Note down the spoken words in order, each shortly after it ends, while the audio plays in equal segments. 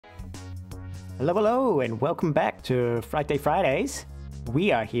Hello, hello, and welcome back to Friday Fridays.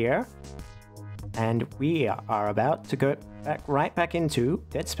 We are here, and we are about to go right back into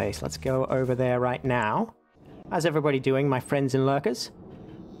Dead Space. Let's go over there right now. How's everybody doing, my friends and lurkers?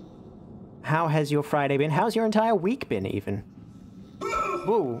 How has your Friday been? How's your entire week been, even?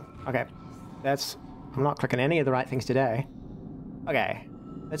 Ooh, okay. I'm not clicking any of the right things today. Okay,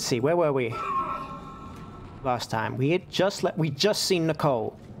 let's see, where were we last time? We just seen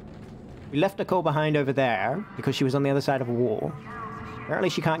Nicole. We left Nicole behind over there because she was on the other side of a wall. Apparently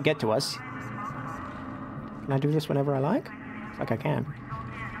she can't get to us. Can I do this whenever I like? Looks like I can.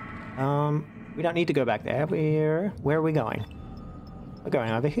 We don't need to go back there. Where are we going? We're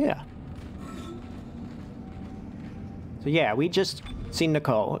going over here. So yeah, we just seen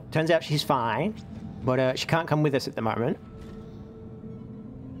Nicole. Turns out she's fine, but she can't come with us at the moment.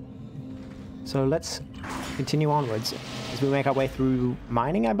 So let's continue onwards as we make our way through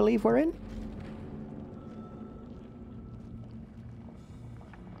mining, I believe we're in.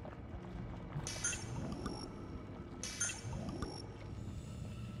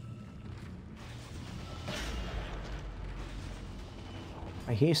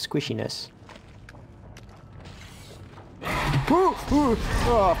 I hear squishiness. Ooh, ooh,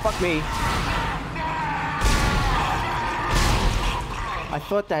 oh, fuck me. I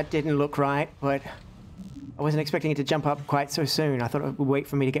thought that didn't look right, but I wasn't expecting it to jump up quite so soon. I thought it would wait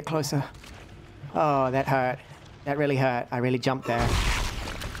for me to get closer. Oh, that hurt. That really hurt. I really jumped there.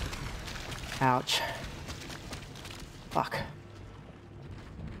 Ouch. Fuck.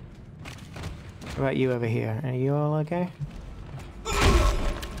 What about you over here? Are you all okay?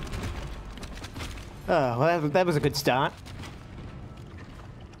 Oh, well, that was a good start.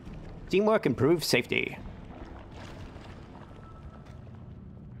 Teamwork improves safety.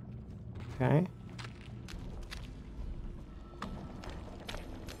 Okay.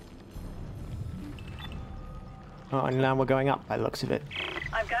 Oh, and now we're going up by the looks of it.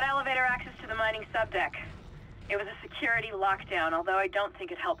 I've got elevator access to the mining subdeck. It was a security lockdown, although I don't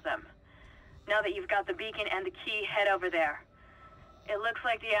think it helped them. Now that you've got the beacon and the key, head over there. It looks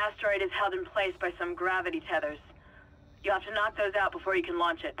like the asteroid is held in place by some gravity tethers. You'll have to knock those out before you can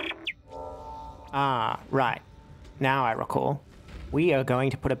launch it. Ah, right. Now I recall. We are going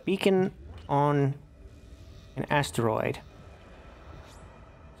to put a beacon on an asteroid.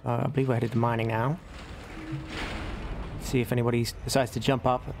 So I believe we're headed to mining now. See if anybody decides to jump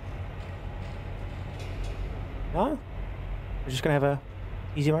up. No? We're just gonna have a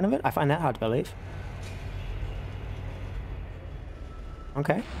easy run of it? I find that hard to believe.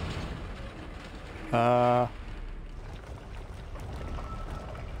 Okay.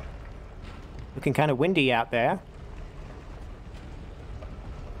 Looking kind of windy out there.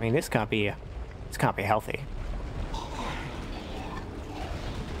 I mean, this can't be healthy.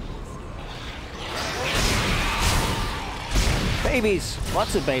 Babies!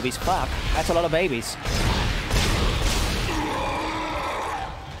 Lots of babies. Fuck. That's a lot of babies.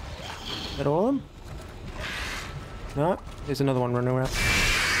 Is that all of them? No? There's another one running around.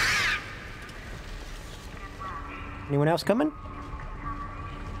 Anyone else coming?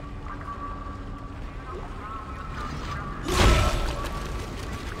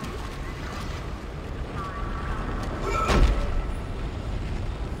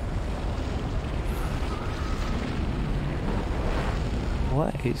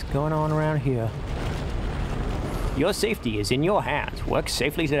 What is going on around here? Your safety is in your hands. Work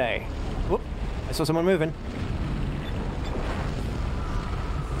safely today. Whoop, I saw someone moving.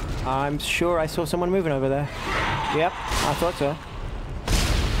 I'm sure I saw someone moving over there. Yep, I thought so.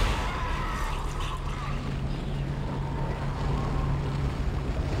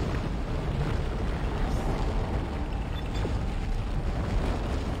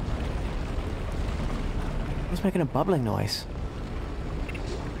 Who's making a bubbling noise?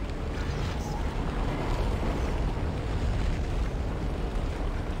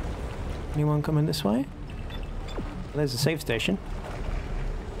 Anyone coming this way? Well, there's a save station.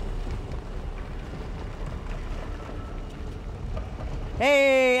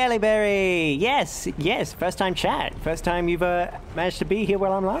 Hey, Ellie Berry! Yes, yes, first time chat. First time you've managed to be here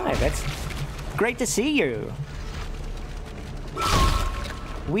while I'm live. That's great to see you.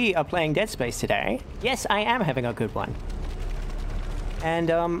 We are playing Dead Space today. Yes, I am having a good one. And,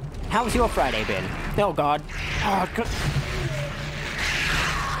 how's your Friday been? Oh, God. Oh, God.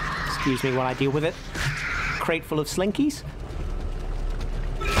 Excuse me while I deal with it. Crate full of slinkies.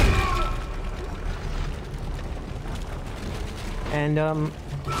 And,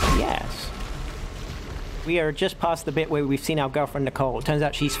 yes. We are just past the bit where we've seen our girlfriend Nicole. Turns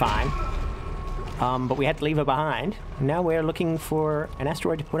out she's fine. but we had to leave her behind. Now we're looking for an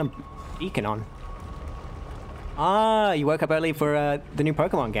asteroid to put a beacon on. Ah, you woke up early for the new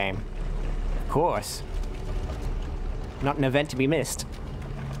Pokemon game. Of course. Not an event to be missed.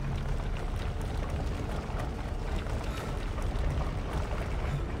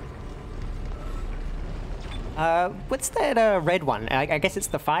 What's that red one? I guess it's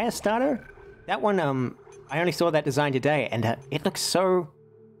the Fire Starter? That one, I only saw that design today, and it looks so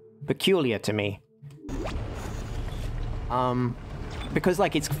peculiar to me. Because,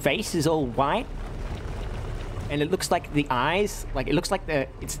 like, its face is all white, and it looks like the eyes, like, it looks like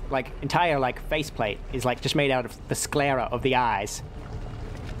its, like, entire, like, faceplate is, like, just made out of the sclera of the eyes.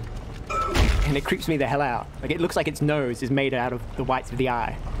 And it creeps me the hell out. Like, it looks like its nose is made out of the whites of the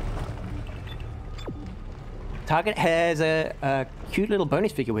eye. Target has a cute little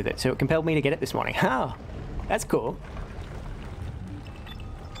bonus figure with it, so it compelled me to get it this morning. Oh, that's cool.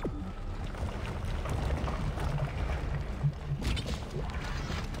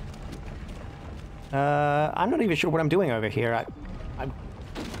 I'm not even sure what I'm doing over here.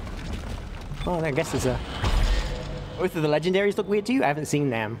 Well, I guess there's a... Both of the legendaries look weird to you? I haven't seen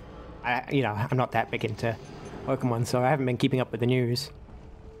them. You know, I'm not that big into Pokemon, so I haven't been keeping up with the news.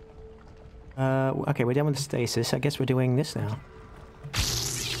 Okay, we're done with the stasis. I guess we're doing this now.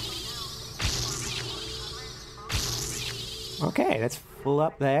 Okay, that's full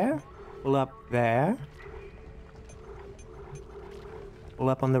up there. Full up there. Full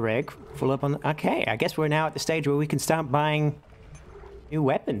up on the rig. Full up on the... Okay, I guess we're now at the stage where we can start buying new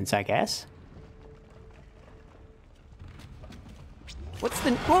weapons, I guess. What's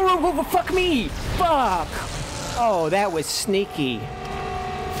the... Whoa, whoa, whoa, fuck me! Fuck! Oh, that was sneaky.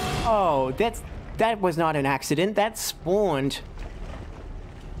 Oh, that was not an accident. That spawned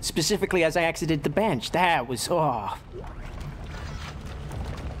specifically as I exited the bench. That was... Oh.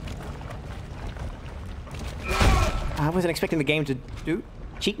 I wasn't expecting the game to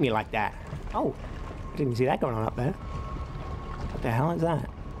cheat me like that. Oh, I didn't see that going on up there. What the hell is that?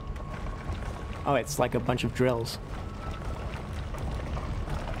 Oh, it's like a bunch of drills.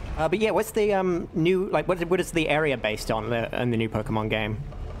 But yeah, what's the new, like, what is the area based on in the new Pokemon game?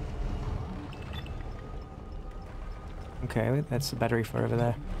 Okay, that's the battery for over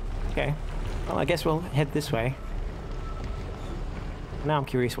there. Okay, well, I guess we'll head this way. Now I'm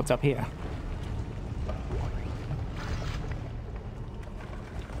curious what's up here.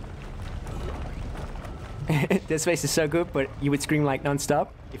 Dead Space is so good, but you would scream like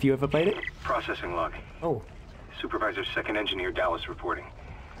non-stop if you ever played it? Processing log. Oh. Supervisor Second Engineer Dallas reporting.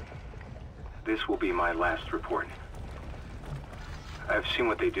 This will be my last report. I've seen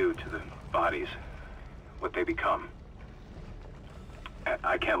what they do to the bodies, what they become.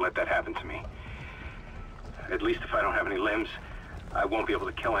 I can't let that happen to me. At least if I don't have any limbs, I won't be able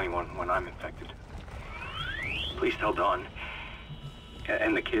to kill anyone when I'm infected. Please tell Dawn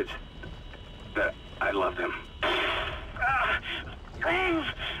and the kids that I love them.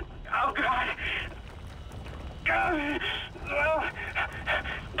 Oh, God. God.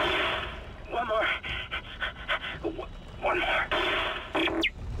 One more. One more.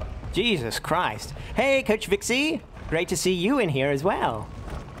 Jesus Christ. Hey, Coach Vixie. Great to see you in here as well.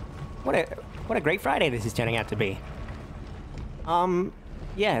 What a great Friday this is turning out to be.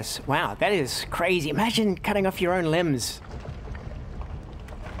 Yes. Wow, that is crazy. Imagine cutting off your own limbs.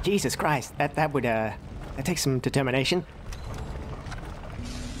 Jesus Christ, that takes some determination.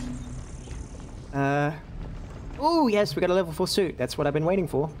 Oh yes, we got a level 4 suit. That's what I've been waiting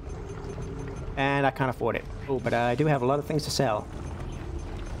for. And I can't afford it. Oh, but I do have a lot of things to sell.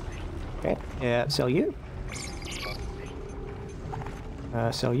 Okay, sell you.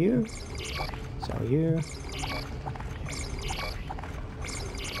 Sell you. Sell you.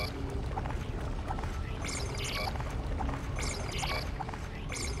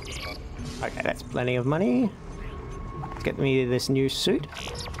 Okay, that's plenty of money. Let's get me this new suit.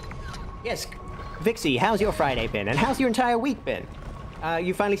 Yes, Vixie, how's your Friday been? And how's your entire week been?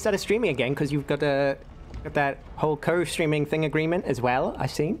 You finally started streaming again because you've got that whole co-streaming thing agreement as well,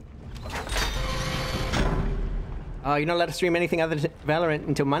 I've seen. Oh, you're not allowed to stream anything other than Valorant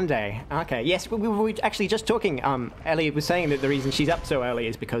until Monday. Okay, yes, we were actually just talking. Ellie was saying that the reason she's up so early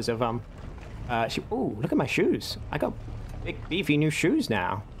is because of, ooh, look at my shoes. I got big, beefy new shoes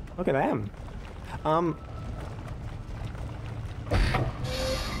now. Look at them.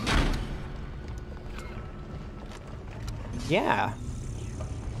 Yeah.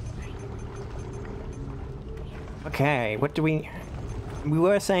 Okay, what do we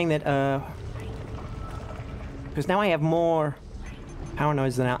were saying that, because now I have more power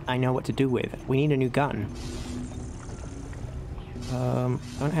nodes than I know what to do with. We need a new gun.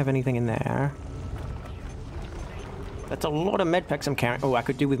 Don't have anything in there. That's a lot of med packs I'm carrying. Oh, I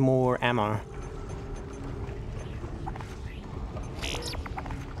could do with more ammo.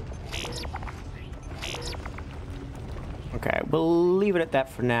 Okay, we'll leave it at that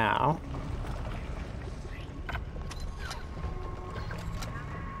for now.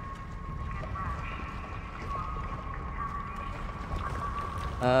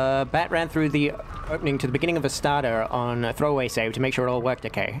 Bat ran through the opening to the beginning of a starter on a throwaway save to make sure it all worked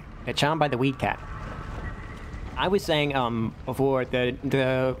okay. Get charmed by the weed cat. I was saying, before, I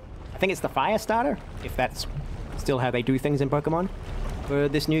think it's the fire starter, if that's still how they do things in Pokemon. For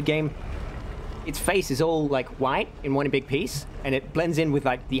this new game, its face is all, like, white in one big piece, and it blends in with,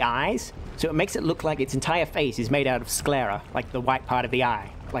 like, the eyes, so it makes it look like its entire face is made out of sclera, like the white part of the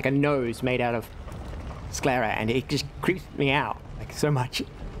eye. Like a nose made out of sclera, and it just creeps me out, like, so much.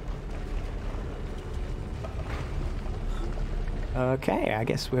 Okay, I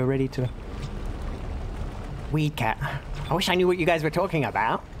guess we're ready to... Weed cat. I wish I knew what you guys were talking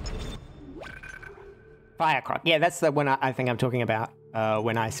about. Firecroc. Yeah, that's the one I think I'm talking about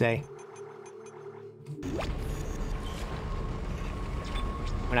when I say...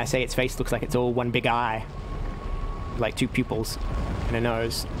 When I say its face looks like it's all one big eye. Like two pupils and a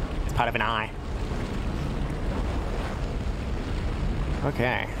nose. It's part of an eye.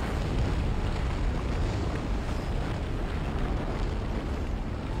 Okay.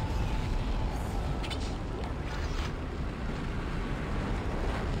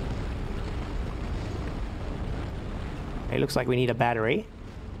 It looks like we need a battery.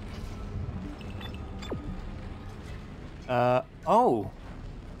 Oh!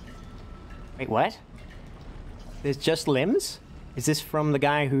 Wait, what? There's just limbs? Is this from the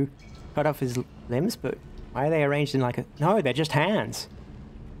guy who cut off his limbs? But why are they arranged in like a... No, they're just hands.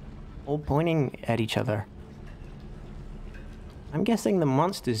 All pointing at each other. I'm guessing the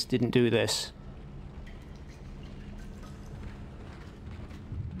monsters didn't do this.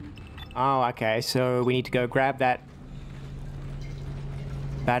 Oh, okay, so we need to go grab that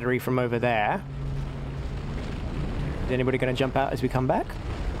battery from over there. Is anybody gonna jump out as we come back?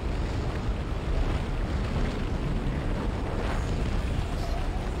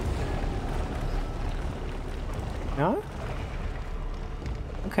 No?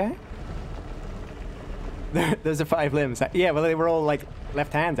 Okay. Those are 5 limbs. Yeah, well, they were all, like,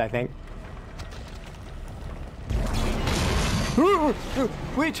 left hands, I think.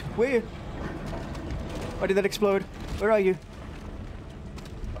 Wait, where? Why did that explode? Where are you?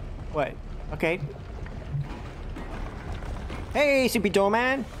 What? Okay. Hey, Soupy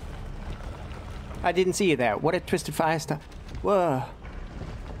Doorman! I didn't see you there. What a twisted fire stuff. Whoa.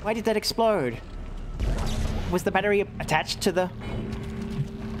 Why did that explode? Was the battery attached to the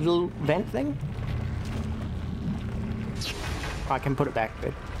little vent thing? Oh, I can put it back,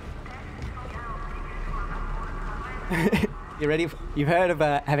 good. You ready? You've heard of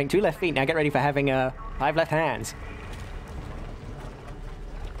having 2 left feet, now get ready for having 5 left hands.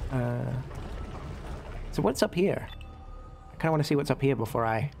 So what's up here? I kind of want to see what's up here before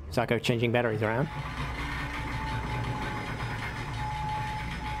I start changing batteries around.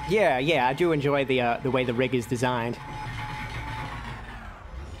 Yeah, I do enjoy the way the rig is designed.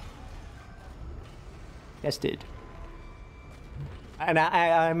 Tested. And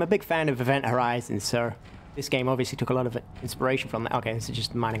I'm a big fan of Event Horizon, so this game obviously took a lot of inspiration from that. Okay, this is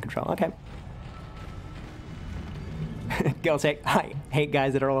just mining control. Okay. Girls hate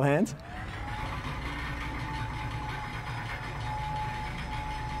guys that are all hands.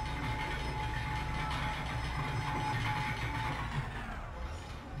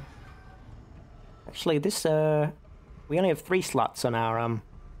 Actually, this, we only have 3 slots on our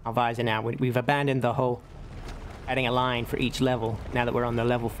visor now. We've abandoned the whole adding a line for each level, now that we're on the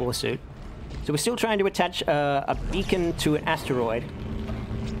level 4 suit. So we're still trying to attach a beacon to an asteroid.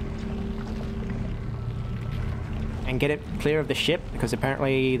 And get it clear of the ship, because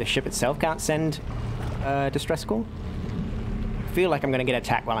apparently the ship itself can't send distress call. I feel like I'm gonna get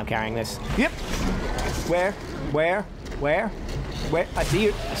attacked while I'm carrying this. Yep! Where? I see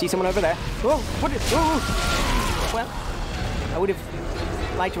you. I see someone over there. Oh, what is... Oh! Well, I would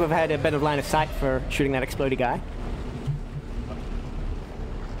have liked to have had a better line of sight for shooting that explodey guy.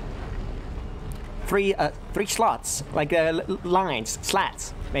 3 slots, like lines,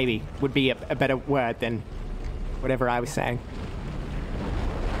 slats, maybe, would be a better word than whatever I was saying.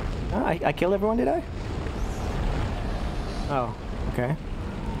 Oh, I killed everyone, did I? Oh, okay.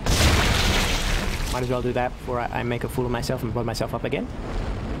 Might as well do that before I make a fool of myself and blow myself up again.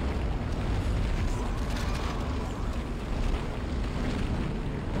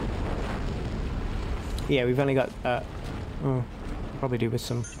 Yeah, we've only got, probably do with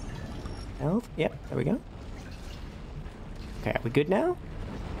some health. Yep, there we go. Okay, are we good now?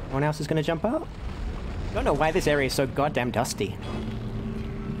 No one else is gonna jump out? Don't know why this area is so goddamn dusty.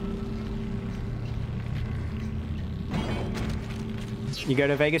 You go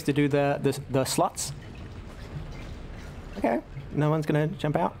to Vegas to do the slots? Okay, no one's gonna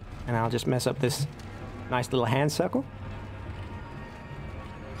jump out. And I'll just mess up this nice little hand circle.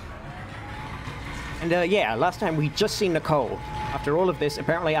 And yeah, last time we just seen Nicole. After all of this,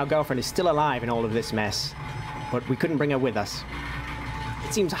 apparently our girlfriend is still alive in all of this mess. But we couldn't bring her with us.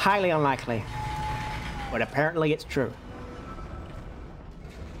 It seems highly unlikely. But apparently it's true.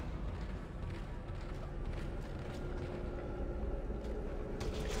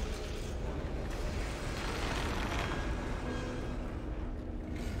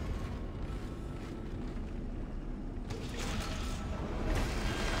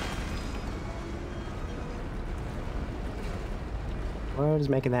 What is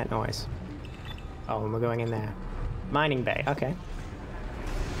making that noise? Oh, and we're going in there. Mining bay, okay.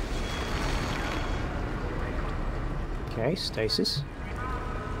 Okay, stasis.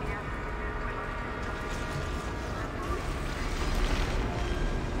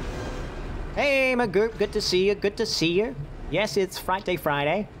 Hey, my group, good to see you, good to see you. Yes, it's Friday.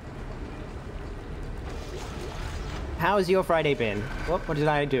 How has your Friday been? What did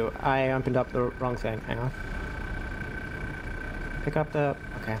I do? I opened up the wrong thing, hang on. Pick up the...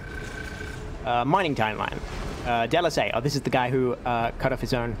 okay. Mining timeline. Delasay. Oh, this is the guy who cut off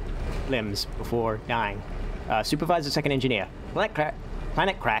his own limbs before dying. Supervisor, second engineer.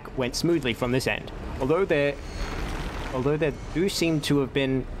 Planet crack went smoothly from this end. Although there do seem to have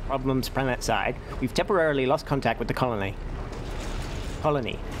been problems planet side, we've temporarily lost contact with the colony. God,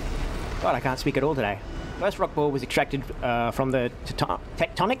 I can't speak at all today. First rock ball was extracted from the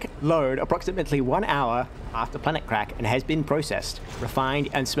tectonic load approximately 1 hour after planet crack and has been processed, refined,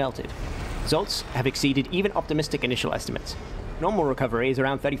 and smelted. Results have exceeded even optimistic initial estimates. Normal recovery is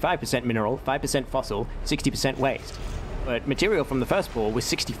around 35% mineral, 5% fossil, 60% waste. But material from the first ball was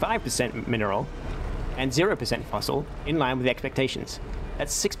 65% mineral and 0% fossil, in line with expectations.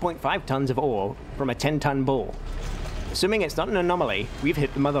 That's 6.5 tons of ore from a 10-ton ball. Assuming it's not an anomaly, we've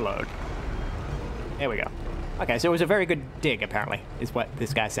hit the mother lode. There we go. Okay, so it was a very good dig, apparently, is what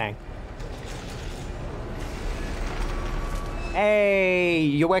this guy's saying. Hey,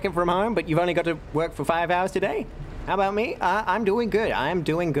 you're working from home, but you've only got to work for 5 hours today? How about me? I'm doing good. I'm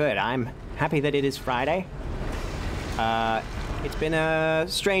doing good. I'm happy that it is Friday. It's been a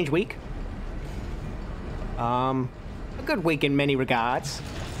strange week. A good week in many regards,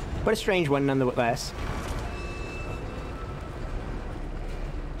 but a strange one nonetheless.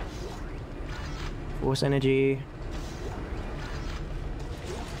 Force energy.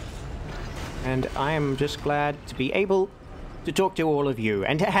 And I am just glad to be able to talk to all of you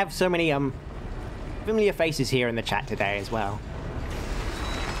and to have so many familiar faces here in the chat today as well,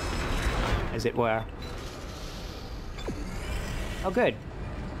 as it were. Oh good,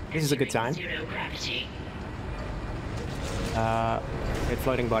 this is a good sign. Good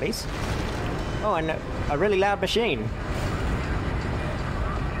floating bodies. Oh, and a really loud machine.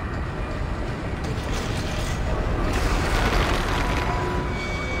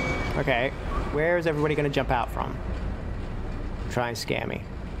 Okay, where is everybody going to jump out from? Try and scare me.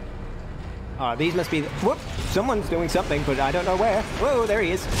 Oh, these must be... Whoop! Someone's doing something, but I don't know where. Whoa, there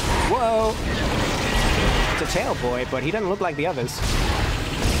he is. Whoa! It's a tail boy, but he doesn't look like the others.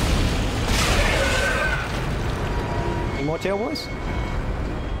 Any more tail boys?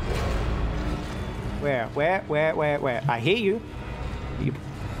 Where? I hear you. You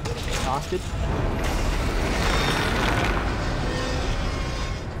bastard.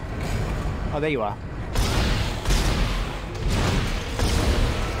 Oh, there you are.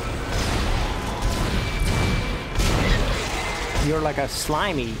 You're like a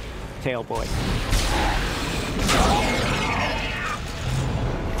slimy tail boy.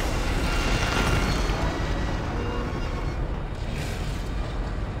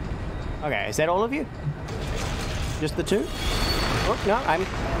 Okay, is that all of you? Just the two? Oh, no,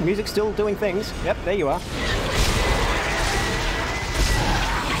 music's still doing things. Yep, there you are.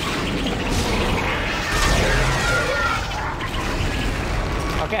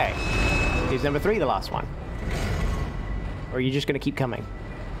 Okay. Is number 3 the last one? Or are you just gonna keep coming?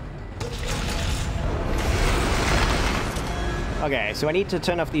 Okay, so I need to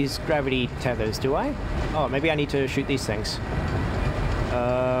turn off these gravity tethers, do I? Oh, maybe I need to shoot these things.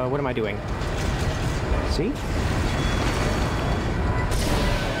 What am I doing? See?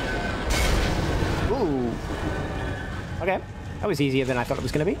 Ooh. Okay, that was easier than I thought it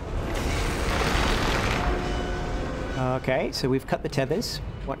was gonna be. Okay, so we've cut the tethers.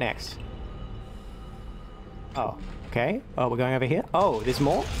 What next? Oh. Okay. Oh, we're going over here. Oh, there's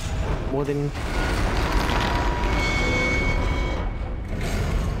more? More than...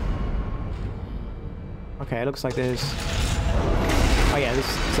 Okay, it looks like there's... Oh yeah, there's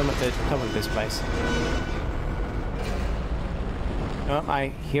some at the top of this place. Oh,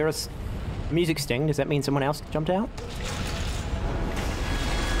 I hear a music sting. Does that mean someone else jumped out?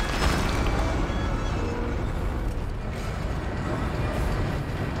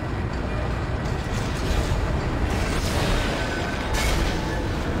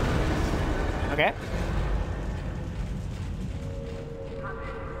 Okay.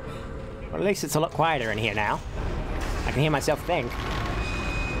 Well, at least it's a lot quieter in here now. I can hear myself think.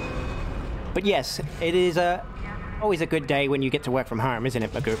 But yes, it is always a good day when you get to work from home, isn't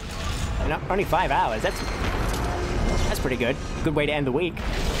it, Magoo? You know, only 5 hours. That's pretty good. Good way to end the week.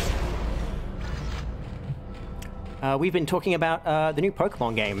 We've been talking about the new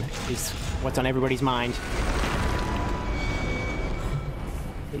Pokemon game. Is what's on everybody's mind.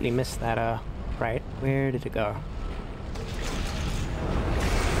 Completely missed that. Right. Where did it go?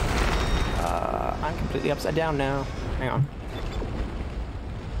 I'm completely upside down now. Hang on.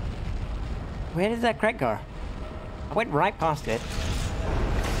 Where did that crate go? I went right past it.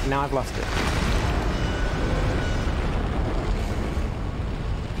 Now I've lost it.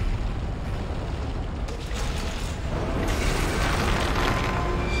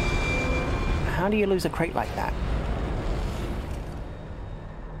 How do you lose a crate like that?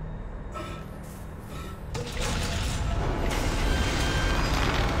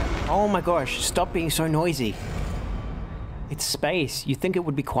 Oh my gosh, stop being so noisy. It's space. You'd think it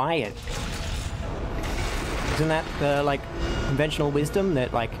would be quiet. Isn't that the, like, conventional wisdom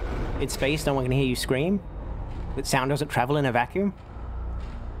that, like, in space no one can hear you scream? That sound doesn't travel in a vacuum?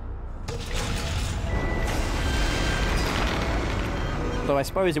 Though I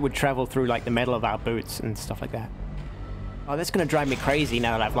suppose it would travel through, like, the metal of our boots and stuff like that. Oh, that's gonna drive me crazy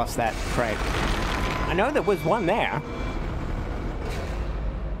now that I've lost that crate. I know there was one there.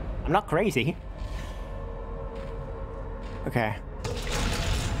 I'm not crazy. Okay.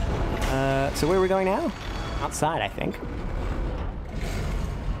 So where are we going now? Outside, I think.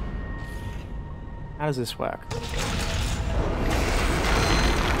 How does this work?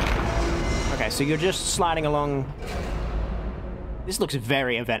 Okay, so you're just sliding along. This looks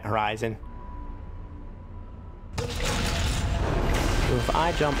very Event Horizon. So if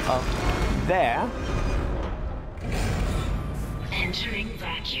I jump up there... Entering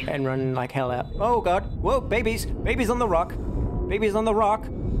vacuum. And run like hell out. Oh god! Whoa, babies! Babies on the rock! Babies on the rock!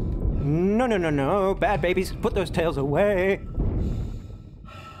 No, no, no, no! Bad babies! Put those tails away!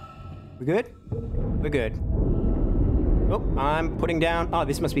 We good? We're good. Oh, I'm putting down... Oh,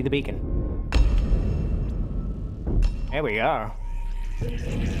 this must be the beacon. There we go.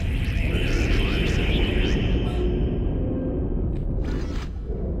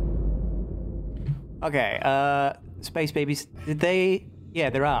 Okay, space babies, did they...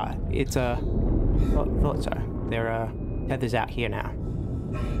 Yeah, there are. It's, thought so. There, tethers out here now.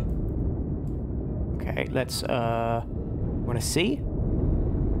 Okay, let's, wanna see?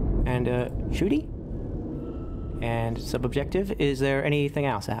 And, shooty? And sub-objective. Is there anything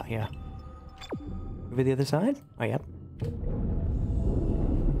else out here? Over the other side? Oh, yep.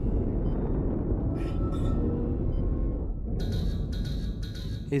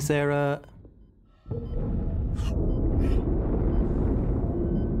 Is there a...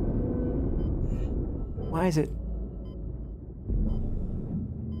 Why is it...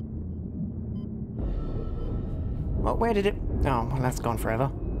 Well, where did it... Oh, well, that's gone forever.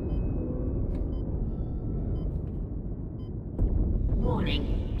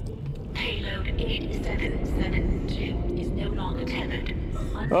 Warning. Payload 8772 is no longer tethered.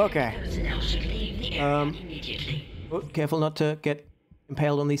 Okay. Personnel should leave the area immediately. Oh, careful not to get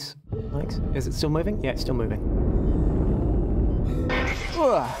impaled on these legs. Is it still moving? Yeah, it's still moving.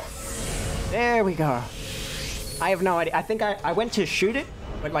 Ugh. There we go. I have no idea. I think I went to shoot it,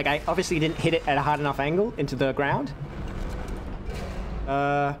 but like I obviously didn't hit it at a hard enough angle into the ground.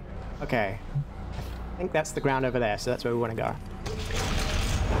 Okay. I think that's the ground over there, so that's where we want to go.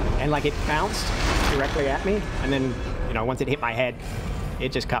 And like it bounced directly at me, and then, you know, once it hit my head,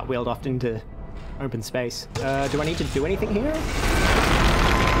 it just cartwheeled off into open space. Do I need to do anything here?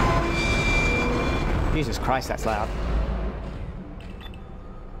 Jesus Christ, that's loud.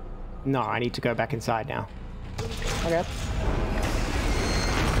 No, I need to go back inside now. Okay.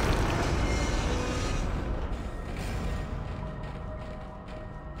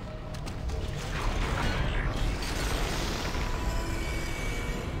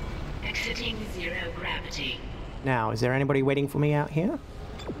 Exiting zero gravity. Now, is there anybody waiting for me out here?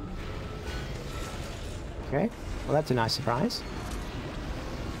 Okay. Well, that's a nice surprise.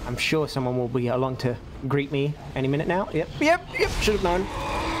 I'm sure someone will be along to greet me any minute now. Yep. Should have known.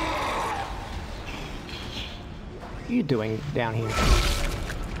 What are you doing down here?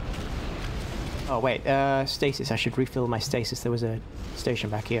 Oh, wait. Stasis. I should refill my stasis. There was a station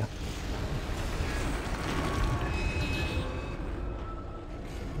back here.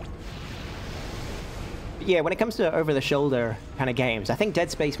 Yeah, when it comes to over-the-shoulder kind of games, I think Dead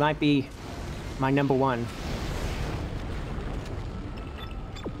Space might be my #1.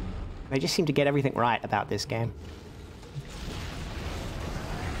 They just seem to get everything right about this game.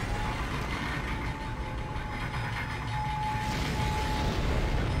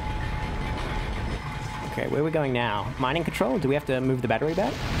 Okay, where are we going now? Mining control? Do we have to move the battery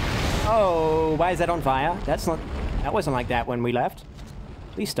back? Oh, why is that on fire? That's not... That wasn't like that when we left.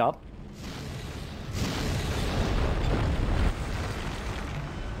 Please stop.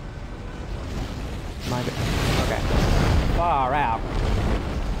 Okay. Far out.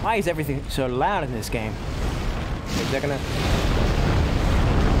 Why is everything so loud in this game? Is that gonna...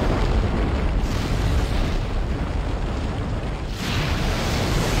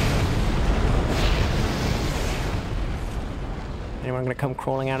 Anyone gonna come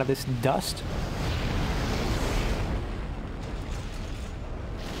crawling out of this dust?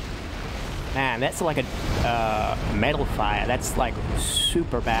 Man, that's like a metal fire. That's like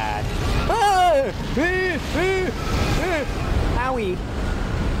super bad. Owie.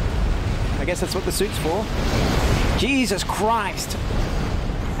 I guess that's what the suit's for. Jesus Christ!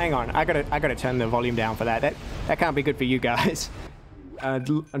 Hang on, I gotta turn the volume down for that. That can't be good for you guys. I'm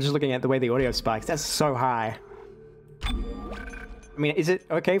just looking at the way the audio spikes. That's so high. I mean, is it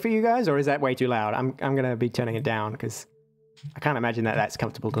okay for you guys, or is that way too loud? I'm gonna be turning it down because I can't imagine that that's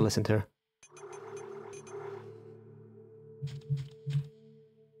comfortable to listen to.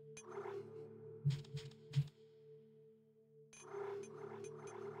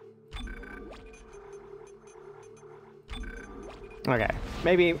 Okay,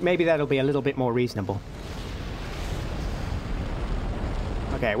 maybe that'll be a little bit more reasonable.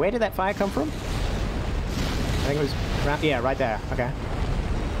 Okay, where did that fire come from? I think it was around, yeah, right there. Okay.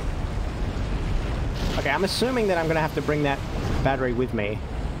 Okay, I'm assuming that I'm gonna have to bring that battery with me.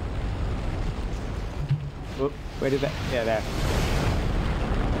 Oop, where did that? Yeah, there.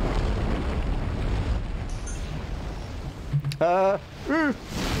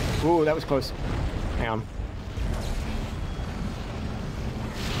 Ooh, that was close. Hang on.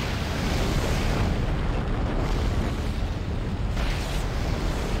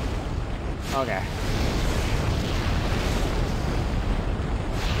 Okay.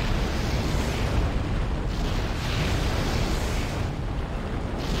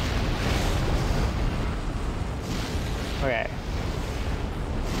 Okay.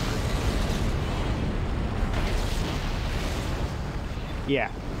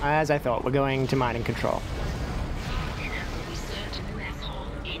 Yeah, as I thought, we're going to mining control.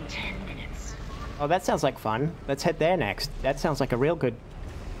 Oh, that sounds like fun. Let's head there next. That sounds like a real good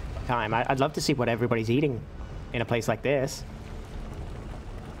time. I'd love to see what everybody's eating in a place like this.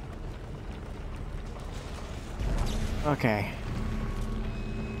 Okay.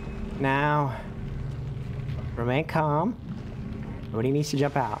 Now, remain calm. Nobody needs to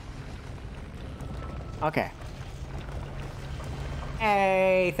jump out. Okay.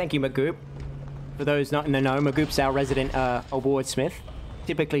 Hey, thank you, Magoop. For those not in the know, Magoop's our resident awardsmith.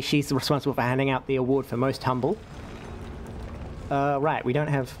 Typically, she's responsible for handing out the award for most humble. Right, we don't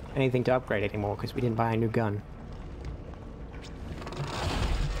have anything to upgrade anymore because we didn't buy a new gun.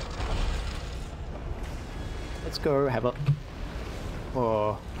 Let's go have a...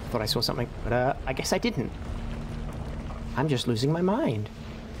 Oh, I thought I saw something, but I guess I didn't. I'm just losing my mind.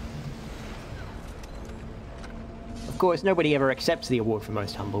 Of course, nobody ever accepts the award for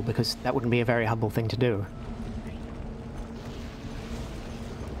most humble because that wouldn't be a very humble thing to do.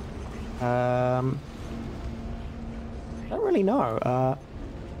 I don't really know.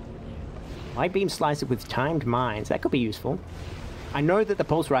 Light beam slicer with timed mines. That could be useful. I know that the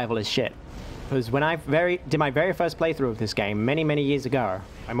pulse rifle is shit. Because when I did my very first playthrough of this game, many years ago,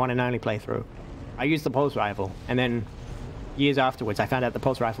 my one and only playthrough, I used the pulse rifle. And then, years afterwards, I found out the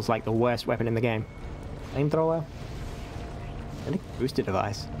pulse rifle's like the worst weapon in the game. Flamethrower? I think booster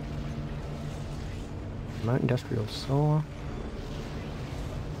device. Remote industrial saw.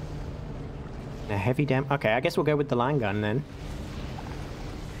 A heavy okay, I guess we'll go with the line gun then.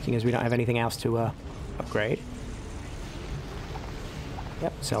 Seeing as we don't have anything else to upgrade.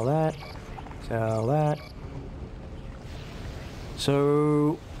 Yep, sell that. Sell that.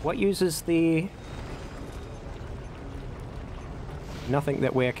 So, what uses the... Nothing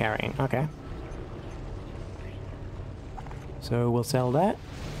that we're carrying. Okay. So we'll sell that.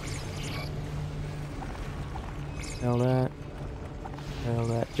 Sell that. Sell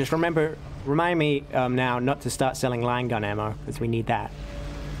that. Just remind me now not to start selling line gun ammo, because we need that.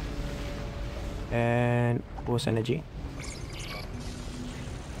 And force energy.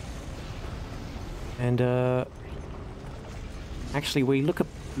 And actually we look a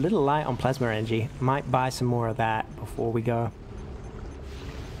little light on plasma energy. Might buy some more of that before we go.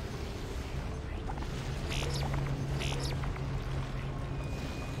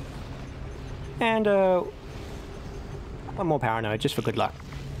 And one more power node, just for good luck.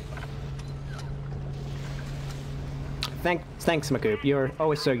 Thanks, Magoop. You're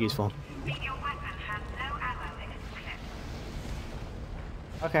always so useful. Your weapon has no ammo in its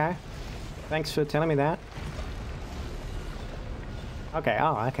clip. Okay. Thanks for telling me that. Okay,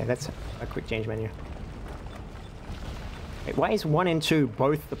 oh, okay, that's a quick change menu. Wait, why is 1 and 2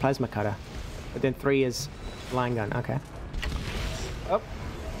 both the plasma cutter? But then 3 is line gun, okay. Oh.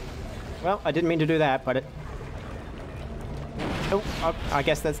 Well, I didn't mean to do that, but it... Oh, I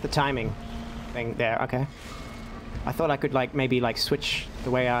guess that's the timing thing there, okay. I thought I could, like, maybe, like, switch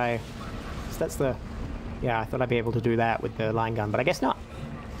the way I... So that's the... Yeah, I thought I'd be able to do that with the line gun, but I guess not.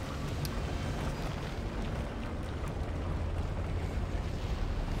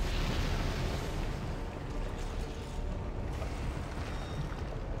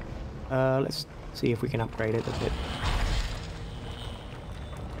 Let's see if we can upgrade it a bit.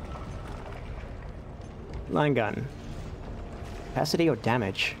 Line gun. Capacity or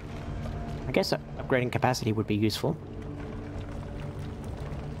damage? I guess upgrading capacity would be useful.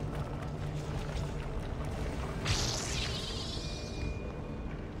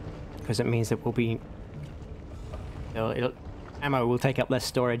 Because it means that we'll be... ammo will take up less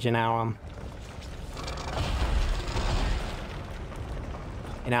storage in our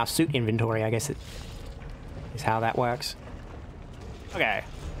suit inventory, I guess it is how that works. Okay.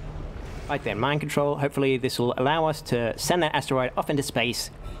 Right then, mind control. Hopefully this will allow us to send that asteroid off into space,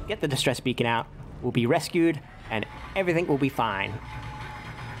 get the distress beacon out, we'll be rescued, and everything will be fine.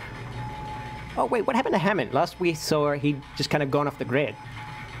 Oh wait, what happened to Hammond? Last we saw he'd just kind of gone off the grid.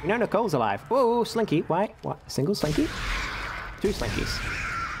 We know Nicole's alive. Whoa, Slinky. Why? What? A single Slinky? 2 Slinkies.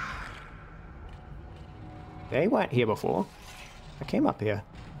 They weren't here before. I came up here.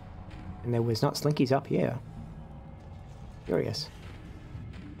 And there was not Slinkies up here. Curious.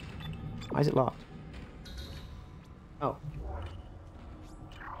 Why is it locked? Oh.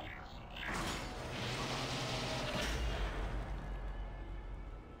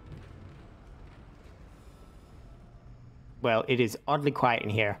 Well, it is oddly quiet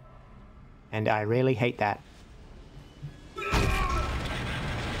in here. And I really hate that.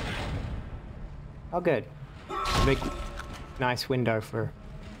 Oh, good. A big, nice window for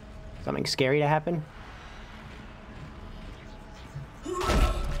something scary to happen.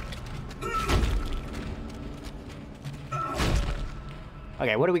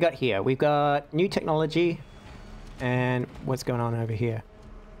 Okay, what do we got here? We've got new technology. And what's going on over here?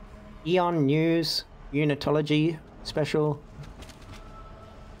 Eon News, Unitology, Special,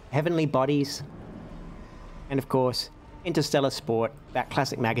 Heavenly Bodies, and of course, Interstellar Sport, that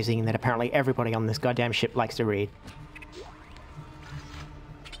classic magazine that apparently everybody on this goddamn ship likes to read.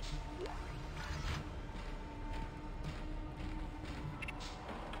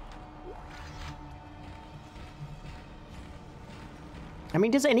 I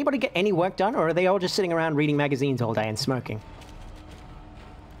mean, does anybody get any work done, or are they all just sitting around reading magazines all day and smoking?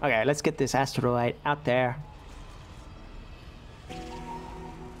 Okay, let's get this asteroid out there.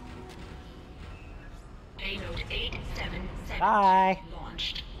 Payload 877 Bye.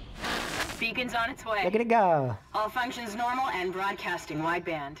 launched. Beacon's on its way. Look at it go. All functions normal and broadcasting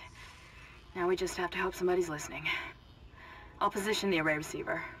wideband. Now we just have to hope somebody's listening. I'll position the array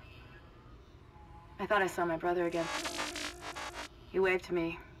receiver. I thought I saw my brother again. He waved to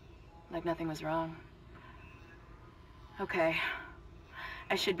me, like nothing was wrong. Okay.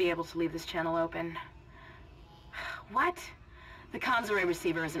 I should be able to leave this channel open. What? The comms array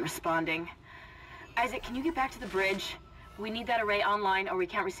receiver isn't responding. Isaac, can you get back to the bridge? We need that array online or we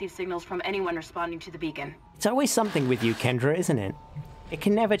can't receive signals from anyone responding to the beacon. It's always something with you, Kendra, isn't it? It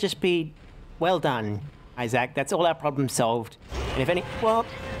can never just be, well done, Isaac. That's all our problems solved. And if any... Well...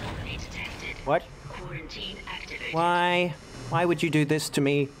 What? Quarantine activated. Why? Why would you do this to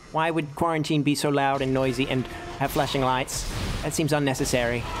me? Why would quarantine be so loud and noisy and have flashing lights? That seems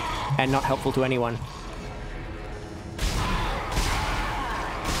unnecessary and not helpful to anyone.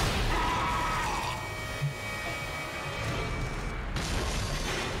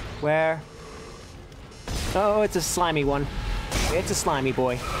 Where? Oh, it's a slimy one. It's a slimy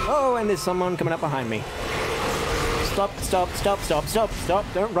boy. Oh, and there's someone coming up behind me. Stop, stop, stop, stop, stop, stop.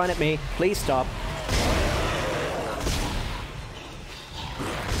 Don't run at me. Please stop.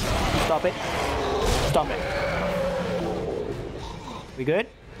 Stop it. Stop it. We good?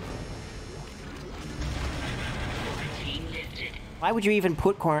 Why would you even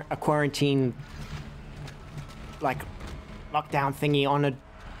put a quarantine, like, lockdown thingy on a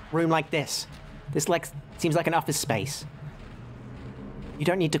room like this? This, like, seems like an office space. You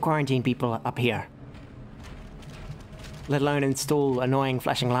don't need to quarantine people up here. Let alone install annoying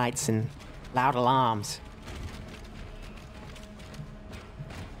flashing lights and loud alarms.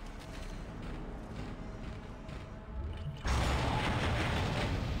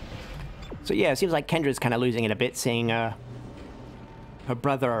 So yeah, it seems like Kendra's kind of losing it a bit, seeing her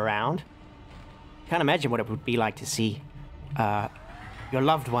brother around. Can't imagine what it would be like to see your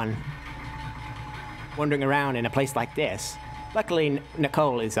loved one wandering around in a place like this. Luckily,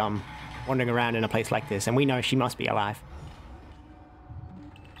 Nicole is wandering around in a place like this, and we know she must be alive.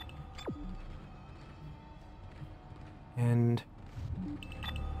 And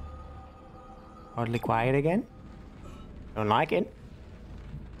oddly quiet again. Don't like it.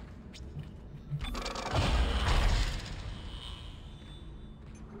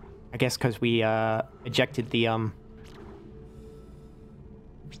 I guess because we ejected the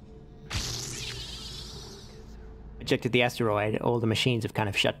asteroid, all the machines have kind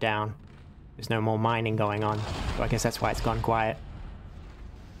of shut down. There's no more mining going on, so I guess that's why it's gone quiet.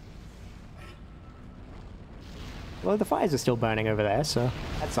 Well, the fires are still burning over there, so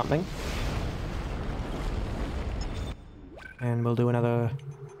that's something. And we'll do another...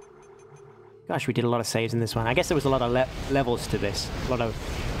 Gosh, we did a lot of saves in this one. I guess there was a lot of levels to this. A lot of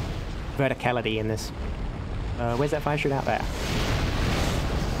verticality in this. Where's that fire chute out there?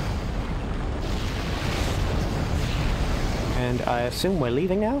 And I assume we're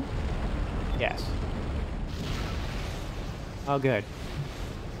leaving now? Yes. Oh, good.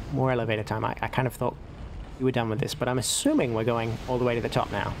 More elevator time. I kind of thought we were done with this, but I'm assuming we're going all the way to the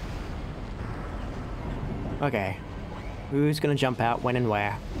top now. Okay. Who's gonna jump out, when and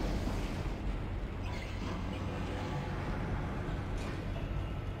where?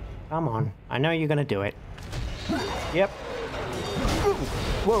 Come on. I know you're gonna do it. Yep.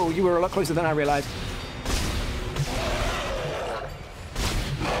 Whoa, you were a lot closer than I realized.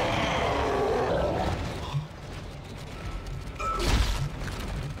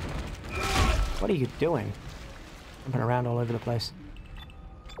 What are you doing? Jumping around all over the place.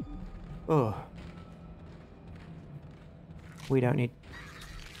 Oh. We don't need...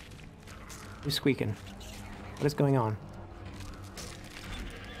 Who's squeaking? What is going on?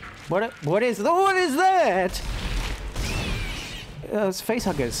 What is that? It's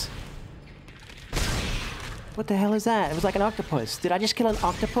facehuggers. What the hell is that? It was like an octopus. Did I just kill an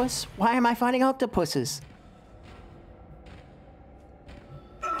octopus? Why am I finding octopuses?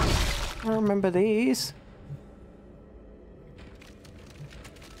 I remember these.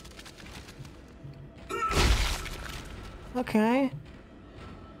 Okay.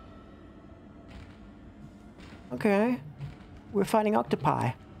 Okay. We're fighting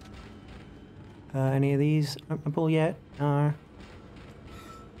octopi. Any of these openable yet? No.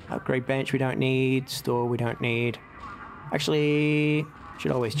 Upgrade bench we don't need. Store we don't need. Actually,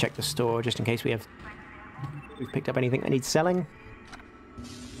 should always check the store just in case we've picked up anything that needs selling.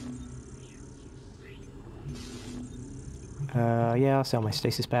 Yeah, I'll sell my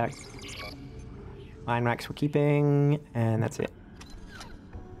stasis pack. Mine racks we're keeping, and that's it.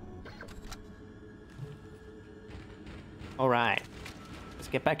 Alright. Let's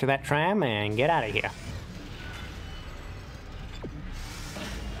get back to that tram and get out of here.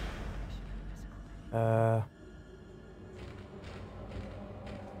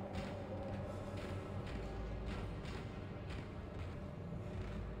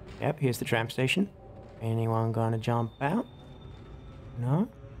 Yep, here's the tram station. Anyone gonna jump out? No?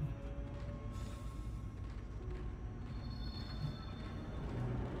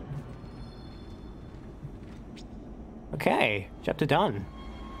 Okay, chapter done.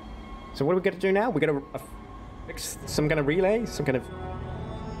 So what are we going to do now? We're going to fix some kind of relay? Some kind of,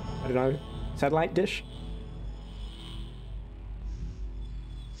 I don't know, satellite dish?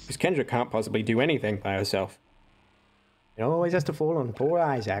 Because Kendra can't possibly do anything by herself. It always has to fall on poor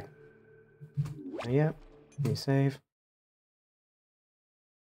Isaac. Yep, let me save.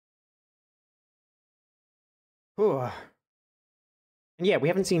 Ooh. And yeah, we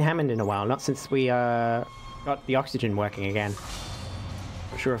haven't seen Hammond in a while, not since we got the oxygen working again.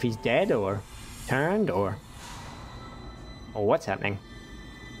 Not sure if he's dead or turned or what's happening.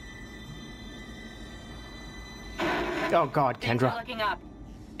 Oh god, Kendra. Looking up.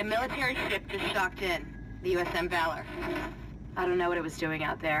 A military ship just docked in. The USM Valor. I don't know what it was doing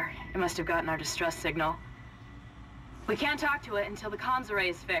out there. It must have gotten our distress signal. We can't talk to it until the comms array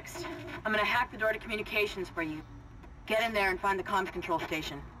is fixed. I'm gonna hack the door to communications for you. Get in there and find the comms control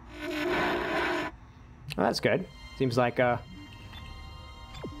station. Well, that's good. Seems like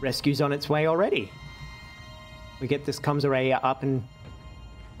rescue's on its way already. We get this comms array up and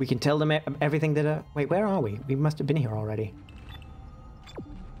we can tell them everything that... Wait, where are we? We must have been here already.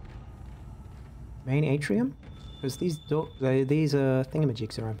 Main atrium? Because these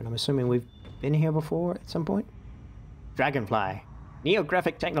thingamajigs are open. I'm assuming we've been here before at some point. Dragonfly.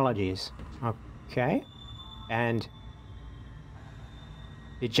 Neographic Technologies. Okay. And...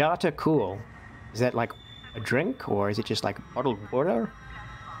 Vijata Cool. Is that like a drink, or is it just like bottled water?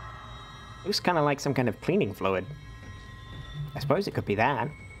 Looks kind of like some kind of cleaning fluid. I suppose it could be that.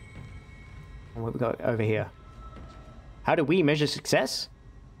 And what we got over here? How do we measure success?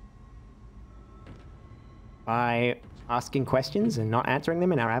 By asking questions and not answering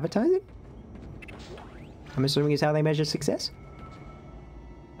them in our advertising? I'm assuming is how they measure success.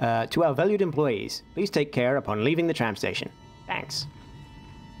 To our valued employees, please take care upon leaving the tram station. Thanks.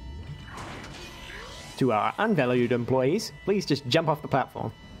 To our unvalued employees, please just jump off the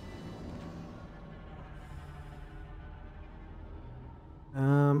platform.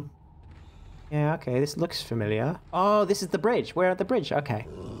 Yeah, okay, this looks familiar. Oh, this is the bridge. We're at the bridge. Okay.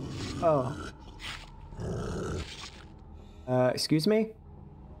 Oh. Excuse me?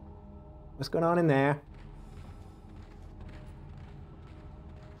 What's going on in there?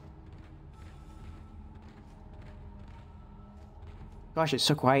 Gosh, it's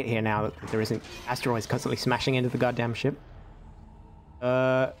so quiet here now that there isn't asteroids constantly smashing into the goddamn ship.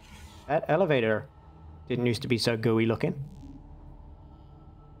 That elevator didn't used to be so gooey looking.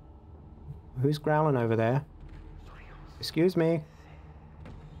 Who's growling over there? Excuse me.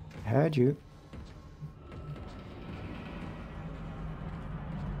 I heard you.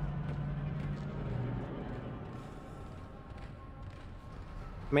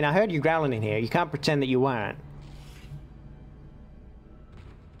 I mean, I heard you growling in here. You can't pretend that you weren't.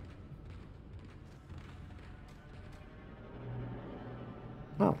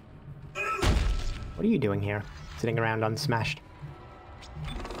 Oh. What are you doing here? Sitting around unsmashed.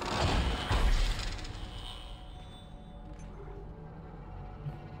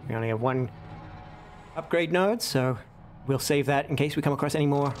 We only have one upgrade node, so we'll save that in case we come across any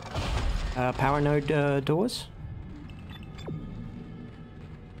more power node doors.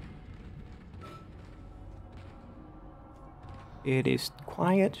 It is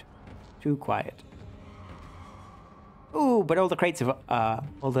quiet, too quiet. Ooh, but all the crates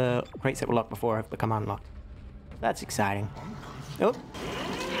that were locked before have become unlocked. That's exciting. Oh,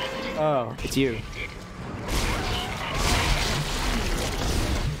 oh, it's you.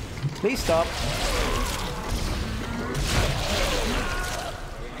 Please stop.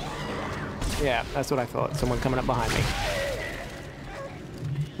 Yeah, that's what I thought. Someone coming up behind me.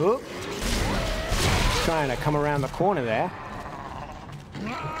 Oh, trying to come around the corner there.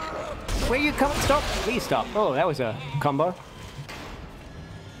 Where you coming? Stop! Please stop. Oh, that was a combo.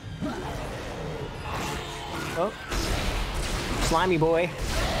 Oh. Slimy boy.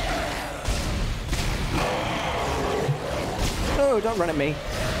 Oh, don't run at me.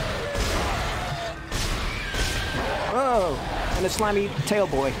 Oh, and a slimy tail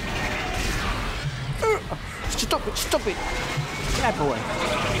boy. Stop it, stop it. Bad boy.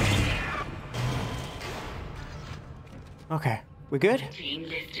 Okay, we good?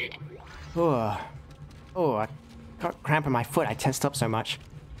 Oh, oh, I got cramp in my foot. I tensed up so much.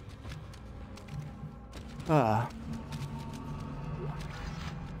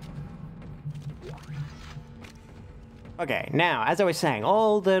 Okay, now, as I was saying,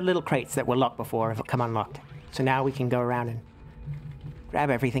 all the little crates that were locked before have come unlocked. So now we can go around and grab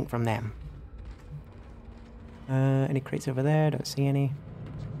everything from them. Any crates over there? Don't see any.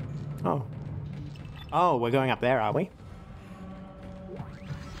 Oh. Oh, we're going up there, are we?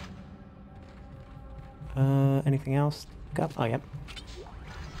 Anything else? Up? Oh, yep.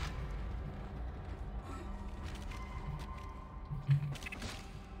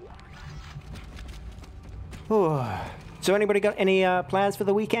 Ooh. So anybody got any plans for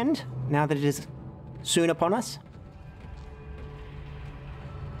the weekend, now that it is soon upon us?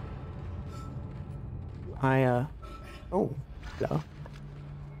 Oh, hello.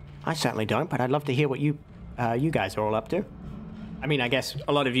 I certainly don't, but I'd love to hear what you guys are all up to. I mean, I guess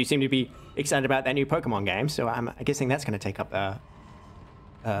a lot of you seem to be excited about that new Pokemon game, so I'm guessing that's going to take up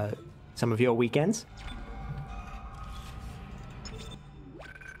some of your weekends.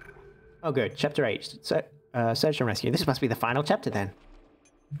 Oh, good. Chapter 8. So, Search and Rescue. This must be the final chapter, then.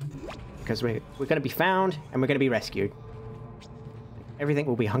 because we're going to be found and we're going to be rescued. Everything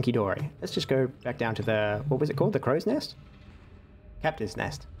will be hunky-dory. Let's just go back down to the... What was it called? The crow's nest? Captain's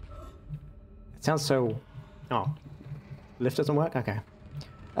nest. It sounds so... Oh. Lift doesn't work? Okay.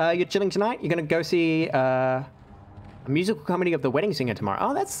 You're chilling tonight? You're going to go see a musical comedy of The Wedding Singer tomorrow.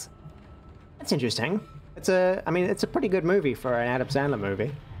 Oh, that's interesting. It's a... I mean, it's a pretty good movie for an Adam Sandler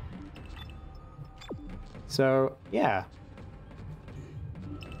movie. So, yeah.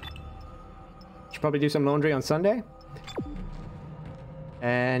 Should probably do some laundry on Sunday.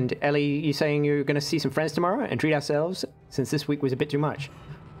 And Ellie, you saying you're going to see some friends tomorrow and treat ourselves since this week was a bit too much.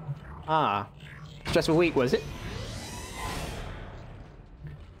 Ah, stressful week, was it?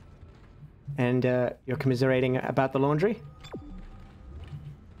 And you're commiserating about the laundry?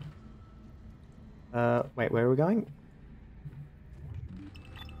 Wait, where are we going?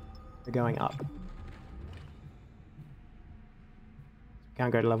 We're going up.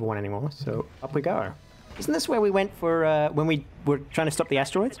 Can't go to level 1 anymore, so up we go. Isn't this where we went for when we were trying to stop the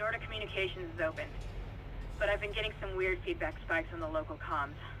asteroids? The door to communications is open, but I've been getting some weird feedback spikes on the local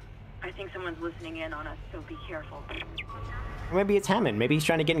comms. I think someone's listening in on us, so be careful. Or maybe it's Hammond. Maybe he's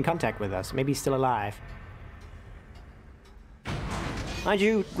trying to get in contact with us. Maybe he's still alive. Mind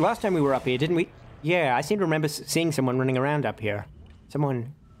you, last time we were up here, didn't we? Yeah, I seem to remember seeing someone running around up here.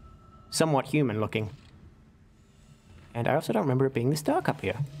 Someone somewhat human looking. And I also don't remember it being this dark up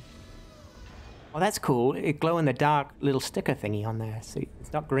here. Oh, that's cool. It glow-in-the-dark little sticker thingy on there. So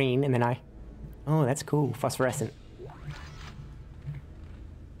it's not green, and then I... Oh, that's cool. Phosphorescent.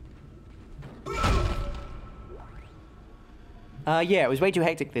 Yeah, it was way too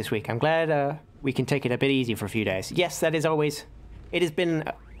hectic this week. I'm glad we can take it a bit easy for a few days. Yes, that is always... It has been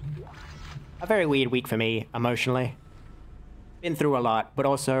a very weird week for me, emotionally. Been through a lot, but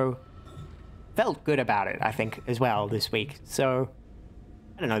also felt good about it, I think, as well, this week. So...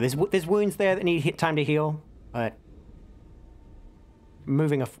 I don't know, there's wounds there that need time to heal, but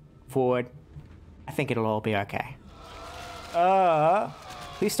moving forward, I think it'll all be okay.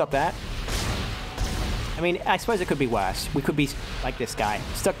 Please stop that. I mean, I suppose it could be worse. We could be like this guy,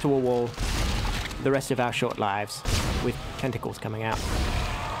 stuck to a wall the rest of our short lives with tentacles coming out.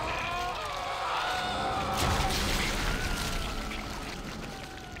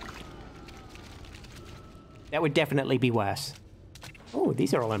 That would definitely be worse. Oh,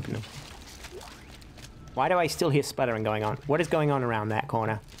 these are all open. Why do I still hear sputtering going on? What is going on around that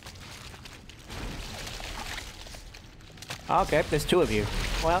corner? Okay, there's 2 of you.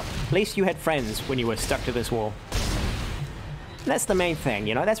 Well, at least you had friends when you were stuck to this wall. That's the main thing,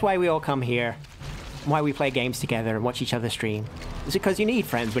 you know? That's why we all come here. Why we play games together and watch each other stream. It's because you need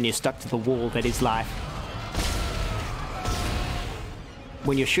friends when you're stuck to the wall that is life.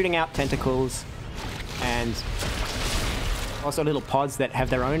 When you're shooting out tentacles and... also little pods that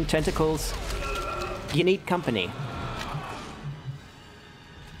have their own tentacles. You need company.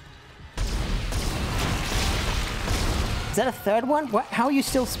 Is that a 3rd one? What? How are you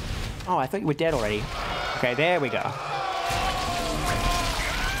still... Oh, I thought you were dead already. Okay, there we go.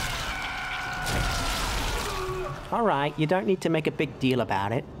 Alright, you don't need to make a big deal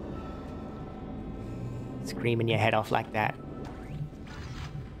about it. Screaming your head off like that.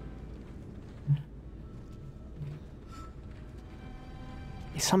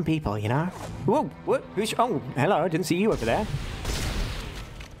 Some people, you know? Whoa, what? Who's... Oh, hello, I didn't see you over there.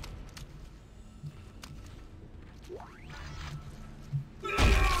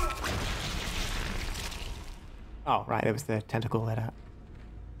 Oh, right, there was the tentacle that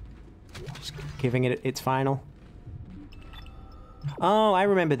just giving it its final. Oh, I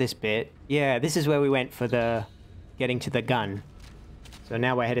remember this bit. Yeah, this is where we went for the... getting to the gun. So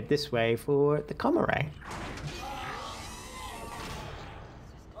now we're headed this way for the comm array.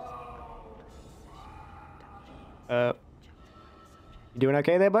 You doing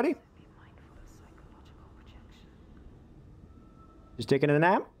okay there, buddy? Just taking a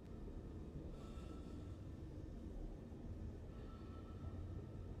nap?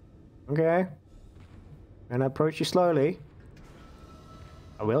 Okay. I'm gonna approach you slowly.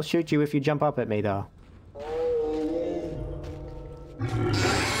 I will shoot you if you jump up at me, though.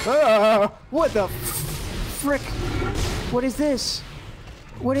 Ah! What the frick? What is this?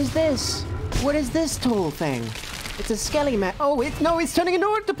 What is this? What is this tall thing? It's a skelly man. Oh, no, it's turning into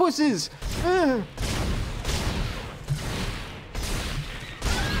octopuses!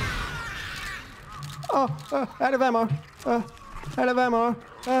 Out of ammo. Out of ammo.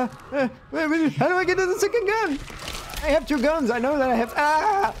 How do I get to the second gun? I have 2 guns. I know that I have...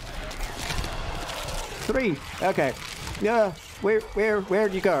 Ah! 3. Okay. Yeah.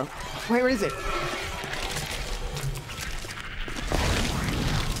 Where'd you go? Where is it?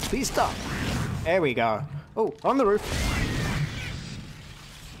 Please stop. There we go. Oh, on the roof.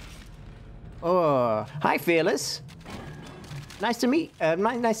 Oh, hi, Fearless. Nice to meet.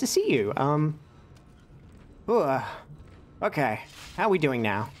 Nice to see you. Okay. How are we doing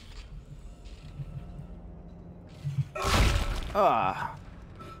now? Okay.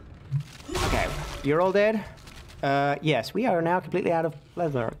 You're all dead. Yes, we are now completely out of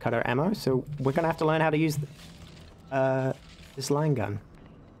leather cutter ammo, so we're gonna have to learn how to use this line gun.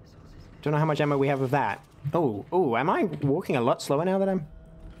 Don't know how much ammo we have of that. Oh, am I walking a lot slower now that I'm...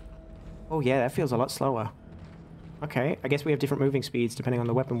 Oh yeah, that feels a lot slower. Okay, I guess we have different moving speeds depending on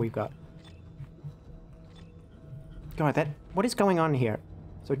the weapon we've got. God, what is going on here?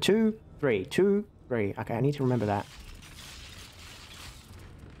 So 2, 3, 2, 3. Okay, I need to remember that.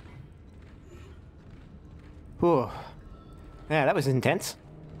 Whew. Yeah, that was intense.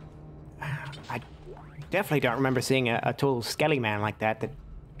 I definitely don't remember seeing a tall skelly man like that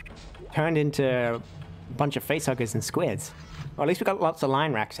turned into a bunch of facehuggers and squids. Well, at least we got lots of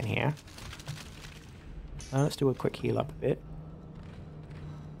line racks in here. Let's do a quick heal up a bit.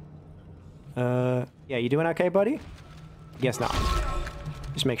 Yeah, you doing okay, buddy? Guess not.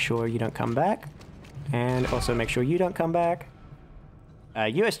 Just make sure you don't come back. And also make sure you don't come back.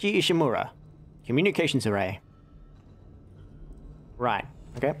 USG Ishimura. Communications array. Right,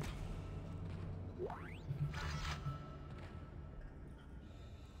 okay.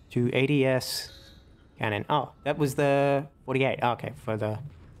 To ADS cannon. Oh, that was the 48. Oh, okay, for the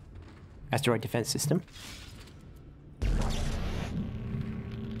asteroid defense system.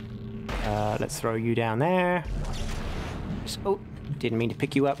 Let's throw you down there. Oh, didn't mean to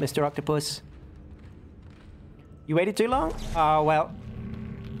pick you up, Mr. Octopus. You waited too long? Oh, well.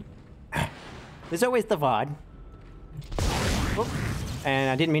 There's always the VOD. Oh, and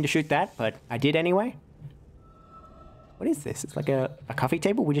I didn't mean to shoot that, but I did anyway. What is this? It's like a coffee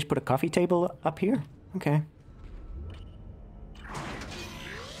table? We just put a coffee table up here? Okay.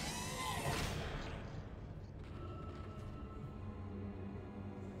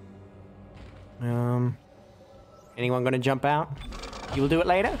 Anyone gonna jump out? You will do it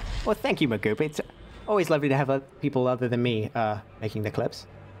later? Well, thank you, Magoop. It's always lovely to have people other than me making the clips.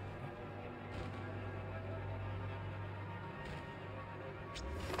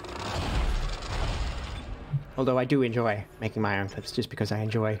 Although I do enjoy making my own clips just because I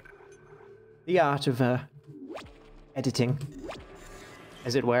enjoy the art of editing,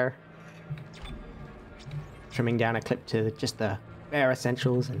 as it were. Trimming down a clip to just the bare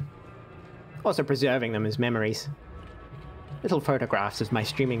essentials and also preserving them as memories. Little photographs of my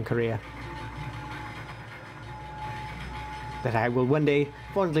streaming career that I will one day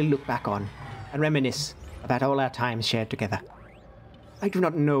fondly look back on and reminisce about all our times shared together. I do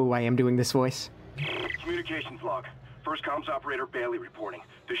not know why I am doing this voice. Communications log. First comms operator Bailey reporting.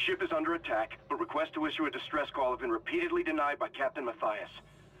 The ship is under attack, but requests to issue a distress call have been repeatedly denied by Captain Matthias.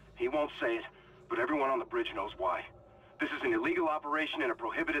 He won't say it, but everyone on the bridge knows why. This is an illegal operation in a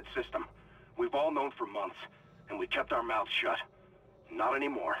prohibited system. We've all known for months, and we kept our mouths shut. Not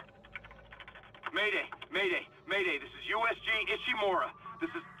anymore. Mayday! Mayday! Mayday! This is USG Ishimura. This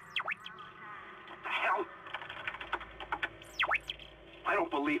is... What the hell? I don't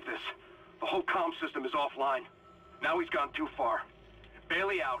believe this. The whole comm system is offline. Now he's gone too far.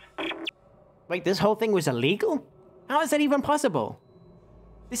 Bailey out. Wait, this whole thing was illegal? How is that even possible?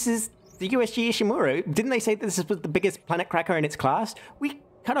 This is the USG Ishimura. Didn't they say that this was the biggest planet cracker in its class? We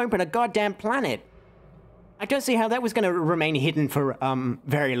cut open a goddamn planet. I don't see how that was going to remain hidden for,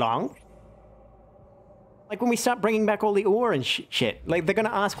 very long. Like, when we start bringing back all the ore and shit, like, they're going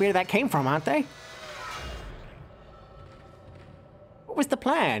to ask where that came from, aren't they? What was the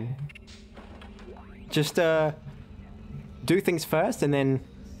plan? Just, do things first and then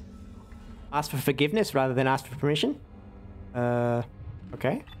ask for forgiveness rather than ask for permission? Okay.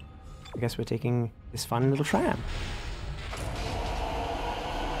 I guess we're taking this fun little tram.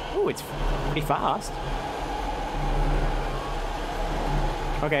 Oh, it's pretty fast.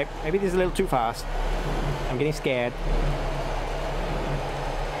 Okay, maybe this is a little too fast. I'm getting scared.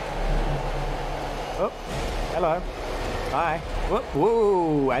 Oh, hello. Hi. Whoa,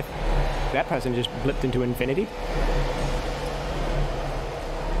 whoa. That person just blipped into infinity.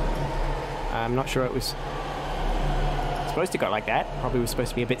 I'm not sure it was supposed to go like that. Probably was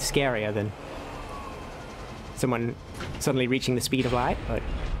supposed to be a bit scarier than someone suddenly reaching the speed of light, but...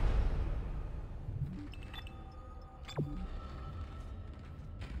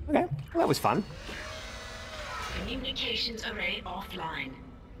 Okay, well, that was fun. Communications array offline.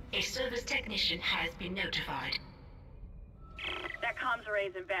 A service technician has been notified. That comms array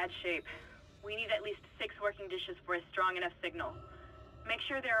is in bad shape. We need at least 6 working dishes for a strong enough signal. Make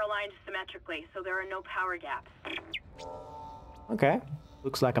sure they're aligned symmetrically so there are no power gaps. Okay,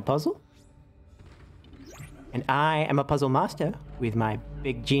 looks like a puzzle. And I am a puzzle master with my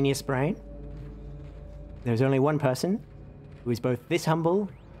big genius brain. There's only one person who is both this humble,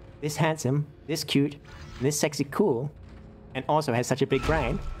 this handsome, this cute, and this sexy cool, and also has such a big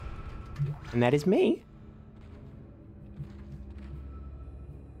brain. And that is me.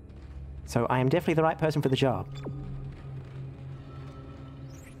 So I am definitely the right person for the job.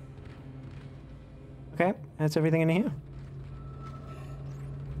 Okay, that's everything in here.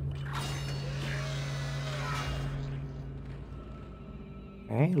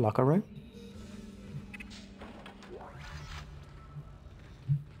 Okay, locker room.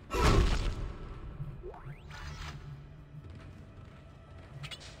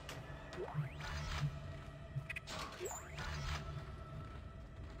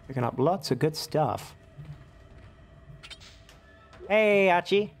 Picking up lots of good stuff. Hey,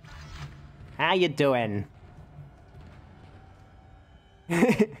 Archie. How you doing?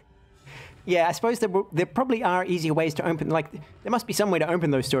 Yeah, I suppose there probably are easier ways to open, like, there must be some way to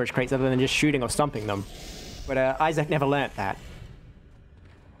open those storage crates other than just shooting or stomping them. But Isaac never learnt that.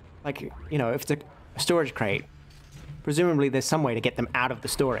 Like, you know, if it's a storage crate, presumably there's some way to get them out of the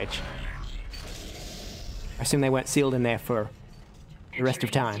storage. I assume they weren't sealed in there for the rest of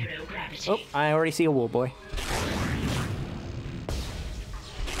time. Oh, I already see a wall boy.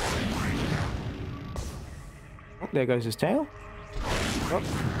 Oh, there goes his tail. Oh.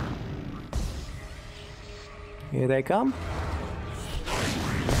 Here they come.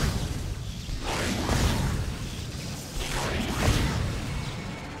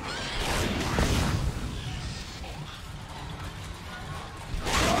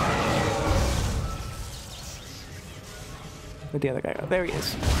 Where'd the other guy go? There he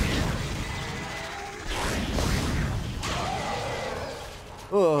is.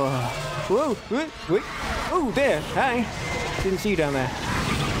 Oh, whoa, wait. Oh, there. Hi. Didn't see you down there.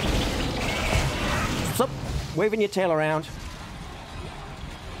 What's up? Waving your tail around.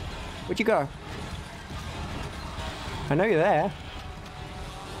 Where'd you go? I know you're there.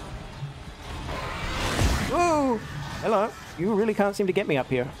 Whoa! Hello. You really can't seem to get me up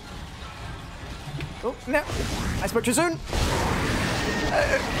here. Oh, no. I spoke too soon.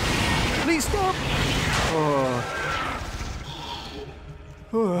 Please stop.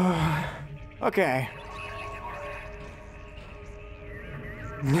 Oh. Okay.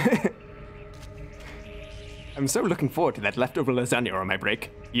 I'm so looking forward to that leftover lasagna on my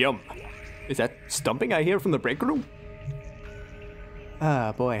break. Yum. Is that stomping I hear from the break room?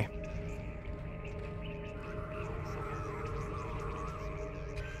 Ah, boy.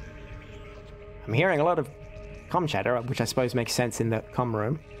 I'm hearing a lot of comm chatter, which I suppose makes sense in the comm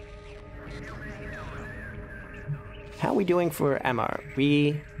room. How are we doing for ammo?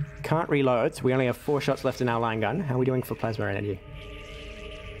 We can't reload, so we only have 4 shots left in our line gun. How are we doing for plasma energy?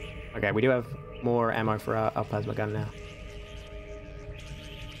 Okay, we do have more ammo for our plasma gun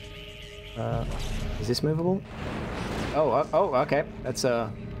now. Is this movable? Oh, okay. That's,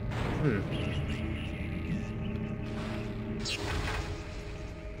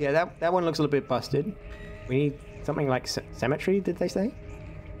 Yeah, that one looks a little bit busted. We need something like symmetry, did they say?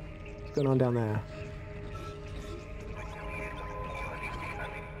 What's going on down there?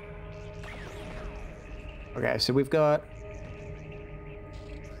 Okay, so we've got...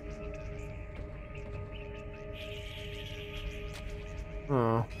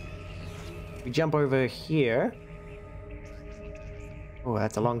 Oh. We jump over here. Oh,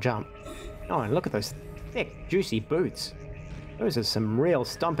 that's a long jump. Oh, and look at those thick, juicy boots. Those are some real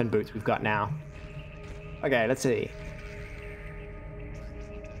stomping boots we've got now. Okay, let's see.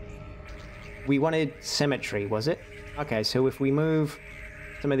 We wanted symmetry, was it? Okay, so if we move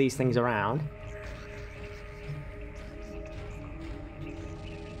some of these things around...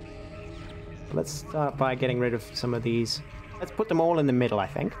 Let's start by getting rid of some of these. Let's put them all in the middle, I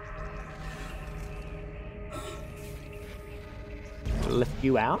think. Lift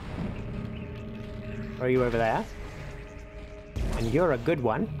you out. Throw you over there. And you're a good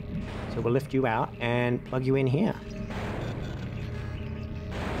one. So we'll lift you out and plug you in here.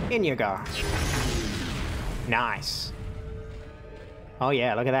 In you go. Nice. Oh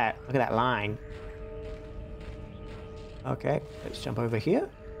yeah, look at that. Look at that line. Okay, let's jump over here.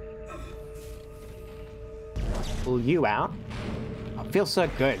 Pull you out. Oh, it feels so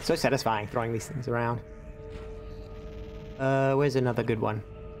good. So satisfying throwing these things around. Where's another good one?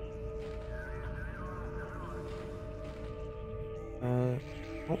 Oh,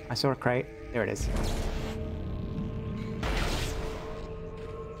 I saw a crate. There it is.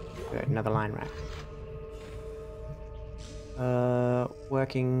 Good, another line rack.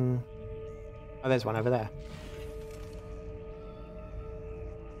 Working... Oh, there's one over there.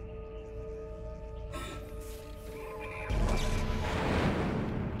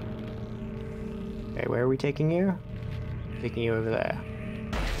 Okay, where are we taking you? Taking you over there.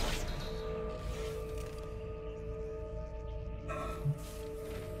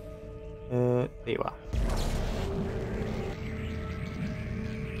 There you are.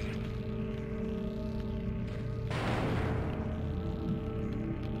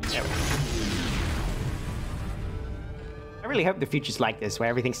 There we go. I really hope the future's like this, where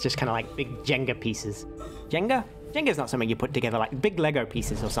everything's just kind of like big Jenga pieces. Jenga? Jenga's not something you put together, like big Lego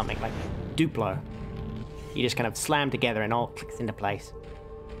pieces or something, like Duplo. You just kind of slam together and all clicks into place.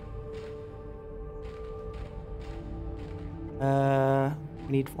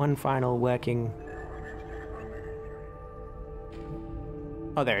 We need one final working...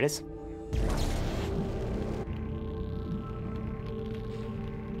 Oh, there it is.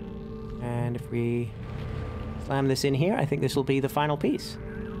 And if we slam this in here, I think this will be the final piece.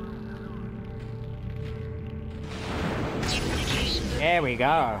 There we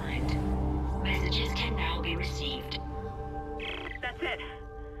go. Messages can now be received. That's it.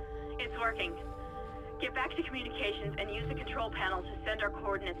 It's working. Get back to communications and use the control panel to send our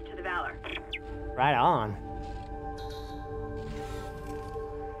coordinates to the Valor. Right on.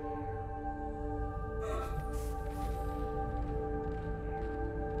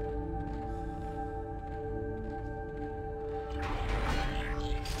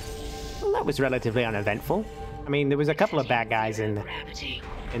 Well, that was relatively uneventful. I mean, there was a couple of bad guys in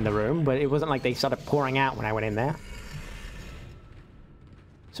the room, but it wasn't like they started pouring out when I went in there.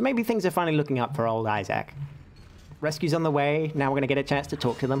 So maybe things are finally looking up for old Isaac. Rescue's on the way, now we're gonna get a chance to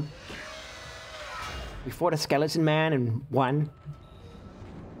talk to them. We fought a skeleton man and won.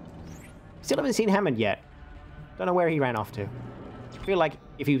 Still haven't seen Hammond yet. Don't know where he ran off to. I feel like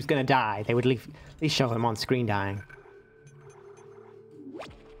if he was gonna die, they would at least show him on screen dying.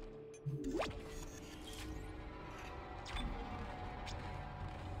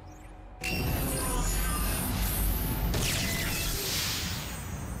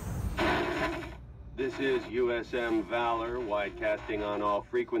 This is USM Valor, widecasting on all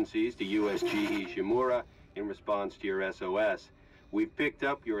frequencies to USG Ishimura in response to your SOS. We've picked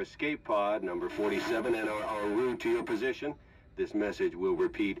up your escape pod, number 47, and are en route to your position. This message will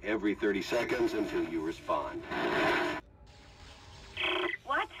repeat every 30 seconds until you respond.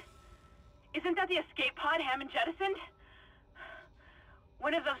 What? Isn't that the escape pod Hammond jettisoned?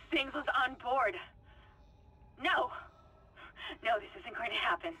 One of those things was on board. No. No, this isn't going to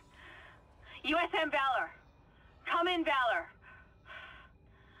happen. USM Valor. Come in, Valor.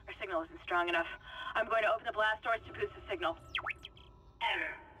 Our signal isn't strong enough. I'm going to open the blast doors to boost the signal.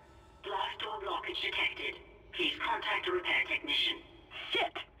 Error. Blast door blockage detected. Please contact a repair technician.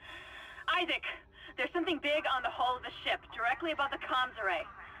 Shit! Isaac, there's something big on the hull of the ship, directly above the comms array.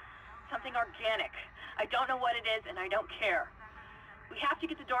 Something organic. I don't know what it is, and I don't care. We have to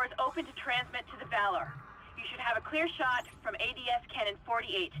get the doors open to transmit to the Valor. You should have a clear shot from ADS Cannon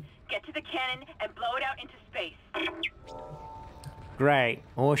 48. Get to the cannon and blow it out into space. Great.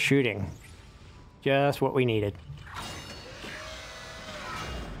 More shooting. Just what we needed.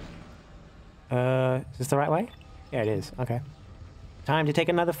 Is this the right way? Yeah, it is. Okay. Time to take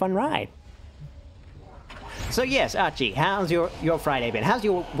another fun ride. So yes, Archie, how's your Friday been? How's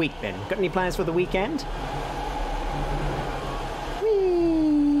your week been? Got any plans for the weekend?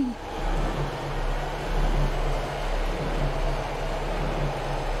 Whee!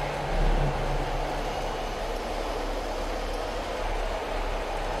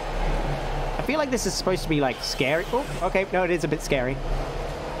 I feel like this is supposed to be like scary. Oh, okay, no, it is a bit scary.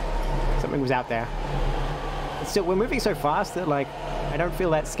 Something was out there. But still, we're moving so fast that like I don't feel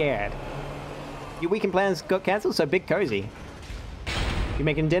that scared. Your weekend plans got cancelled, so big cozy. You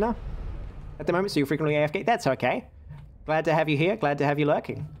making dinner at the moment, so you're frequently AFK? That's okay. Glad to have you here. Glad to have you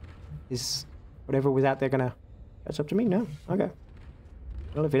lurking. Is whatever was out there gonna catch up to me? No? Okay.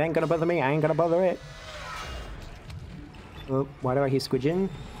 Well, if it ain't gonna bother me, I ain't gonna bother it. Oh, why do I hear squidging?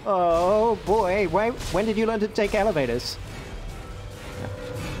 Oh boy, wait, when did you learn to take elevators?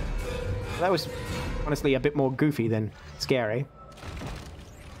 That was honestly a bit more goofy than scary.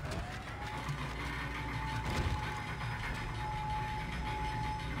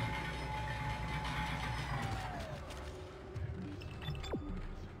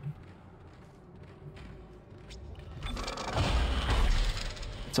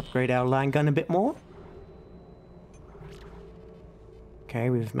 Let's upgrade our line gun a bit more. Okay,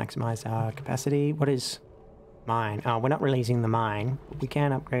 we've maximized our capacity. What is mine? Oh, we're not releasing the mine, but we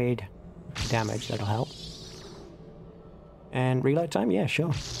can upgrade damage. That'll help. And reload time? Yeah,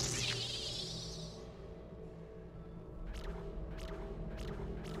 sure.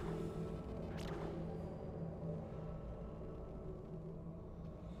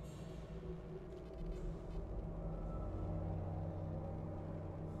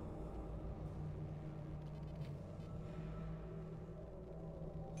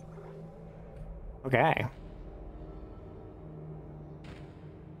 Okay.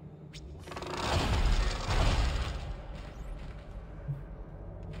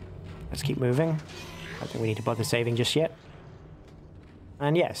 Let's keep moving. I don't think we need to bother saving just yet.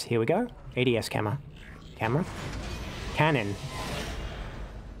 And yes, here we go. ADS camera. Cannon.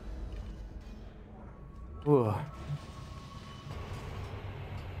 Ooh.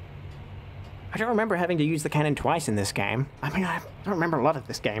 I don't remember having to use the cannon twice in this game. I mean, I don't remember a lot of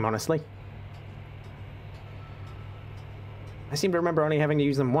this game, honestly. I seem to remember only having to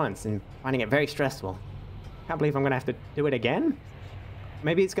use them once and finding it very stressful. Can't believe I'm gonna have to do it again?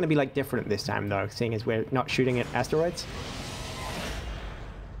 Maybe it's gonna be like different this time though, seeing as we're not shooting at asteroids.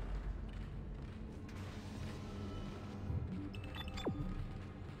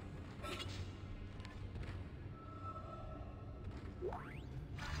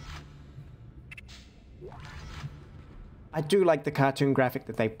 I do like the cartoon graphic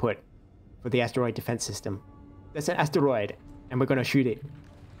that they put for the asteroid defense system. There's an asteroid, and we're gonna shoot it.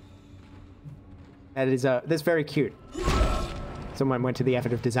 That's very cute. Someone went to the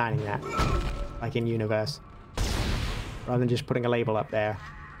effort of designing that, like in Universe, rather than just putting a label up there.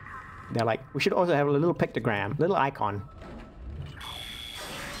 They're like, we should also have a little pictogram, little icon.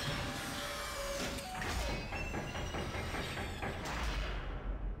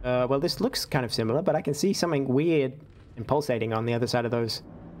 Well, this looks kind of similar, but I can see something weird and pulsating on the other side of those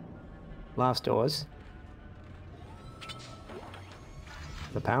blast doors.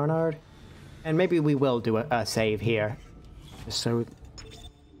 The power node. And maybe we will do a save here. Just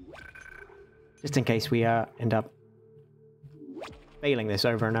in case we end up failing this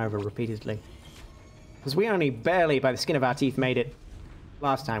over and over repeatedly. Because we only barely, by the skin of our teeth, made it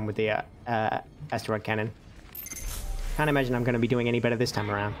last time with the asteroid cannon. Can't imagine I'm going to be doing any better this time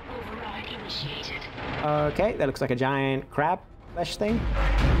around. Okay, that looks like a giant crab flesh thing.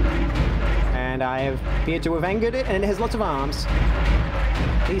 And I have appeared to have angered it, and it has lots of arms.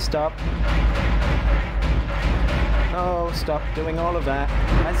 Please stop. Oh, stop doing all of that.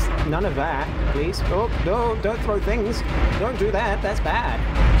 That's none of that, please. Oh, no, don't throw things. Don't do that. That's bad.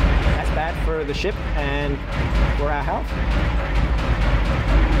 That's bad for the ship and for our health.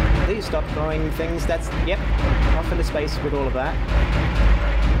 Please stop throwing things. That's, yep, off into space with all of that.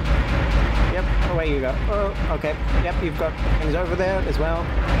 Yep, away you go. Oh, okay. Yep, you've got things over there as well.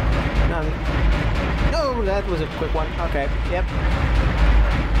 None. No, that was a quick one. Okay, yep.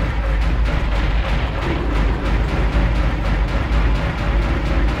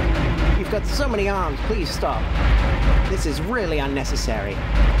 You've got so many arms. Please stop. This is really unnecessary.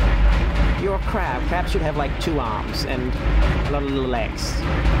 You're a crab. Crabs should have like 2 arms and a lot of little legs.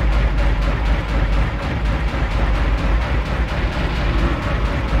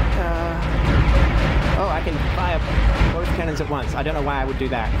 Oh, I can fire both cannons at once. I don't know why I would do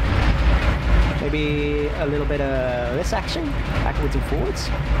that. Maybe a little bit of this action, backwards and forwards.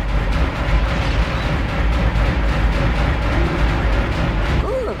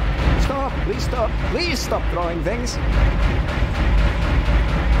 Ooh, stop! Please stop! Please stop throwing things.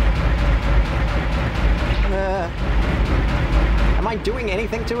 Am I doing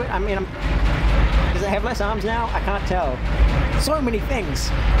anything to it? I mean, does it have less arms now? I can't tell. So many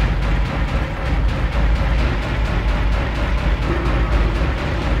things.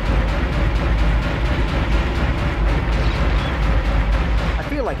 I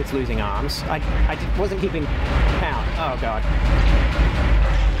feel like it's losing arms. I wasn't keeping count. Oh god.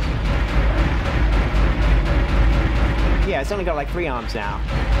 Yeah, it's only got like 3 arms now.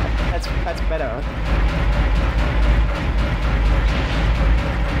 That's better.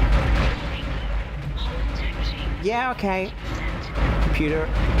 Yeah, okay. Computer,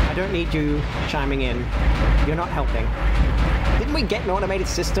 I don't need you chiming in. You're not helping. Didn't we get an automated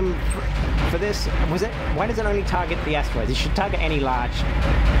system for this? Was it? Why does it only target the asteroids? It should target any large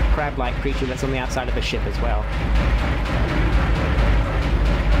crab-like creature that's on the outside of the ship as well.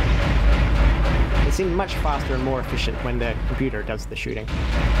 It seemed much faster and more efficient when the computer does the shooting.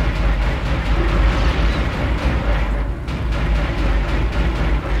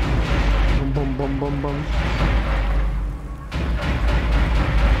 Boom, boom, boom, boom, boom.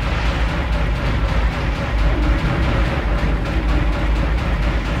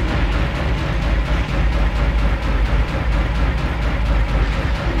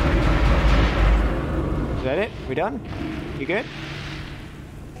 Is that it? We done? You good?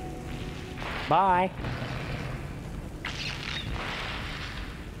 Bye.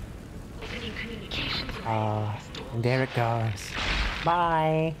 And there it goes.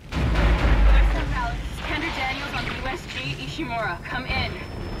 Bye. USM Valor, this is Kendra Daniels on the USG Ishimura. Come in.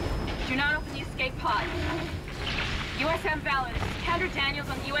 Do not open the escape pod. USM Valor, this is Kendra Daniels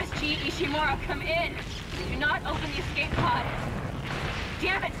on the USG Ishimura. Come in. Do not open the escape pod.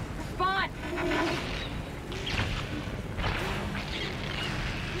 Damn it! Respond!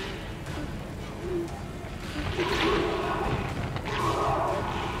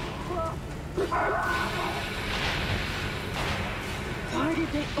 Why did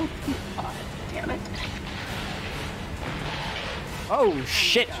they open the pod? Damn it. Oh,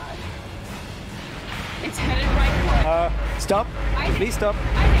 shit. It's headed right for it. Stop. Isaac. Please stop.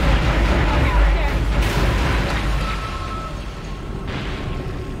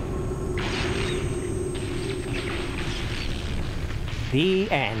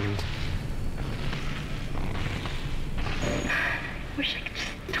 The end. Wish I could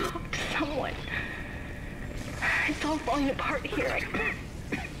just talk to someone. It's all falling apart here.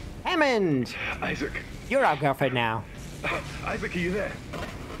 Hammond! Isaac. You're our girlfriend now. Isaac, are you there?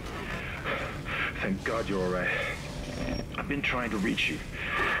 Thank God you're all right. I've been trying to reach you.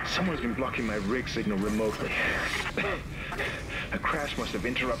 Someone's been blocking my rig signal remotely. A crash must have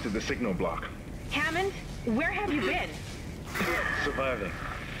interrupted the signal block. Hammond, where have you been? Surviving.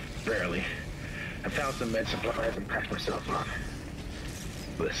 Barely. I found some med supplies and packed myself up.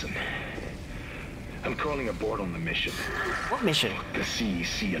 Listen. I'm calling aboard on the mission. What mission? The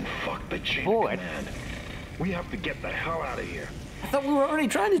CEC and fuck the chain of Aboard? command. We have to get the hell out of here. I thought we were already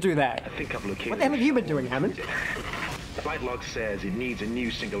trying to do that. I think I've located... What the hell have you been doing, Hammond? Flight log says it needs a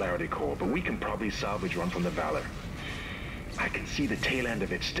new singularity core, but we can probably salvage one from the Valor. I can see the tail end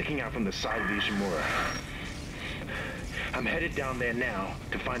of it sticking out from the side of the Ishimura. I'm headed down there now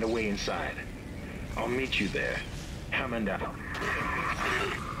to find a way inside. I'll meet you there. Hammond out.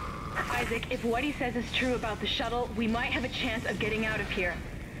 Isaac, if what he says is true about the shuttle, we might have a chance of getting out of here.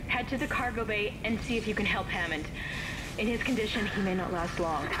 Head to the cargo bay and see if you can help Hammond. In his condition, he may not last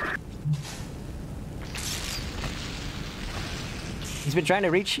long. He's been trying to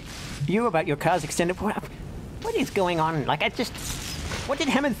reach you about your car's extended... What is going on? Like, I just... What did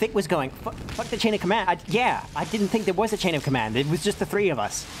Hammond think was going? Fuck the chain of command. I didn't think there was a chain of command. It was just the three of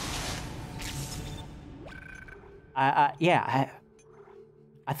us. Yeah,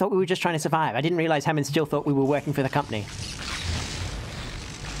 I thought we were just trying to survive. I didn't realize Hammond still thought we were working for the company.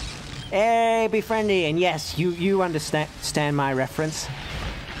 Hey, be friendly, and yes, you understand my reference.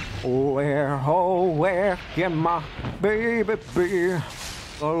 Where can my baby be?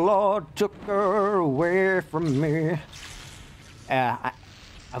 The Lord took her away from me.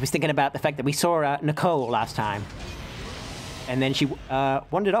 I was thinking about the fact that we saw Nicole last time. And then she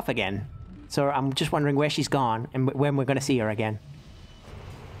wandered off again. So I'm just wondering where she's gone and when we're going to see her again.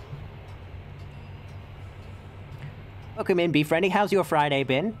 Welcome in, Be Friendly. How's your Friday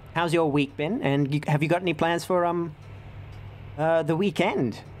been? How's your week been? And have you got any plans for the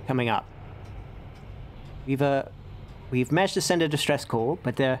weekend coming up? We've managed to send a distress call,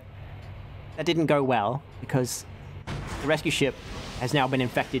 but that didn't go well because the rescue ship has now been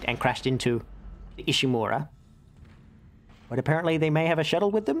infected and crashed into the Ishimura. But apparently they may have a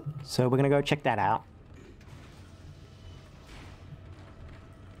shuttle with them, so we're gonna go check that out.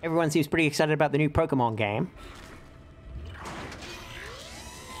 Everyone seems pretty excited about the new Pokemon game.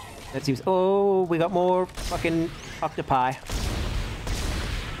 That seems... Oh, we got more fucking octopi.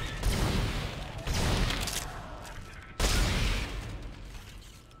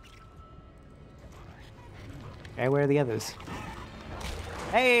 Okay, where are the others?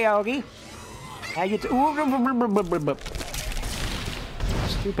 Hey, Augie! How you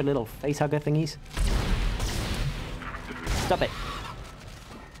stupid little face hugger thingies. Stop it.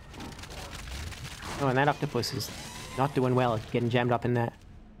 Oh, and that octopus is not doing well. It's getting jammed up in that.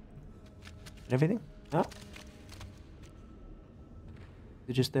 Everything? Oh. Is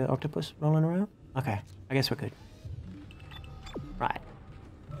it just the octopus rolling around? Okay, I guess we're good. Right.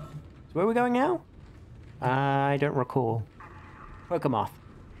 So where are we going now? I don't recall. Pokemoth.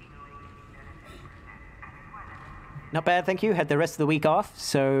 Not bad, thank you. Had the rest of the week off,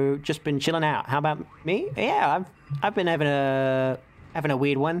 so just been chilling out. How about me? Yeah, I've been having a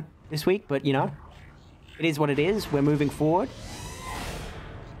weird one this week, but you know, it is what it is. We're moving forward.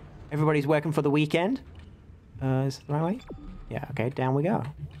 Everybody's working for the weekend. Is it the right way? Yeah, okay, down we go.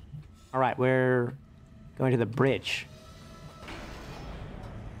 Alright, we're going to the bridge.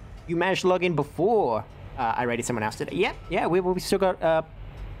 You managed to log in before I raided someone else today. Yep, yeah, we still got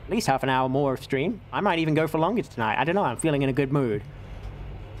least half an hour more of stream. I might even go for longer tonight. I don't know. I'm feeling in a good mood.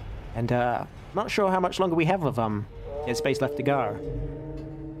 And I'm not sure how much longer we have of Dead Space left to go.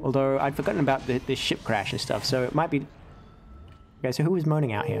 Although I'd forgotten about this ship crash and stuff, so it might be... Okay, so who was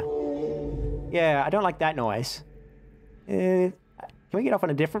moaning out here? Yeah, I don't like that noise. Can we get off on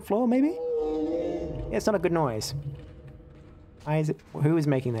a different floor, maybe? Yeah, it's not a good noise. Why is it? Who is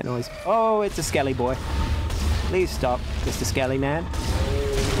making that noise? Oh, it's a Skelly boy. Please stop, Mr. Skelly man.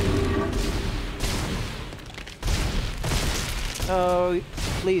 Oh,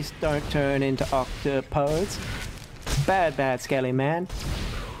 please don't turn into octopodes. Bad, bad Skelly man.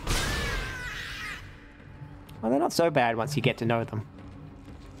 Well, they're not so bad once you get to know them.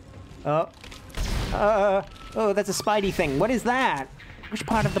 Oh, that's a Spidey thing. What is that? Which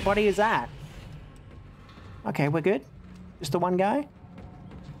part of the body is that? Okay, we're good. Just the one guy?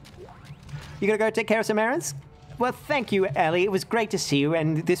 You gonna go take care of some errands? Well, thank you, Ellie. It was great to see you,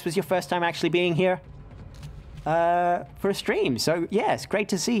 and this was your first time actually being here for a stream. So, yes, great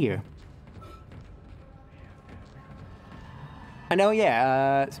to see you. I know,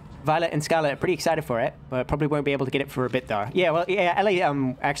 yeah, Violet and Scarlet are pretty excited for it, but probably won't be able to get it for a bit, though. Yeah, well, yeah,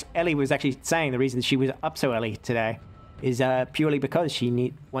 Ellie was actually saying the reason she was up so early today is purely because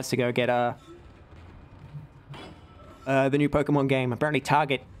she wants to go get the new Pokemon game. Apparently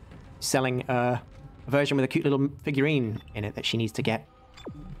Target selling a version with a cute little figurine in it that she needs to get.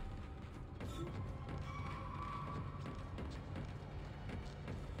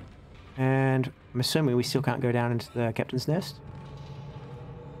 And I'm assuming we still can't go down into the captain's nest.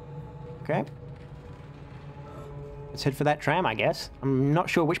 Okay. Let's head for that tram, I guess. I'm not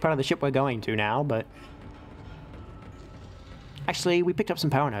sure which part of the ship we're going to now, but... Actually, we picked up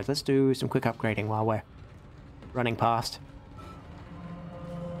some power nodes. Let's do some quick upgrading while we're running past.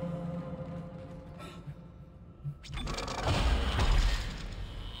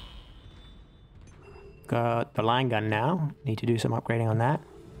 Got the line gun now. Need to do some upgrading on that.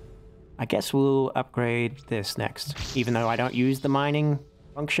 I guess we'll upgrade this next, even though I don't use the mining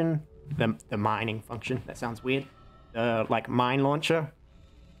function. The mining function. That sounds weird. Like mine launcher.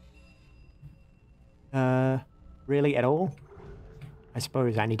 Really at all? I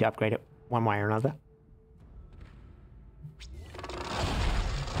suppose I need to upgrade it one way or another.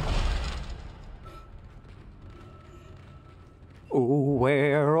 Oh,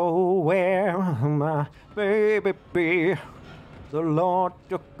 where my baby be? The Lord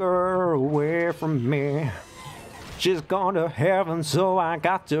took her away from me. She's gone to heaven, so I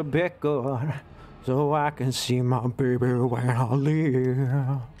got to be good, so I can see my baby when I leave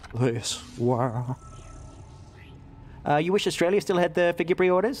this world. You wish Australia still had the figure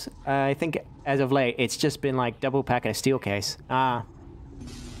pre-orders? I think as of late, it's just been like double pack and a steel case. That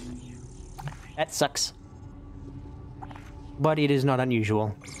sucks. But it is not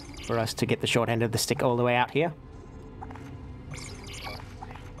unusual for us to get the short end of the stick all the way out here.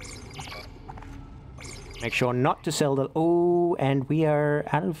 Make sure not to sell the... Oh, and we are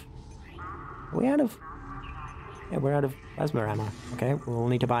out of... Are we out of... Yeah, we're out of plasma ammo. Okay, we'll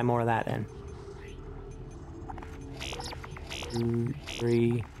need to buy more of that then. 2,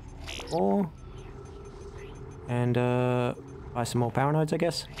 3, 4. And, buy some more power nodes, I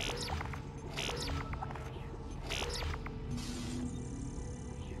guess.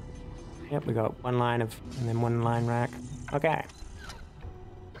 Yep, we got one line of... and then one line rack. Okay.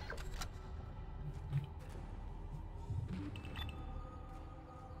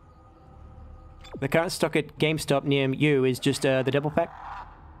 The current stock at GameStop near you is just the double pack.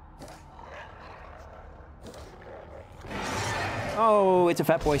 Oh, it's a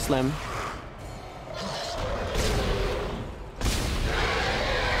Fatboy Slim.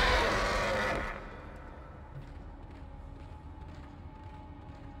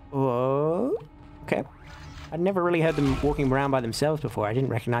 Whoa. Okay. I'd never really heard them walking around by themselves before. I didn't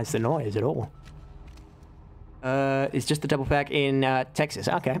recognize the noise at all. It's just the double pack in Texas.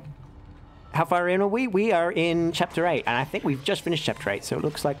 Okay. How far in are we? We are in Chapter 8, and I think we've just finished Chapter 8, so it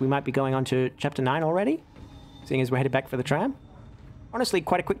looks like we might be going on to Chapter 9 already, seeing as we're headed back for the tram. Honestly,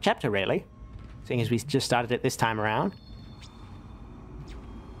 quite a quick chapter, really, seeing as we just started it this time around.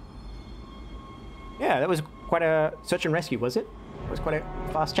 Yeah, that was quite a search and rescue, was it? It was quite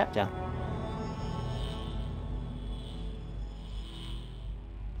a fast chapter.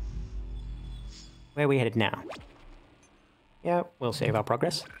 Where are we headed now? Yeah, we'll save our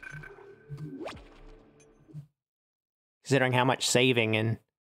progress. Considering how much saving and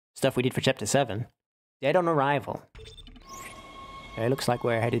stuff we did for Chapter 7. Dead on arrival. Okay, looks like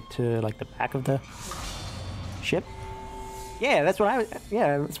we're headed to, like, the back of the ship. Yeah, that's what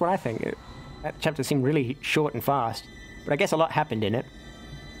I think. That chapter seemed really short and fast, but I guess a lot happened in it.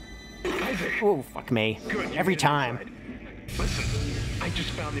 Oh, fuck me. Good, Every time. Listen, I just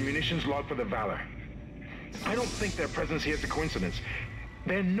found the munitions log for the Valor. I don't think their presence here is a coincidence.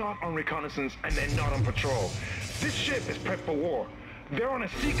 They're not on reconnaissance and they're not on patrol. This ship is prepped for war. They're on a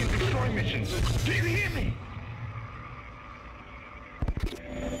seek and destroy mission. Do you hear me?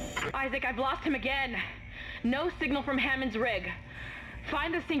 Isaac, I've lost him again. No signal from Hammond's rig.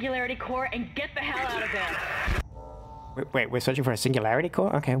 Find the Singularity Core and get the hell out of there. Wait, we're searching for a Singularity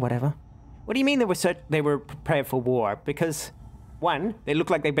Core? Okay, whatever. What do you mean they were prepared for war? Because, one, they look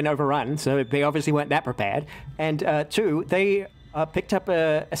like they've been overrun, so they obviously weren't that prepared. And two, they picked up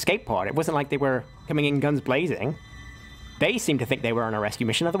a escape pod. It wasn't like they were coming in guns blazing. They seem to think they were on a rescue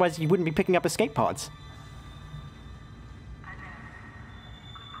mission, otherwise you wouldn't be picking up escape pods.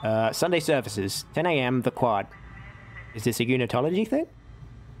 Sunday services, 10 a.m., the quad. Is this a unitology thing?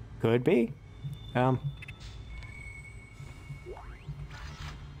 Could be.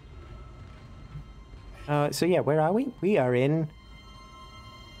 So yeah, where are we? We are in...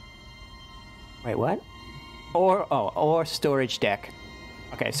 Wait, what? Ore storage deck.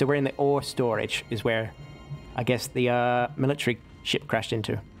 Okay, so we're in the ore storage, is where I guess the military ship crashed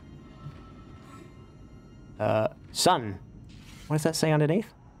into. Sun. What does that say underneath?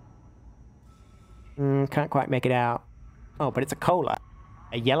 Can't quite make it out. Oh, but it's a cola.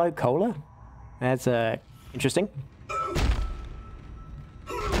 A yellow cola? That's interesting.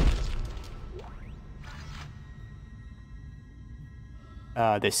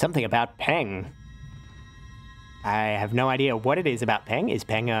 There's something about Peng. I have no idea what it is about Peng. Is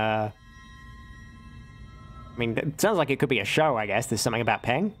Peng I mean, it sounds like it could be a show, I guess. There's something about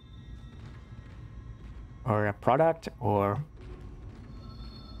Peng. Or a product, or...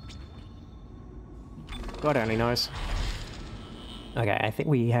 God only knows. Okay, I think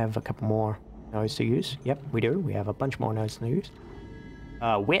we have a couple more nodes to use. Yep, we do. We have a bunch more nodes to use.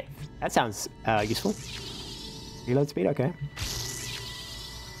 Width. That sounds useful. Reload speed, okay.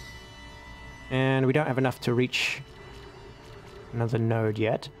 And we don't have enough to reach another node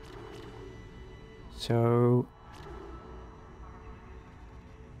yet. So...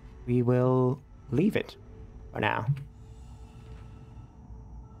 we will leave it for now.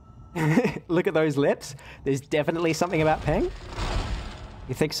 Look at those lips. There's definitely something about Peng.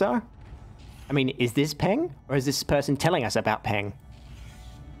 You think so? I mean, is this Peng? Or is this person telling us about Peng?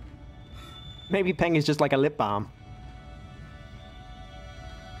 Maybe Peng is just like a lip balm.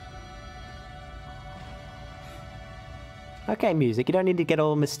 Okay, music, you don't need to get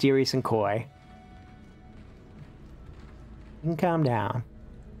all mysterious and coy. You can calm down.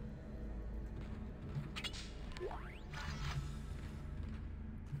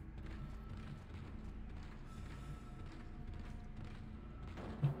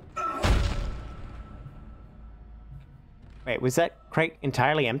 Wait, was that crate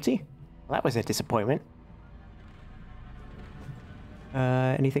entirely empty? Well, that was a disappointment.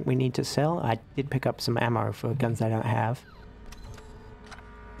 Anything we need to sell? I did pick up some ammo for guns I don't have.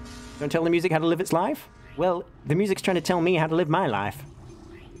 Don't tell the music how to live its life? Well, the music's trying to tell me how to live my life.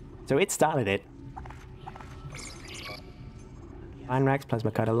 So it started it. Line racks, plasma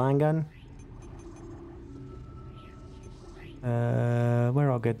cutter, line gun.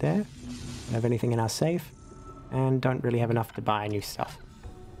 We're all good there. Don't have anything in our safe. And don't really have enough to buy new stuff.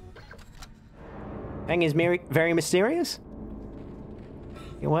 Peng is very mysterious?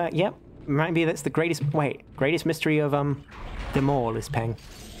 Well, yep. Maybe that's the greatest... Wait. Greatest mystery of, them all is Peng.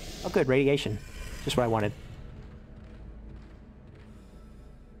 Oh, good. Radiation. Just what I wanted.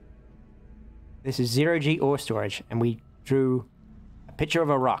 This is 0G ore storage, and we drew a picture of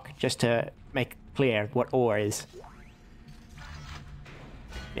a rock just to make clear what ore is.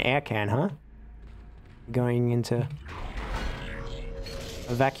 An air can, huh? Going into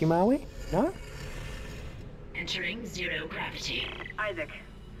a vacuum, are we? No? Entering zero gravity. Isaac,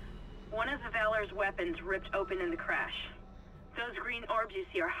 one of the Valor's weapons ripped open in the crash. Those green orbs you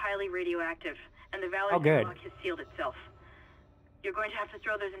see are highly radioactive, and the Valor's airlock has sealed itself. You're going to have to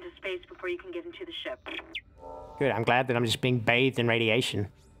throw those into space before you can get into the ship. Good, I'm glad that I'm just being bathed in radiation.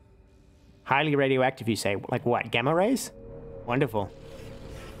 Highly radioactive, you say? Like what, gamma rays? Wonderful.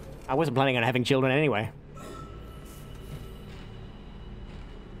 I wasn't planning on having children anyway.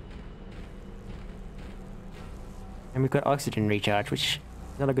 And we've got oxygen recharge, which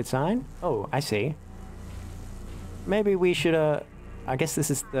is not a good sign. Oh, I see. Maybe we should, I guess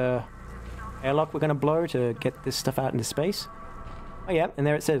this is the airlock we're gonna blow to get this stuff out into space. Oh yeah, and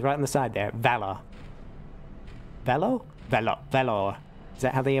there it says right on the side there, Valor. Valor? Valor. Is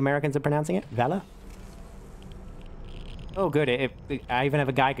that how the Americans are pronouncing it? Valor? Oh good, I even have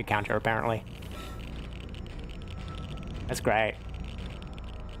a Geiger counter apparently. That's great.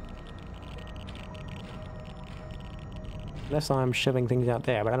 Unless I'm shoving things out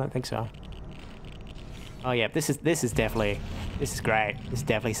there, but I don't think so. Oh yeah, this is definitely, this is great. This is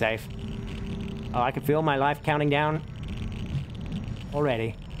definitely safe. Oh, I can feel my life counting down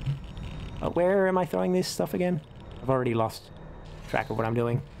already. Where am I throwing this stuff again? I've already lost track of what I'm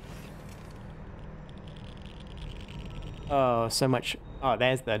doing. Oh, so much. Oh,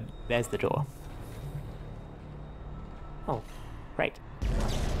 there's the door. Oh, great.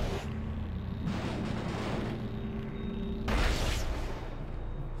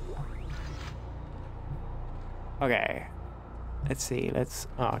 Okay. Let's see.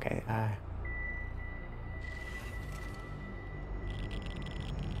 Oh, okay.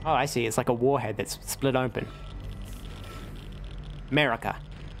 Oh, I see. It's like a warhead that's split open. America.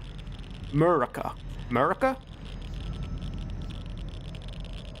 America. America?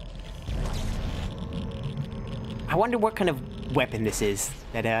 I wonder what kind of weapon this is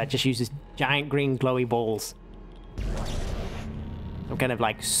that just uses giant green glowy balls. Some kind of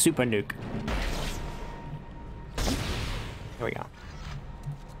like super nuke. Here we go.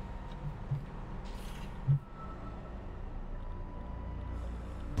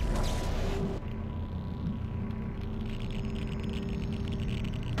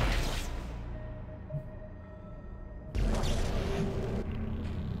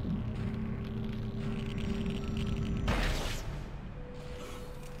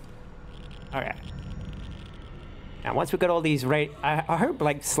 Okay. Now, once we've got all these I hope,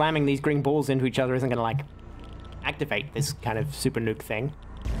 like, slamming these green balls into each other isn't gonna, like, activate this kind of super nuke thing.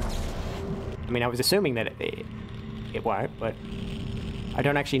 I mean, I was assuming that it won't, but I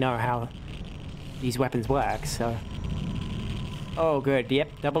don't actually know how these weapons work, so... Oh, good.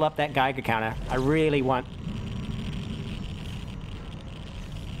 Yep, double up that Geiger counter. I really want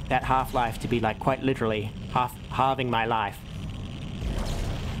that half-life to be, like, quite literally halving my life.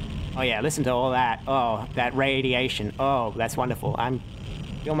 Oh yeah, listen to all that. Oh, that radiation. Oh, that's wonderful. I'm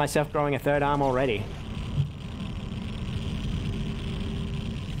feeling myself growing a third arm already.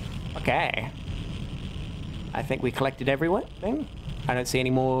 Okay. I think we collected everything. I don't see any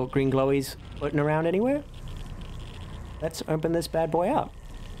more green glowies floating around anywhere. Let's open this bad boy up.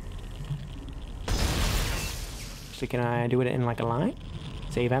 So can I do it in like a line?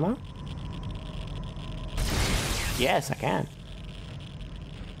 Save ammo? Yes, I can.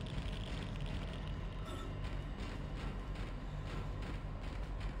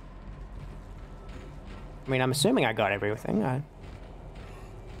 I mean, I'm assuming I got everything. I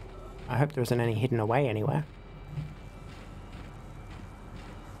hope there isn't any hidden away anywhere.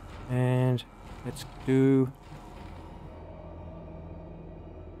 And let's do...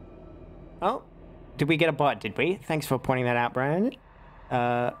 Oh, did we get a bot, did we? Thanks for pointing that out, Brian.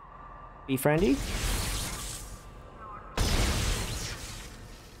 Be friendly.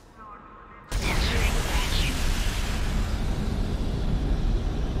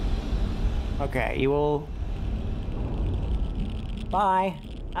 Okay, you all... Bye.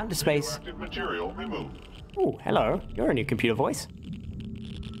 Out into space. Material removed. Ooh, hello. You're a new computer voice.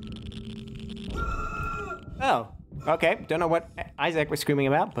 Oh, okay. Don't know what Isaac was screaming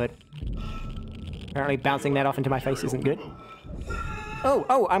about, but... Apparently bouncing that off into my face isn't good.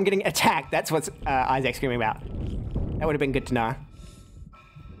 Oh, I'm getting attacked. That's what's Isaac screaming about. That would have been good to know.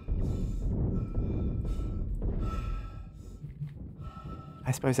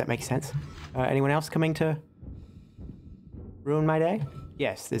 I suppose that makes sense. Anyone else coming to ruin my day?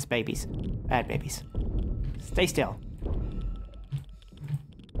 Yes, there's babies. Bad babies. Stay still.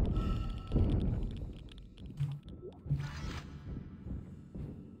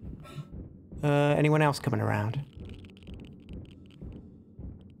 Anyone else coming around?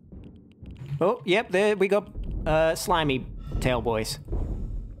 Oh, yep, there we go. Slimy tail boys.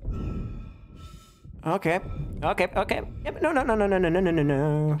 Okay. Yep,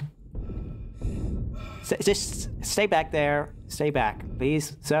 no. Just stay back there. Stay back,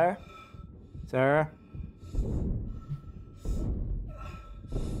 please, sir. Sir.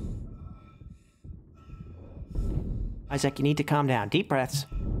 Isaac, you need to calm down. Deep breaths.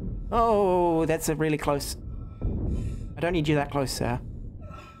 Oh, that's a really close... I don't need you that close, sir.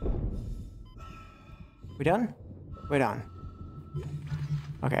 We done? We're done.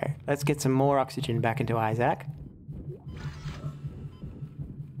 Okay, let's get some more oxygen back into Isaac.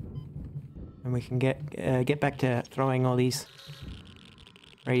 And we can get back to throwing all these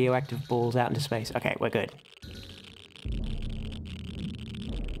radioactive balls out into space. Okay, we're good.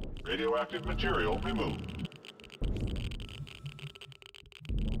 Radioactive material removed.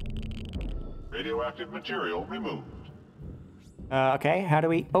 Radioactive material removed. Okay, how do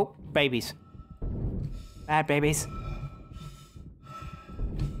we... Oh, babies. Bad babies.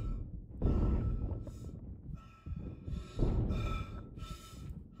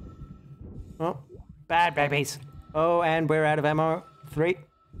 Oh, bad babies. Oh, and we're out of ammo. 3.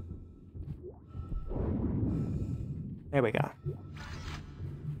 There we go.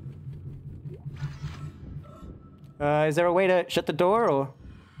 Is there a way to shut the door,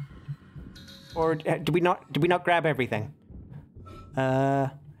 or do we not grab everything?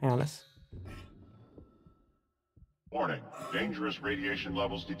 Hang on, let's... Warning, dangerous radiation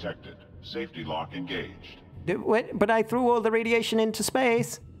levels detected. Safety lock engaged. What? But I threw all the radiation into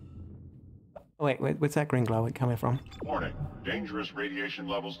space. Oh, wait, what's that green glow coming from? Warning, dangerous radiation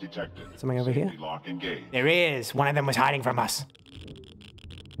levels detected. Something over here? Safety lock engaged. There is. One of them was hiding from us.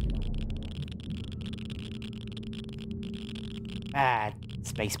 Bad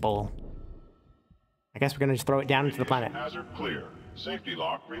space ball. I guess we're gonna just throw it down into the planet. Hazard clear. Safety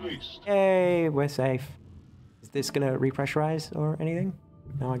lock released. Yay, we're safe. Is this gonna repressurize or anything?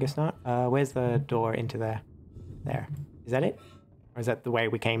 No, I guess not. Where's the door into there? There. Is that it? Or is that the way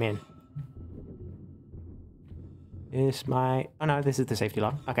we came in? Is my... Oh no, this is the safety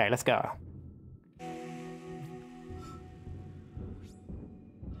lock. Okay, let's go.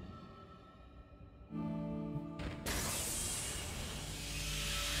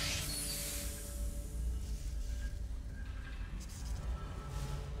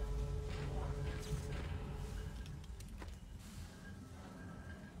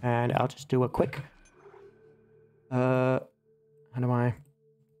 And I'll just do a quick... how do I...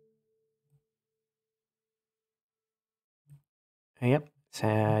 Yep,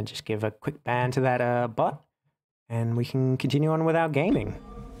 so just give a quick ban to that bot, and we can continue on with our gaming.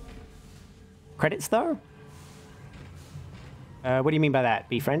 Credits though? What do you mean by that?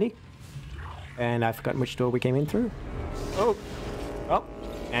 Be friendly? And I've forgotten which door we came in through. Oh! Oh!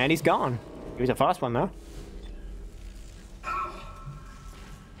 And he's gone. He was a fast one though.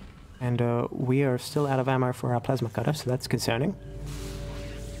 And we are still out of ammo for our plasma cutter, so that's concerning.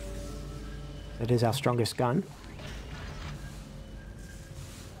 That is our strongest gun.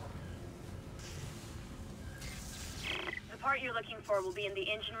 The part you're looking for will be in the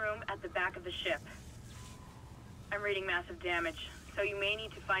engine room at the back of the ship. I'm reading massive damage, so you may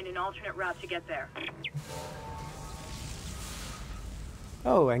need to find an alternate route to get there.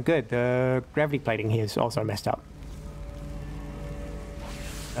 Oh, and good. The gravity plating here is also messed up.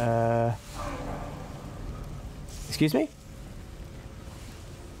 Excuse me?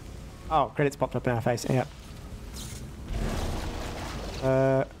 Oh, credits popped up in our face. Yep.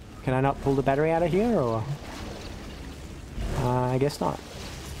 Can I not pull the battery out of here, or? I guess not.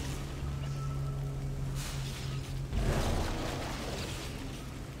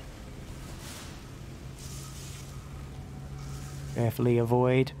 Carefully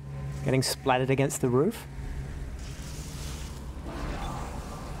avoid getting splattered against the roof.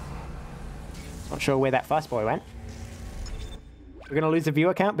 Not sure where that fast boy went. We're gonna lose the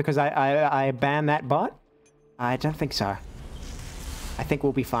viewer count because I banned that bot? I don't think so. I think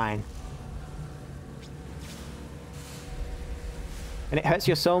we'll be fine. And it hurts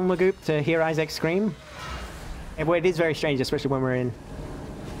your soul, Magoop, to hear Isaac scream. And well, it is very strange, especially when we're in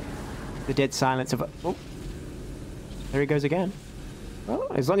the dead silence of... Oh, there he goes again. Well,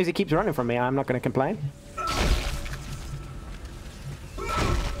 as long as he keeps running from me, I'm not going to complain.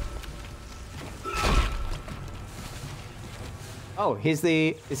 Oh, here's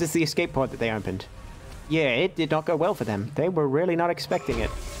the... Is this the escape pod that they opened? Yeah, it did not go well for them. They were really not expecting it.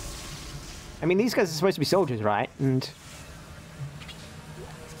 I mean, these guys are supposed to be soldiers, right? And...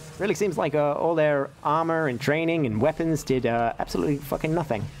 really seems like all their armor and training and weapons did absolutely fucking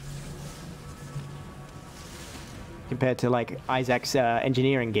nothing. Compared to, like, Isaac's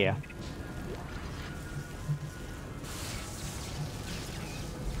engineering gear.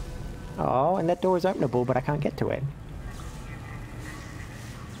 Oh, and that door is openable, but I can't get to it.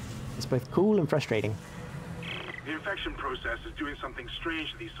 It's both cool and frustrating. The infection process is doing something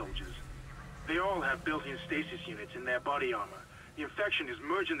strange to these soldiers. They all have built-in stasis units in their body armor. The infection is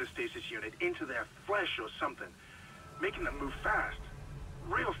merging the stasis unit into their flesh or something, making them move fast.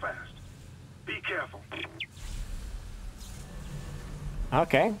 Real fast. Be careful.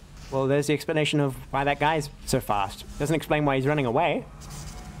 Okay. Well, there's the explanation of why that guy's so fast. Doesn't explain why he's running away.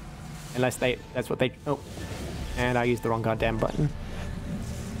 Unless that's what they... Oh. And I used the wrong goddamn button.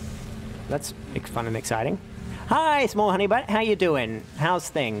 That's fun and exciting. Hi, Small Honey Butt. How you doing? How's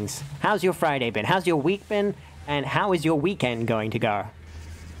things? How's your Friday been? How's your week been? And how is your weekend going to go?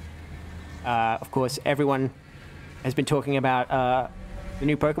 Of course, everyone has been talking about the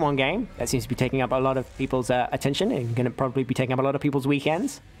new Pokemon game. That seems to be taking up a lot of people's attention and going to probably be taking up a lot of people's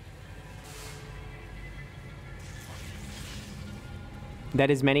weekends. That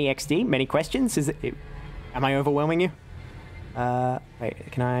is many XD, many questions. Am I overwhelming you?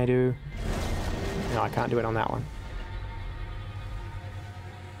 Wait, can I do... No, I can't do it on that one.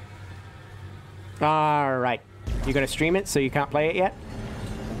 Alright. You're going to stream it, so you can't play it yet?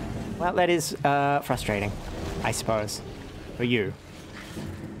 Well, that is frustrating, I suppose. For you.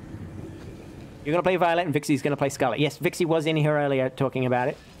 You're going to play Violet, and Vixie's going to play Scarlet. Yes, Vixie was in here earlier talking about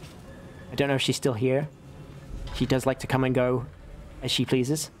it. I don't know if she's still here. She does like to come and go as she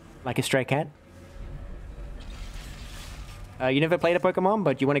pleases, like a stray cat. You never played a Pokemon,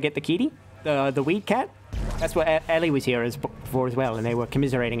 but you want to get the kitty? The weed cat? That's what Ellie was here before as well, and they were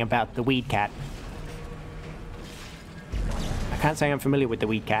commiserating about the weed cat. I can't say I'm familiar with the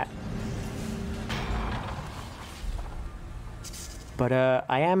weed cat. But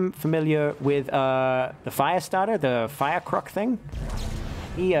I am familiar with the Firestarter, the Firecroc thing.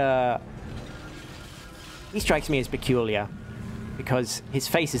 He strikes me as peculiar because his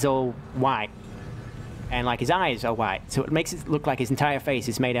face is all white and like his eyes are white, so it makes it look like his entire face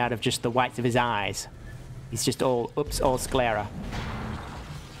is made out of just the whites of his eyes. He's just all sclera.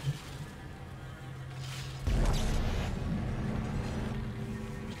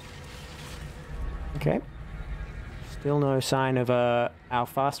 Okay. Still no sign of our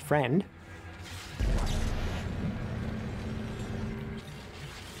fast friend.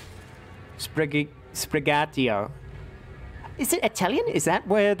 Sprigatio. Is it Italian? Is that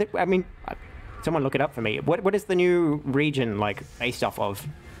where I mean, someone look it up for me. What is the new region, like, based off of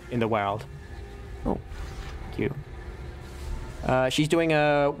in the world? Oh, cute. She's doing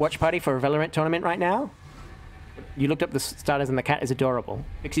a watch party for a Valorant tournament right now. You looked up the starters and the cat is adorable.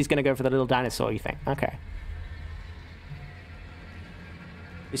 Pixie's gonna go for the little dinosaur, you think? Okay.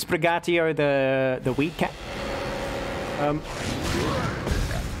 Is Sprigatio the weed cat?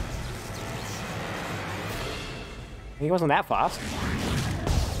 He wasn't that fast.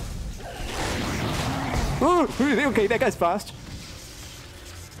 Oh, okay, that guy's fast.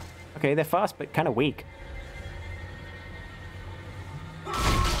 Okay, they're fast, but kind of weak.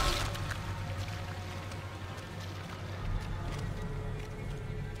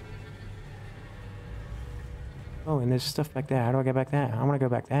 Oh, and there's stuff back there. How do I get back there? I want to go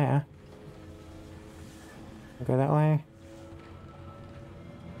back there. I'll go that way.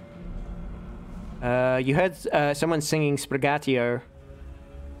 You heard someone singing Sprigatio.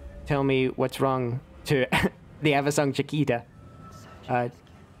 Tell me what's wrong to the Ava song Chiquita. And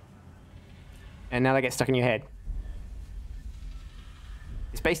now they get stuck in your head.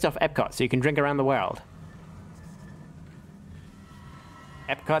 It's based off Epcot, so you can drink around the world.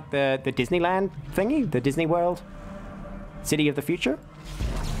 Epcot, the Disneyland thingy? The Disney World? City of the Future?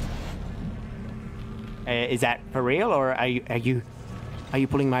 Is that for real, or are you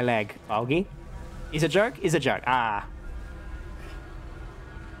pulling my leg, Augie? Is a joke? Is a joke. Ah.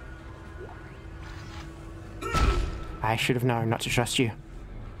 I should have known not to trust you.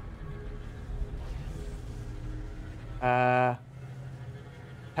 Paldea.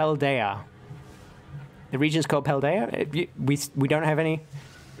 The region's called Paldea? We don't have any...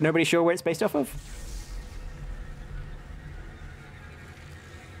 Nobody's sure where it's based off of?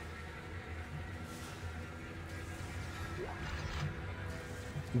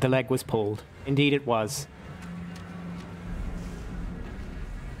 The leg was pulled. Indeed it was.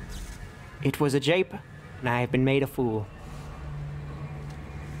 It was a jape, and I have been made a fool.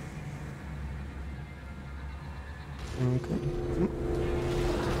 Okay.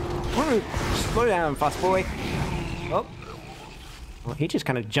 Slow down, fast boy. Oh. Well, he just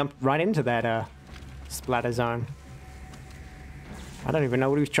kind of jumped right into that splatter zone. I don't even know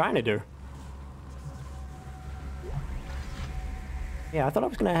what he was trying to do. Yeah, I thought I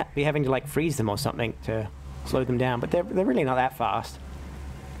was going to be having to, like, freeze them or something to slow them down, but they're really not that fast.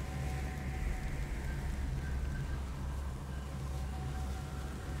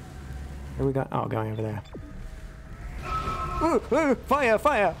 Here we go. Oh, going over there. Ooh, ooh, fire,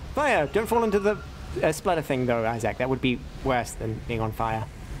 fire, fire! Don't fall into the splatter thing, though, Isaac. That would be worse than being on fire.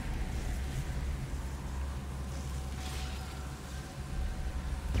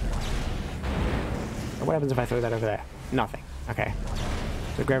 What happens if I throw that over there? Nothing. Okay.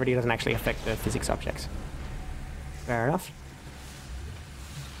 So gravity doesn't actually affect the physics objects. Fair enough.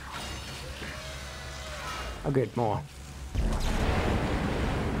 Oh good, more.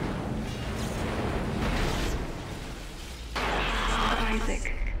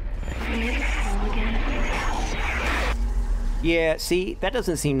 Isaac, can you make it fall again? Yeah, see, that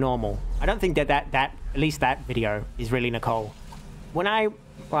doesn't seem normal. I don't think that at least that video is really Nicole. When I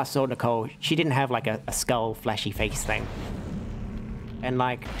last saw Nicole, she didn't have like a skull flashy face thing. And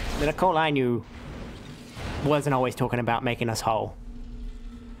like, the Nicole I knew wasn't always talking about making us whole.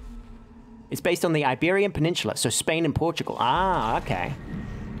 It's based on the Iberian Peninsula, so Spain and Portugal. Ah, okay.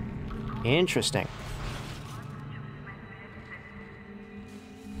 Interesting.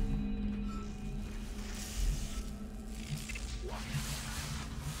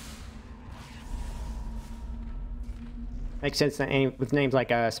 Makes sense that with names like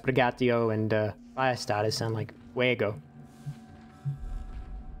Sprigatio and Firestarter sound like Fuego.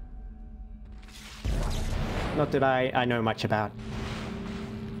 Not that I know much about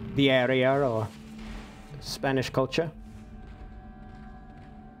the area or Spanish culture.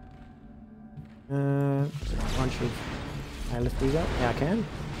 Bunch of... Can I lift these up? Yeah, I can.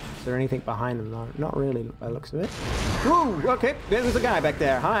 Is there anything behind them? No, not really, by the looks of it. Whoa! Okay, there's a guy back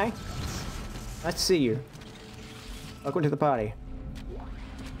there. Hi. Nice to see you. Welcome to the party.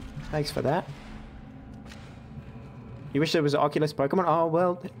 Thanks for that. You wish there was an Oculus Pokemon? Oh,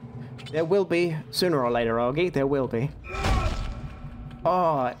 well, there will be sooner or later, Augie. There will be.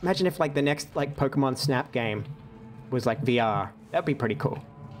 Oh, imagine if, like, the next, like, Pokemon Snap game was, like, VR. That'd be pretty cool.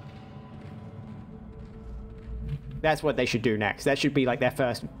 That's what they should do next. That should be, like, their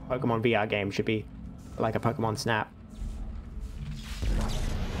first Pokemon VR game should be, like, a Pokemon Snap.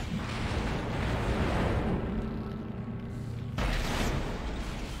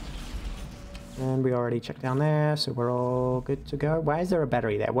 And we already checked down there, so we're all good to go. Why is there a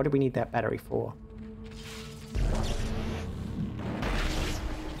battery there? What do we need that battery for?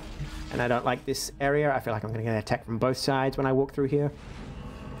 And I don't like this area. I feel like I'm going to get attacked from both sides when I walk through here.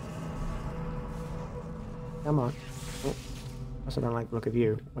 Come on. Oh, also don't like the look of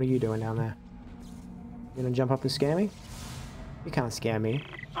you. What are you doing down there? You gonna jump up and scare me? You can't scare me.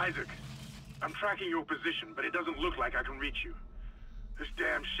 Isaac, I'm tracking your position, but it doesn't look like I can reach you. This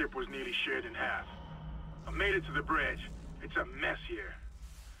damn ship was nearly shared in half. I made it to the bridge. It's a mess here.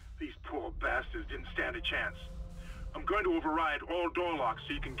 These poor bastards didn't stand a chance. I'm going to override all door locks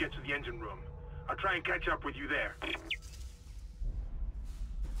so you can get to the engine room. I'll try and catch up with you there.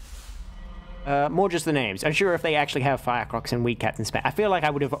 More just the names. I'm sure if they actually have Firecrocs and Weedcats in Spain. I feel like I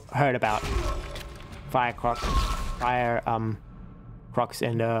would have heard about Firecrocs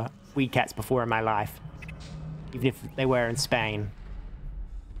and Weedcats before in my life. Even if they were in Spain.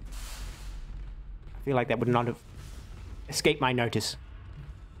 I feel like that would not have escaped my notice.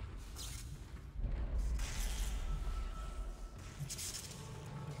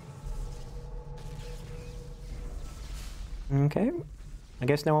 Okay. I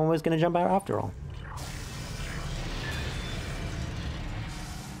guess no one was going to jump out after all.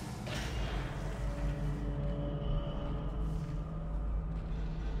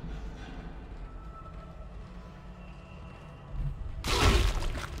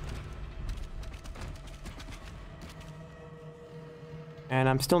 And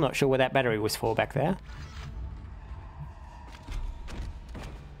I'm still not sure what that battery was for back there.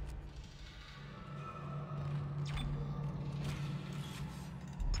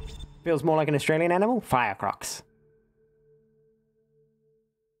 Feels more like an Australian animal. Firecrocs.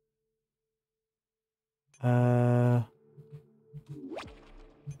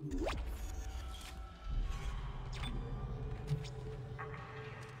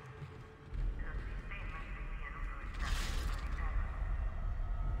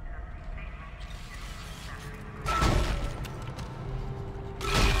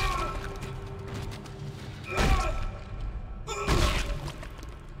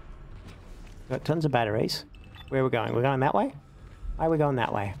 Got tons of batteries. Where are we going? We're going that way? Why are we going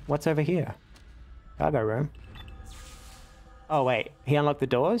that way? What's over here? Cargo room. Oh wait, he unlocked the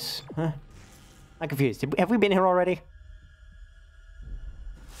doors? Huh? I'm confused. Have we been here already?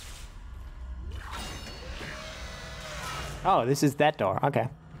 Oh, this is that door. Okay.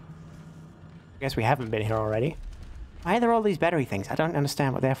 Guess we haven't been here already. Why are there all these battery things? I don't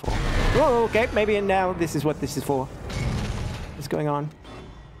understand what they're for. Oh, okay. Maybe now this is what this is for. What's going on?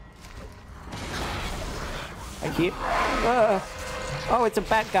 Thank you. Oh, it's a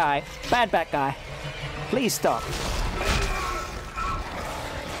bad guy. Bad guy. Please stop.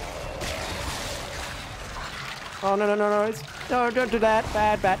 Oh, no, it's... No, don't do that.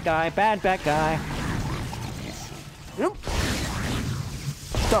 Bad guy. Bad guy. Nope.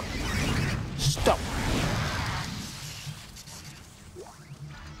 Stop. Stop.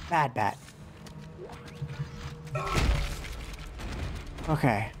 Bad bat.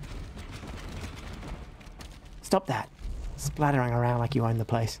 Okay. Stop that. Splattering around like you own the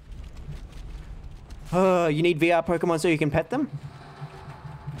place. Oh, you need VR Pokemon so you can pet them?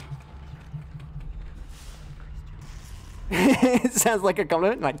 It sounds like a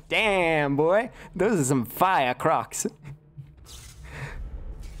compliment. Like, damn, boy. Those are some fire crocs.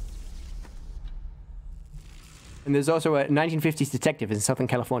 And there's also a 1950s detective in Southern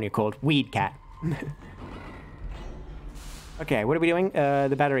California called Weedcat. Okay, what are we doing?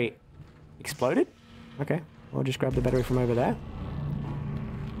 The battery exploded? Okay. We'll just grab the battery from over there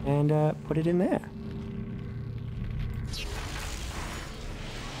and put it in there.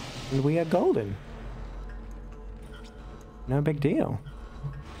 And we are golden. No big deal.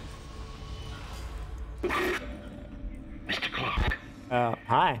 Mr. Clark.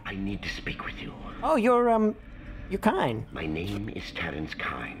 Hi. I need to speak with you. Oh, you're Kyne. My name is Terrence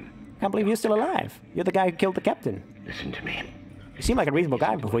Kyne. Can't believe you're still alive. You're the guy who killed the captain. Listen to me. You seemed like a reasonable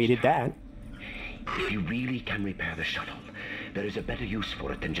guy before you did that. If you really can repair the shuttle, there is a better use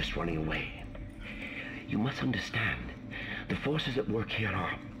for it than just running away. You must understand, the forces at work here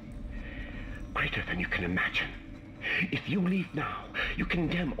are greater than you can imagine. If you leave now, you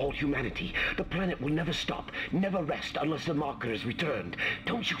condemn all humanity. The planet will never stop, never rest unless the marker is returned.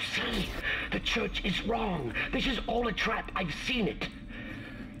 Don't you see? The church is wrong. This is all a trap. I've seen it.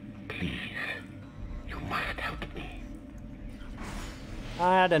 Please, you must help me.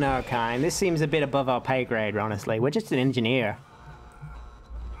 I don't know, Kyne. This seems a bit above our pay grade, honestly. We're just an engineer.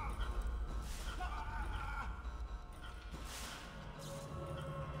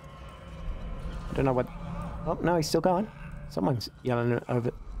 I don't know what... Oh, no, he's still going. Someone's yelling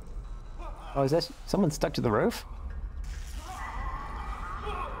over... Oh, is this... Someone stuck to the roof?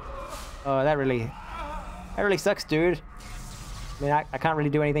 Oh, that really sucks, dude. I mean, I can't really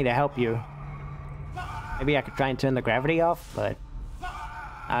do anything to help you. Maybe I could try and turn the gravity off, but...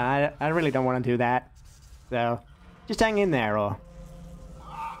 I really don't want to do that. So, just hang in there, or...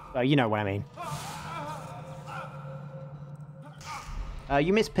 Well, you know what I mean.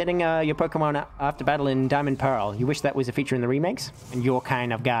 You miss pitting your Pokemon after battle in Diamond Pearl. You wish that was a feature in the remakes? And you're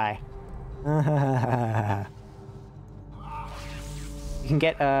kind of guy. You can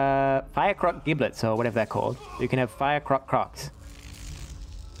get Fire Croc Giblets, or whatever they're called. You can have Fire Croc Crocs.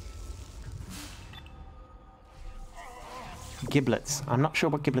 Giblets. I'm not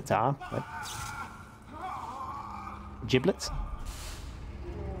sure what giblets are, but... Giblets?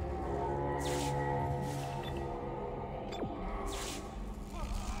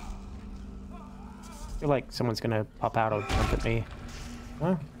 I feel like someone's gonna pop out or jump at me.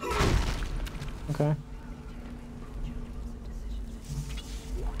 Oh. Okay.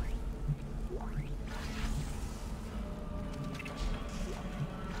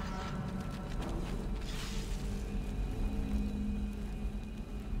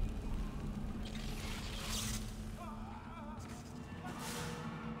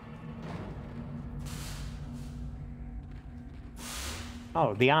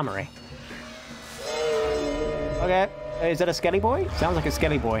 Oh, the armory. Okay. Is that a Skelly Boy? Sounds like a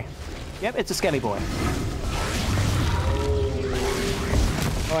Skelly Boy. Yep, it's a Skelly Boy.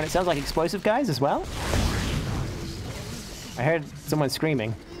 Oh, and it sounds like explosive guys as well? I heard someone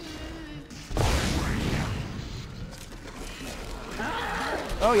screaming.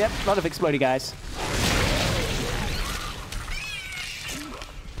 Oh, yep, a lot of explodey guys.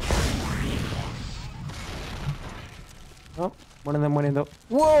 Oh, one of them went in the...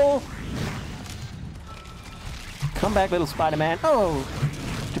 Whoa! Come back, little Spider-Man. Oh!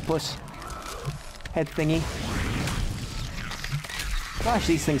 Octopus. Head thingy. Gosh,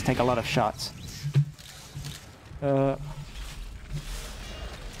 these things take a lot of shots.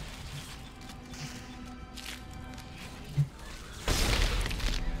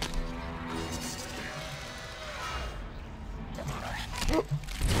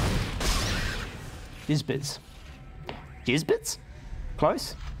 Jizbits. Jizbits?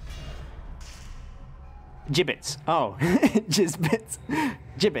 Close? Gibbets. Oh, Jizbits.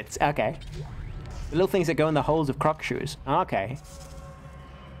 Gibbets, okay. The little things that go in the holes of croc shoes. Okay.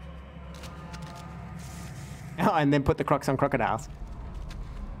 Oh, and then put the crocs on crocodiles.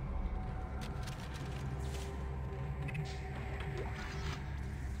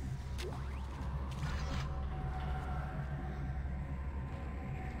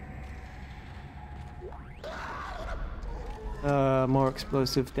 More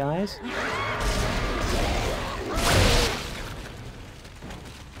explosive guys.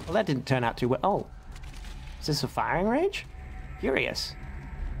 Well, that didn't turn out too well. Oh, is this a firing range? Curious.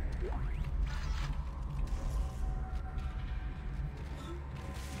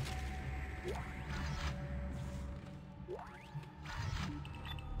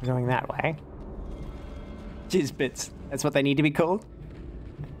 We're going that way. Jizbits. That's what they need to be called?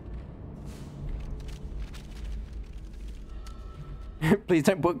 Please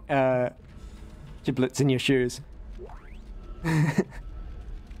don't put giblets in your shoes. This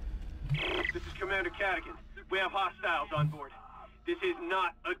is Commander Cadigan. We have hostiles on board. This is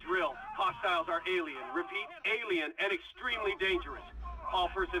not a drill. Hostiles are alien. Repeat, alien and extremely dangerous. All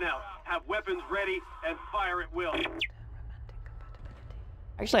personnel have weapons ready and fire at will.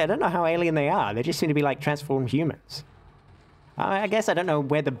 Actually, I don't know how alien they are. They just seem to be like transformed humans. I guess I don't know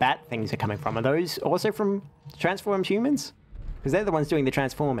where the bat things are coming from. Are those also from transformed humans? Because they're the ones doing the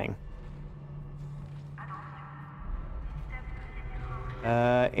transforming.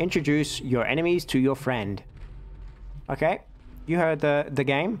 Introduce your enemies to your friend. Okay, you heard the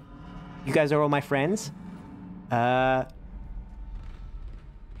game. You guys are all my friends. Allow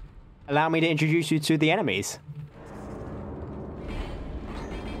me to introduce you to the enemies.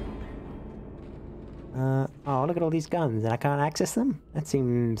 Oh, look at all these guns, and I can't access them? That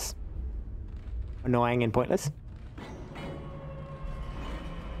seems annoying and pointless.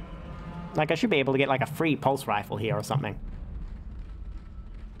 Like, I should be able to get, like, a free pulse rifle here or something.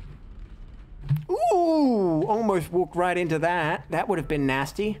 Ooh! Almost walked right into that. That would have been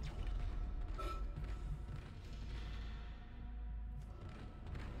nasty.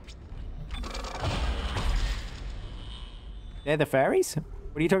 They're the fairies?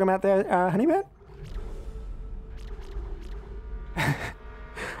 What are you talking about there, Honeybird?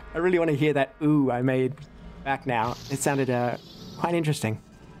 I really want to hear that ooh I made back now. It sounded quite interesting.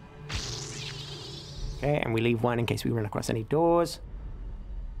 Okay, and we leave one in case we run across any doors.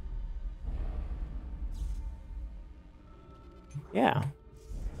 Yeah.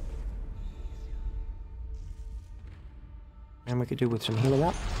 And we could do with some healing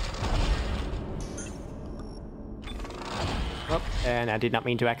up. Oh, and I did not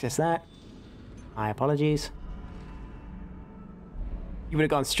mean to access that. My apologies. You would have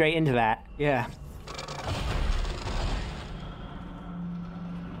gone straight into that. Yeah.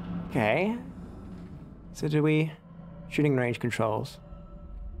 Okay. So do we... Shooting range controls.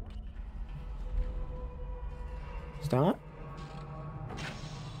 Start.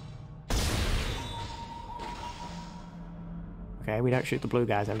 Okay, we don't shoot the blue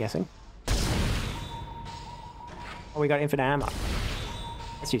guys, I'm guessing. Oh, we got infinite ammo.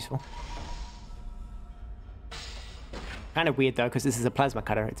 That's useful. Kind of weird though, because this is a plasma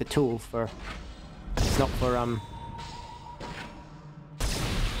cutter. It's a tool for... It's not for,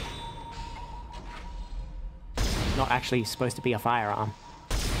 not actually supposed to be a firearm.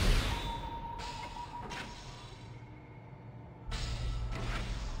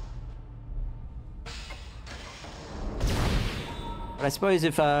 But I suppose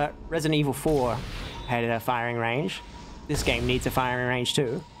if Resident Evil 4 had a firing range, this game needs a firing range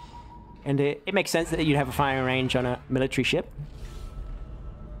too. And it makes sense that you'd have a firing range on a military ship.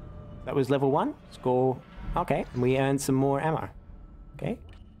 That was level 1. Score. Okay, and we earned some more ammo. Okay,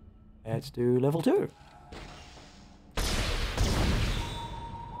 let's do level 2.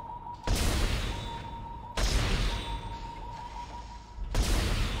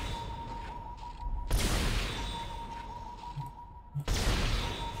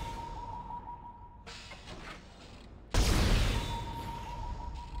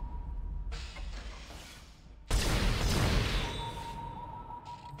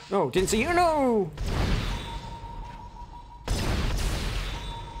 Oh, didn't see you. No!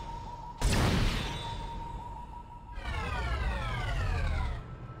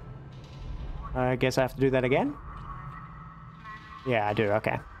 I guess I have to do that again? Yeah, I do.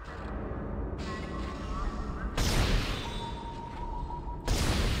 Okay.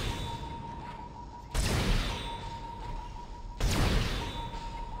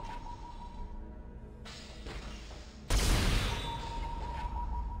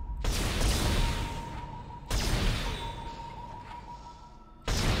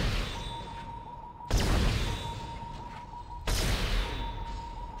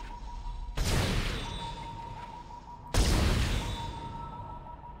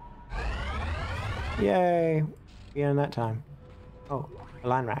 Yay! Yeah, in that time. Oh, a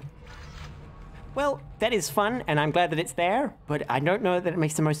line rack. Well, that is fun, and I'm glad that it's there, but I don't know that it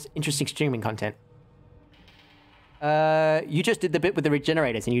makes the most interesting streaming content. You just did the bit with the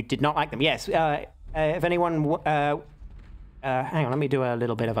regenerators, and you did not like them. Yes, if anyone... hang on, let me do a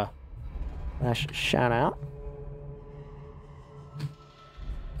little bit of a shout out.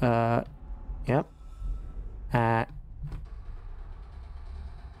 Yep.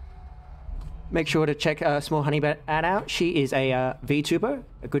 Make sure to check Small Honeybird ad out. She is a VTuber,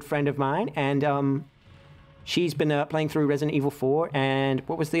 a good friend of mine, and she's been playing through Resident Evil 4 and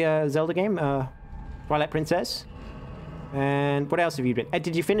what was the Zelda game? Twilight Princess. And what else have you been?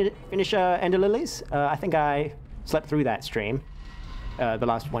 Did you finish Ender Lilies? I think I slept through that stream. The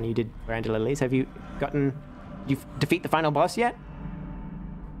last one you did for Ender Lilies. Have you gotten... Did you defeat the final boss yet?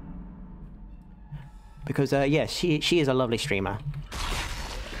 Because, yeah, she is a lovely streamer.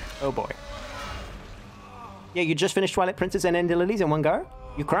 Oh boy. Yeah, you just finished Twilight Princess and Ender Lilies in one go?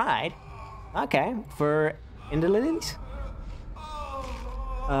 You cried? Okay, for Ender Lilies?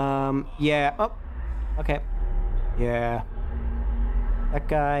 Yeah, oh, okay. Yeah. That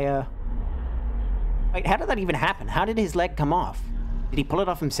guy, Wait, how did that even happen? How did his leg come off? Did he pull it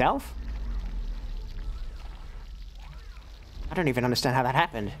off himself? I don't even understand how that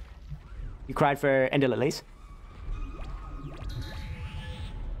happened. You cried for Ender Lilies?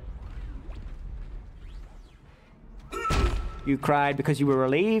 You cried because you were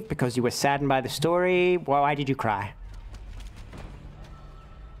relieved? Because you were saddened by the story? Why did you cry?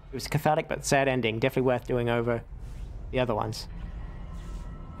 It was a cathartic but sad ending. Definitely worth doing over the other ones.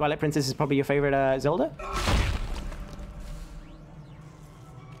 Twilight Princess is probably your favorite Zelda?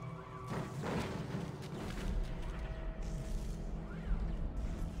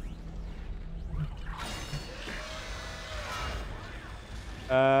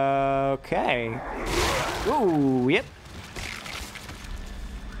 Okay. Ooh, yep.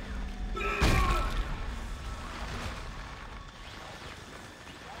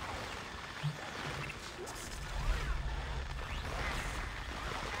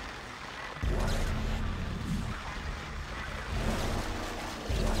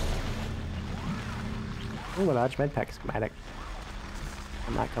 Ooh, a large medpack schematic.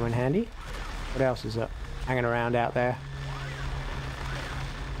 That might come in handy. What else is hanging around out there?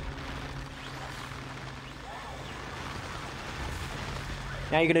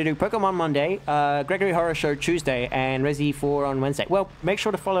 Now you're going to do Pokemon Monday, Gregory Horror Show Tuesday, and Resi 4 on Wednesday. Well, make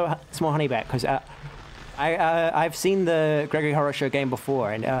sure to follow Small Honeybat, because I've seen the Gregory Horror Show game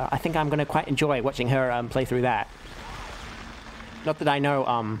before, and I think I'm going to quite enjoy watching her play through that. Not that I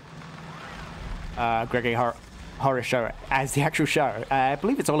know Gregory Horror Show as the actual show. I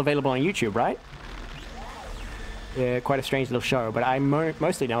believe it's all available on YouTube, right? Yeah, quite a strange little show, but I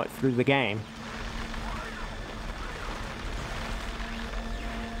mostly know it through the game.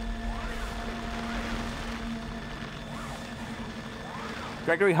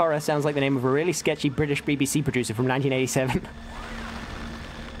 Gregory Horror sounds like the name of a really sketchy British BBC producer from 1987.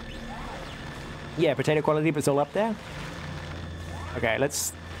 Yeah, potato quality, but it's all up there. Okay,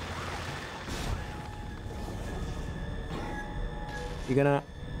 let's... You gonna...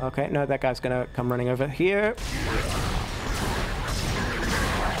 Okay, no, that guy's gonna come running over here.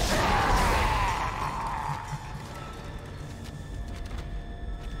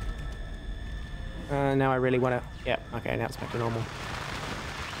 Now I really wanna... Yeah, okay, now it's back to normal.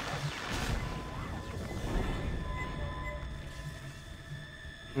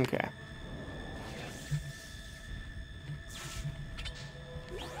 Okay.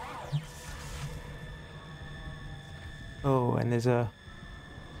 Oh, and there's a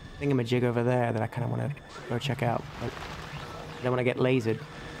thingamajig over there that I kind of want to go check out, but I don't want to get lasered.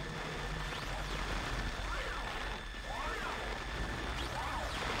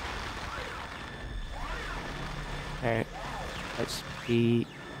 Okay, let's be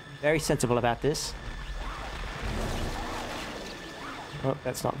very sensible about this. Oh,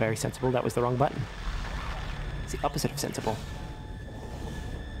 that's not very sensible. That was the wrong button. It's the opposite of sensible.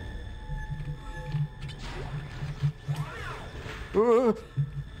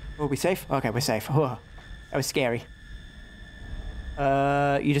 Are we safe? Okay, we're safe. Oh, that was scary.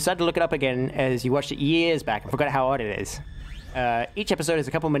 You decided to look it up again as you watched it years back and forgot how odd it is. Each episode is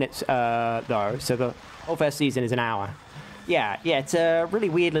a couple minutes, though, so the whole first season is an hour. Yeah, it's a really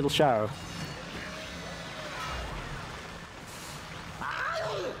weird little show.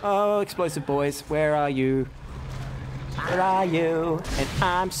 Oh, explosive boys, where are you? Where are you? And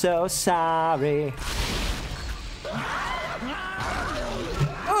I'm so sorry.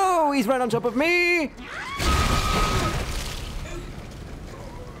 Oh, he's right on top of me!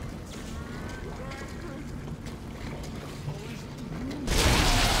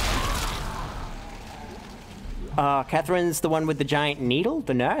 Catherine's the one with the giant needle,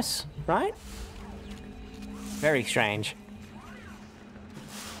 the nurse, right? Very strange.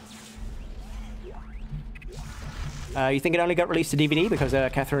 You think it only got released to DVD because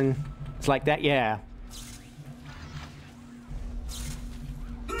Catherine is like that? Yeah.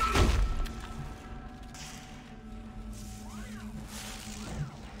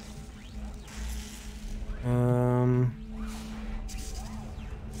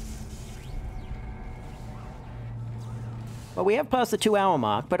 Well, we have passed the 2-hour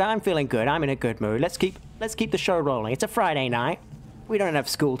mark, but I'm feeling good. I'm in a good mood. Let's keep the show rolling. It's a Friday night. We don't have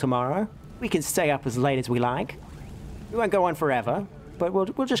school tomorrow. We can stay up as late as we like. We won't go on forever, but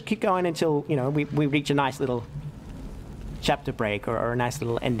we'll just keep going until, you know, we reach a nice little chapter break or a nice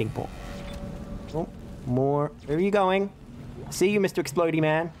little ending point. Oh, more. Where are you going? See you, Mr. Explodey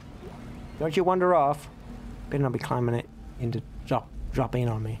Man. Don't you wander off. Better not be climbing it in to drop in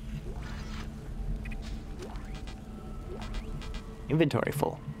on me. Inventory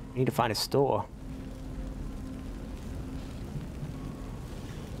full. We need to find a store.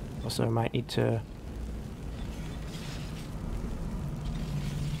 Also, might need to...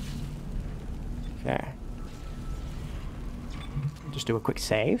 Okay. just do a quick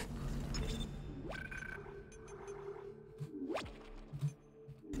save.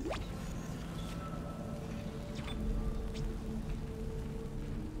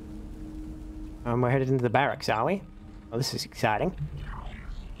 We're headed into the barracks, are we? Oh, this is exciting.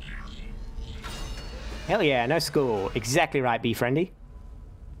 Hell yeah, no school. Exactly right, B-Friendy.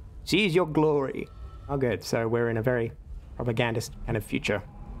 Seize your glory. Oh, good. So we're in a very propagandist kind of future.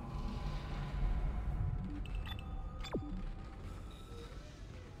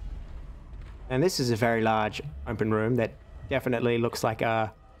 And this is a very large open room that definitely looks like we're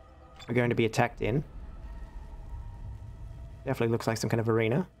going to be attacked in. Definitely looks like some kind of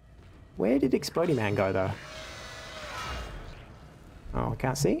arena. Where did Explodey Man go, though? Oh, I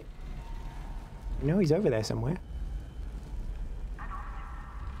can't see. You know he's over there somewhere.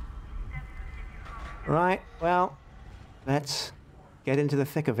 Right, well, let's get into the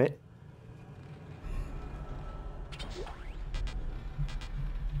thick of it.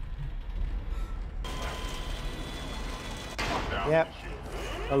 Yep,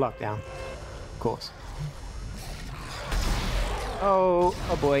 a lockdown, of course. Oh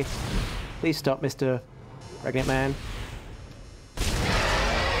boy. Please stop, Mr. Pregnant Man.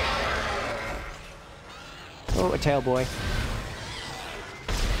 Oh, a tail boy.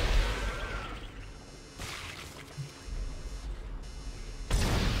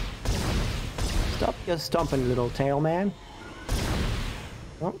 Stop your stomping, little tail man.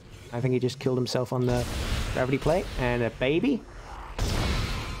 Oh, I think he just killed himself on the gravity plate. And a baby.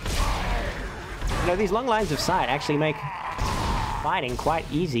 You know, these long lines of sight actually make fighting quite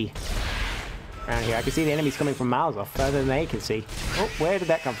easy around here. I can see the enemies coming from miles off, further than they can see. Oh, where did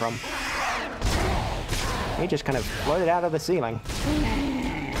that come from? He just kind of floated out of the ceiling.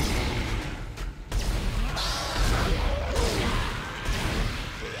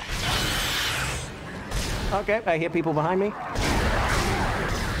 Okay, I hear people behind me.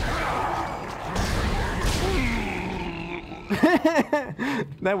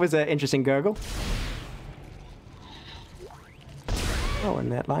 That was an interesting gurgle. Oh,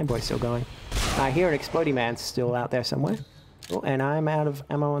 and that line boy's still going. I hear an Explodey Man still out there somewhere. Oh, and I'm out of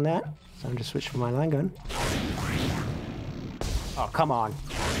ammo on that, so I'm just switch for my line gun. Oh, come on.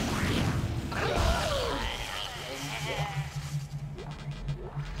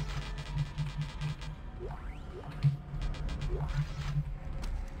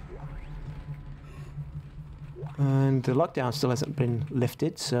 And the lockdown still hasn't been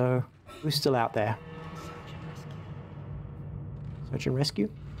lifted, so who's still out there? Search and rescue?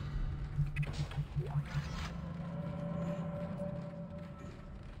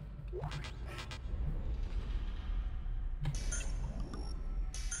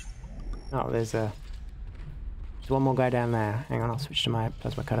 Oh, there's one more guy down there. Hang on, I'll switch to my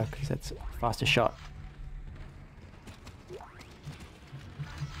plasma cutter because that's a faster shot.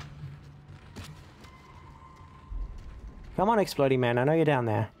 Come on, Explodey Man, I know you're down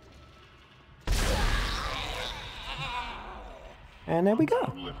there. And there we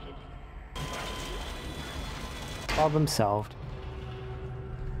go. Problem solved.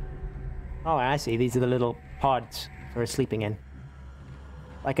 Oh, I see. These are the little pods for sleeping in.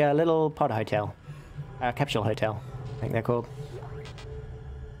 Like a little pod hotel. Capsule hotel, I think they're called.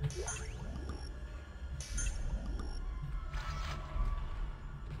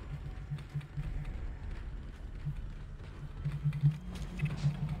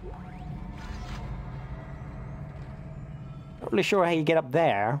 Not really sure how you get up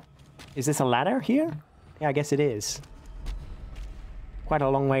there. Is this a ladder here? Yeah, I guess it is. Quite a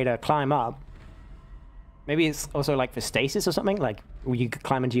long way to climb up. Maybe it's also like for stasis or something, like you could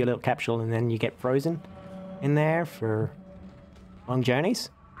climb into your little capsule and then you get frozen in there for long journeys.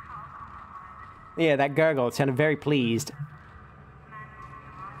 Yeah, that gurgle sounded very pleased.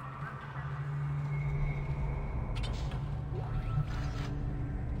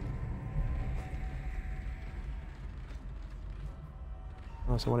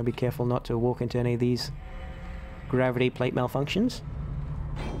 Also want to be careful not to walk into any of these gravity plate malfunctions.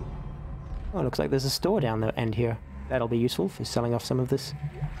 Oh, it looks like there's a store down the end here. That'll be useful for selling off some of this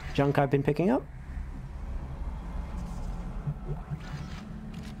junk I've been picking up.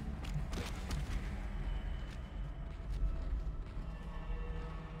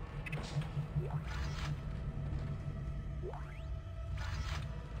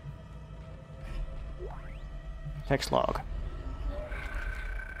 Text log.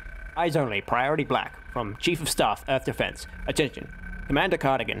 Eyes only, priority black. From Chief of Staff, Earth Defense. Attention, Commander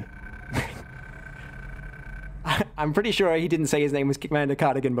Cardigan. I'm pretty sure he didn't say his name was Commander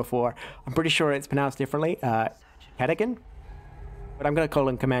Cardigan before. I'm pretty sure it's pronounced differently. Cardigan? But I'm going to call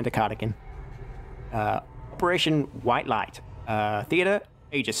him Commander Cardigan. Operation White Light. Theater,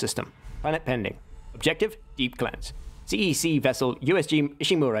 Aegis system. Planet pending. Objective, deep cleanse. CEC vessel USG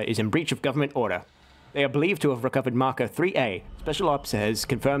Ishimura is in breach of government order. They are believed to have recovered marker 3A. Special Ops has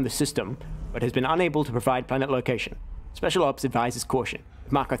confirmed the system, but has been unable to provide planet location. Special Ops advises caution.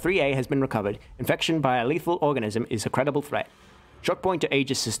 If marker 3A has been recovered, infection by a lethal organism is a credible threat. Shock point to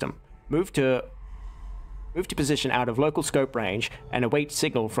Aegis system. Move to position out of local scope range and await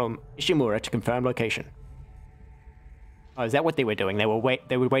signal from Ishimura to confirm location. Oh, is that what they were doing? They were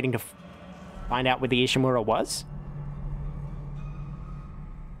waiting to find out where the Ishimura was?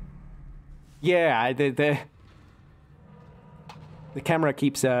 Yeah, the camera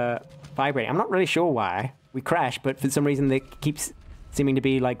keeps vibrating. I'm not really sure why. We crashed, but for some reason there keeps seeming to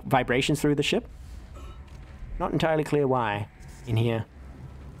be like vibrations through the ship. Not entirely clear why in here.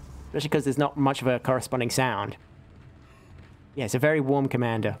 Especially because there's not much of a corresponding sound. Yeah, it's a very warm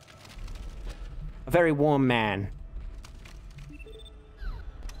commander. A very warm man.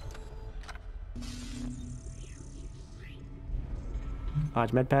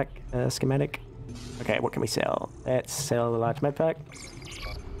 Large medpack, schematic. Okay, what can we sell? Let's sell the large medpack.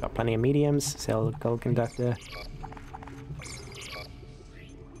 Got plenty of mediums. Sell the gold conductor.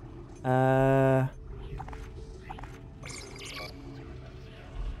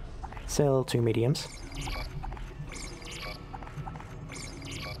 Sell 2 mediums.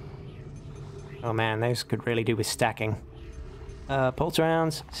 Oh man, those could really do with stacking. Pulse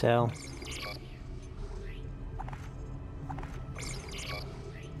rounds, sell.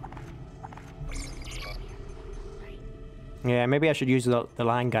 Yeah, maybe I should use the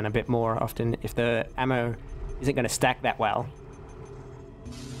line gun a bit more often if the ammo isn't going to stack that well.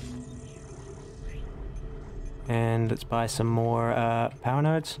 And let's buy some more power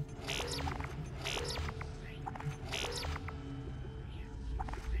nodes.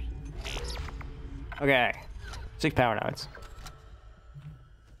 Okay, 6 power nodes.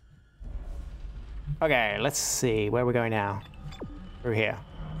 Okay, let's see where we're going now. Through here.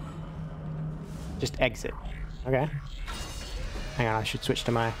 Just exit. Okay. Hang on, I should switch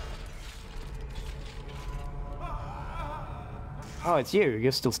to my... Oh, it's you.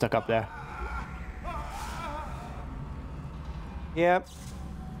 You're still stuck up there. Yep.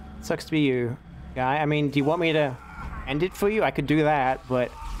 Sucks to be you, guy. I mean, do you want me to end it for you? I could do that, but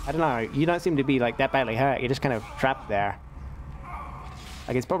I don't know. You don't seem to be like that badly hurt. You're just kind of trapped there.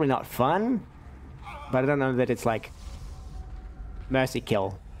 Like, it's probably not fun, but I don't know that it's like mercy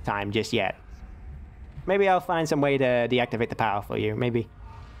kill time just yet. Maybe I'll find some way to deactivate the power for you. Maybe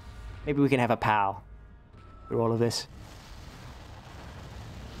we can have a pal through all of this.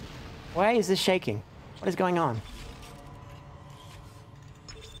 Why is this shaking? What is going on?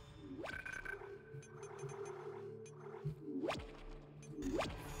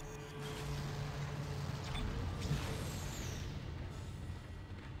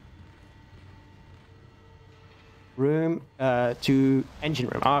 Room to engine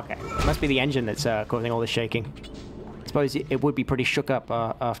room. Oh, okay. It must be the engine that's causing all this shaking. I suppose it would be pretty shook up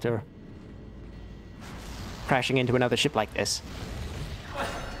after crashing into another ship like this.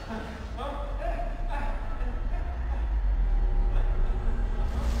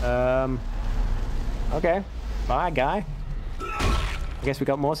 Okay. Bye, guy. I guess we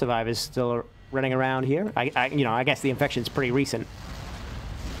got more survivors still running around here. I guess the infection's pretty recent.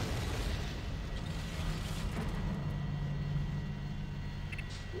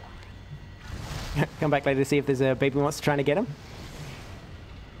 Come back later to see if there's a baby monster trying to get him.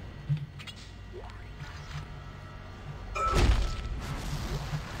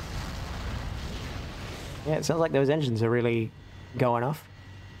 Yeah, it sounds like those engines are really going off.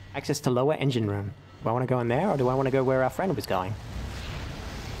 Access to lower engine room. Do I want to go in there, or do I want to go where our friend was going?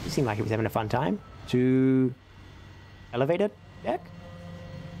 He seemed like he was having a fun time. To elevator deck?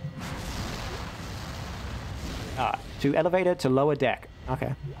 To elevator to lower deck.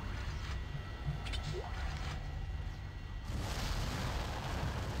 Okay.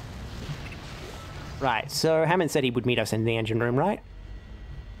 Right, so Hammond said he would meet us in the engine room, right?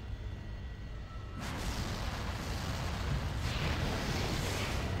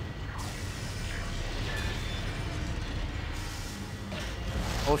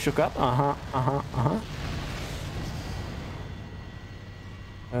 All shook up?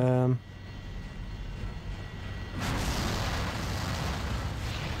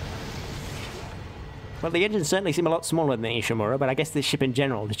 Well, the engines certainly seem a lot smaller than the Ishimura, but I guess this ship in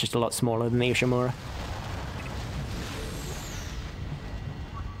general is just a lot smaller than the Ishimura.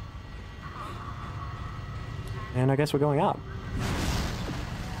 And I guess we're going up.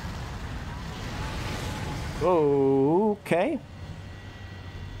 Okay.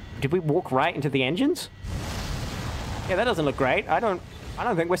 Did we walk right into the engines? Yeah, that doesn't look great. I don't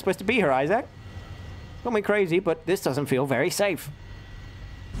think we're supposed to be here, Isaac. Call me crazy, but this doesn't feel very safe.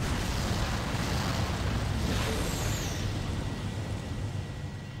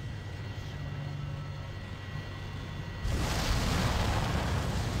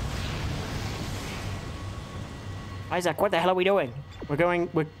 Isaac, what the hell are we doing?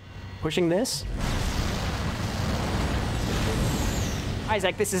 We're pushing this?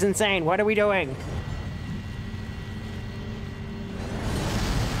 Isaac, this is insane. What are we doing?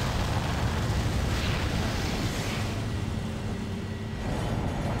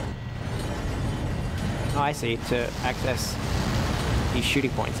 Oh, I see. To access these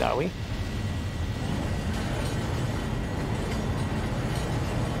shooting points, are we?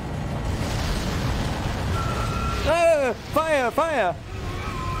 Ah! Fire! Fire!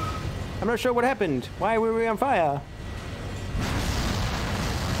 I'm not sure what happened. Why were we on fire?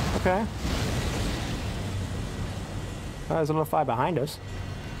 Okay. Oh, there's a little fire behind us.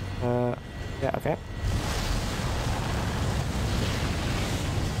 Yeah, okay.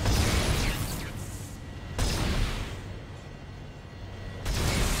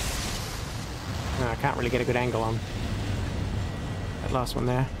 No, I can't really get a good angle on that last one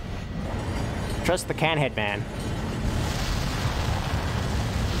there. Trust the can head man.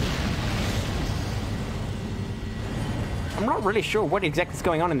 I'm not really sure what exactly is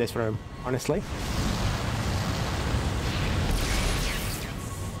going on in this room, honestly.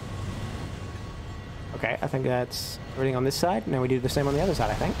 Okay, I think that's everything on this side. Now we do the same on the other side,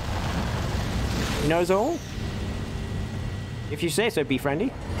 I think. He knows all? If you say so, be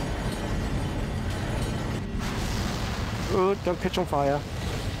friendly. Oh, don't catch on fire.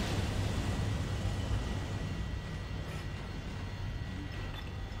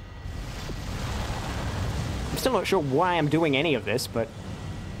 Still not sure why I'm doing any of this, but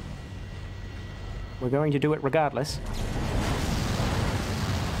we're going to do it regardless.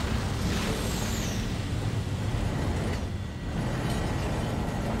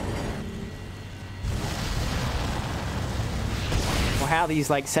 Or how these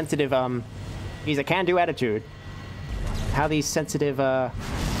like sensitive he's a can-do attitude. How these sensitive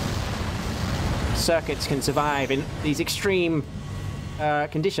circuits can survive in these extreme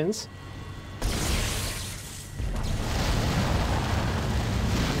conditions.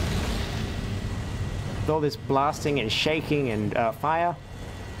 With all this blasting and shaking and fire.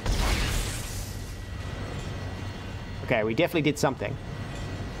 Okay, we definitely did something.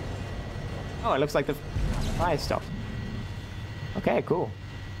 Oh, it looks like the fire stopped. Okay, cool.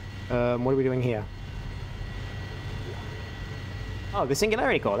 What are we doing here? Oh, the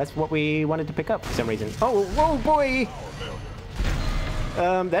singularity core. That's what we wanted to pick up for some reason. Oh, whoa, boy!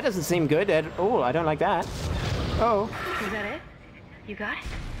 That doesn't seem good at all. I don't like that. Oh. Is that it? You got it?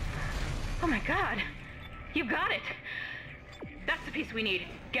 Oh my god. You got it! That's the piece we need.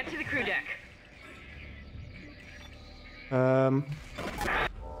 Get to the crew deck.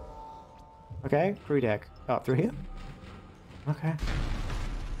 Okay, crew deck. Oh, through here? Okay.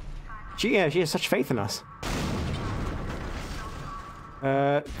 She has such faith in us.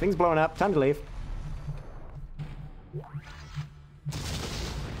 Things blowing up. Time to leave.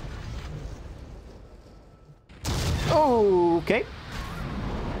 Oh, okay.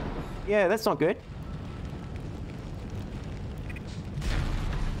 Yeah, that's not good.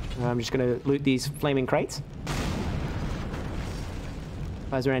 I'm just gonna loot these flaming crates.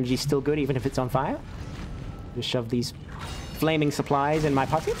 Plasma energy's still good even if it's on fire. Just shove these flaming supplies in my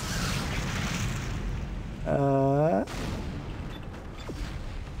pocket.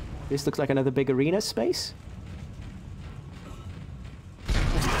 This looks like another big arena space.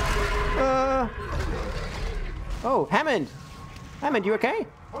 Oh, Hammond! Hammond, you okay?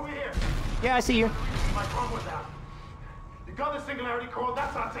 Over here. Yeah, I see you. My phone was out. You got the singularity core,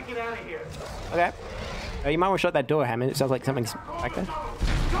 that's our ticket out of here. Okay. You might want to shut that door, Hammond. It sounds like something's back there.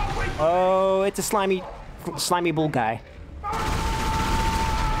 Oh, it's a slimy bull guy.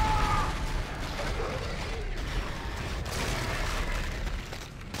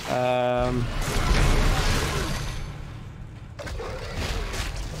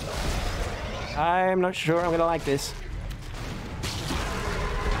 I'm not sure I'm gonna like this.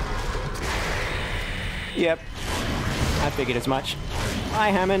 Yep. I figured as much. Hi,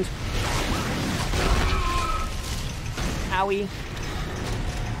 Hammond. Owie.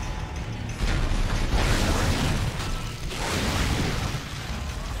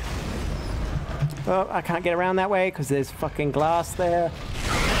 Oh, I can't get around that way because there's fucking glass there.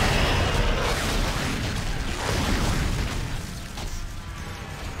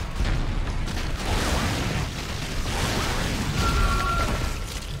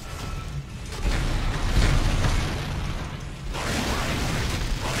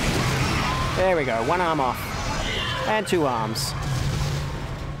 There we go. One arm off. And 2 arms.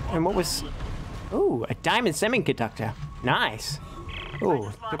 And what was... Ooh, a diamond semiconductor. Nice.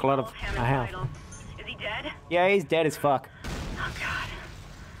 Ooh, took a lot of my health. Is he dead? Yeah, he's dead as fuck. Oh god.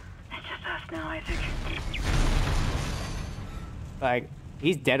 It's just us now, Isaac. Like,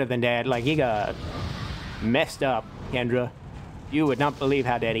 he's deader than dead. Like, he got messed up, Kendra. You would not believe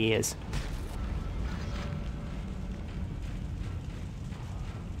how dead he is.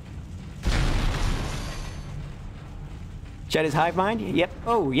 Shed his hive mind? Yep.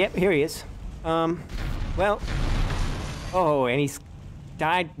 Oh, yep, here he is. Well... Oh, and he's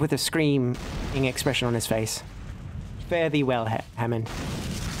died with a screaming expression on his face. Fare thee well, Hammond.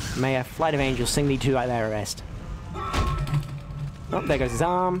 May a flight of angels sing thee to thy rest. Oh, there goes his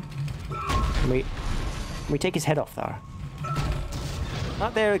arm. Can we take his head off, though?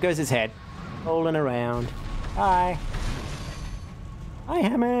 Oh, there goes his head. Rolling around. Hi. Hi,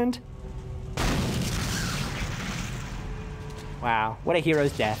 Hammond. Wow, what a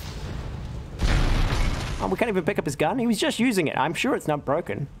hero's death. Oh, we can't even pick up his gun? He was just using it. I'm sure it's not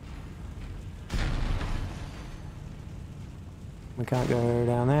broken. We can't go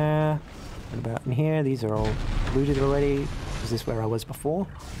down there. What about in here? These are all looted already. Is this where I was before?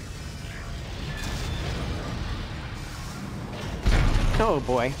 Oh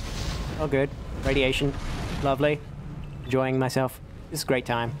boy. Oh good. Radiation. Lovely. Enjoying myself. This is a great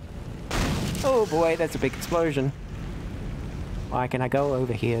time. Oh boy, that's a big explosion. Why can I go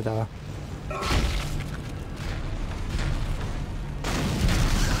over here though?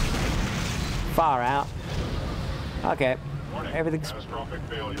 Far out. Okay. Everything's... Catastrophic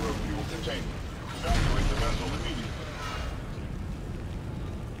failure of fuel containment. Evacuate the vessel immediately.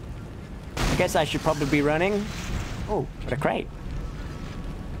 I guess I should probably be running. Oh, what a crate.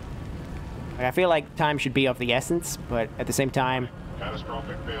 Like, I feel like time should be of the essence, but at the same time,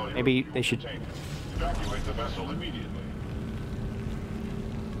 Catastrophic failure maybe they should... evacuate the vessel immediately.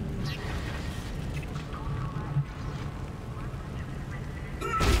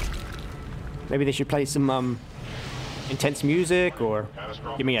 Maybe they should play some intense music or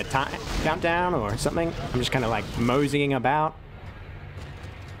give me a countdown or something. I'm just kind of like moseying about.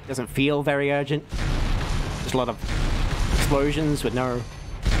 Doesn't feel very urgent. Just a lot of explosions with no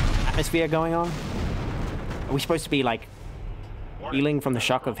atmosphere going on. Are we supposed to be like healing from the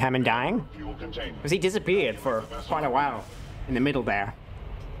shock of Hammond dying? Because he disappeared for quite a while in the middle there.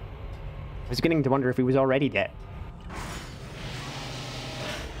 I was beginning to wonder if he was already dead.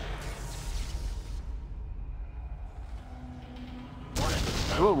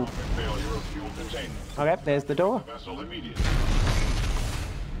 Ooh. Okay, there's the door.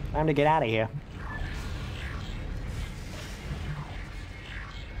 Time to get out of here.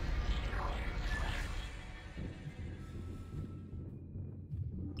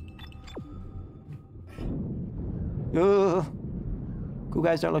 Ugh. Cool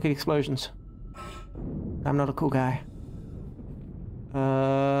guys don't look at explosions. I'm not a cool guy.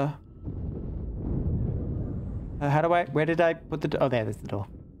 How do I... Where did I put the... Oh, there's the door.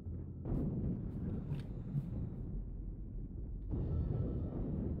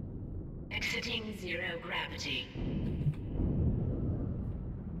 Exiting zero gravity.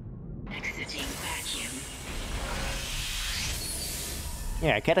 Exiting vacuum.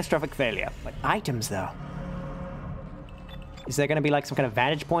 Yeah, catastrophic failure. But items, though. Is there going to be like some kind of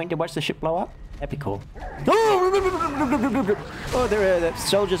vantage point to watch the ship blow up? That'd be cool. Oh, there are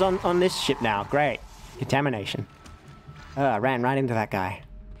soldiers on this ship now. Great. Contamination. I ran right into that guy.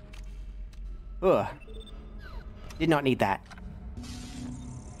 Ugh. Did not need that.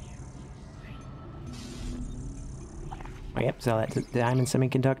 Oh, yep, so that's a diamond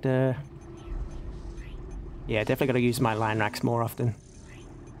semiconductor. Yeah, definitely gotta use my line racks more often.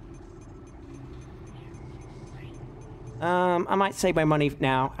 I might save my money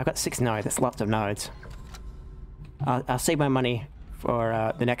now. I've got 6 nodes, that's lots of nodes. I'll save my money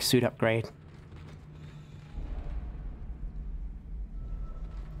for the next suit upgrade.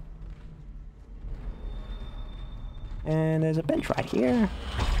 And there's a bench right here.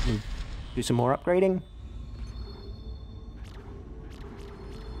 Do some more upgrading.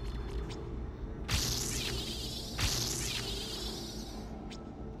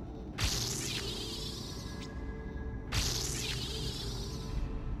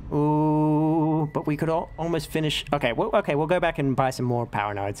 Ooh, but we could almost finish... Okay, we'll go back and buy some more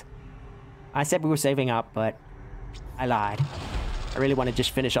power nodes. I said we were saving up, but I lied. I really want to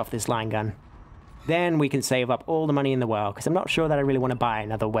just finish off this line gun. Then we can save up all the money in the world, because I'm not sure that I really want to buy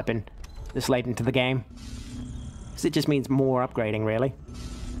another weapon this late into the game. Because it just means more upgrading, really.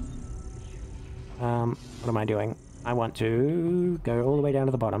 What am I doing? I want to go all the way down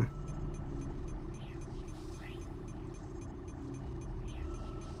to the bottom.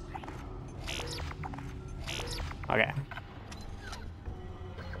 Okay.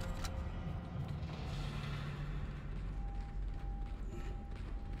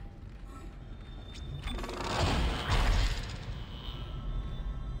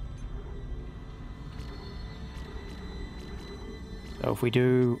 So if we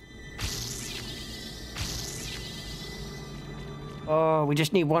do... Oh, we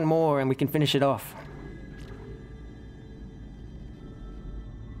just need one more and we can finish it off.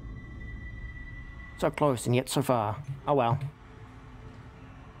 So close and yet so far. Oh well.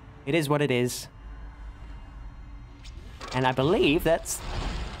 It is what it is. And I believe that's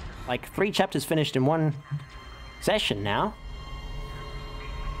like 3 chapters finished in one session now.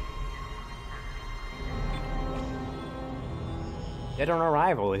 Dead on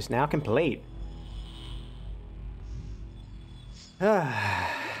Arrival is now complete. And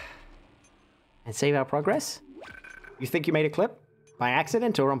save our progress? You think you made a clip? By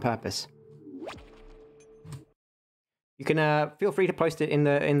accident or on purpose? You can feel free to post it in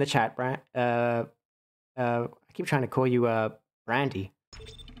the chat, I keep trying to call you Brandy.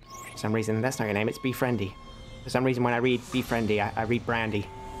 For some reason, that's not your name, it's Befriendy. For some reason when I read Befriendy, I read Brandy.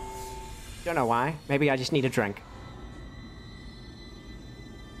 Don't know why. Maybe I just need a drink.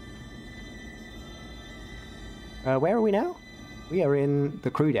 Where are we now? We are in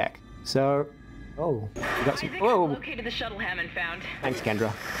the crew deck. So, oh, we got some. Whoa! Located the shuttle Hammond found. Thanks,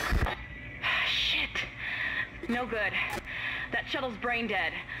 Kendra. Shit. No good. That shuttle's brain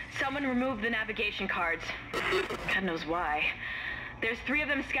dead. Someone removed the navigation cards. God knows why. There's 3 of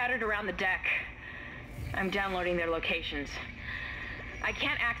them scattered around the deck. I'm downloading their locations. I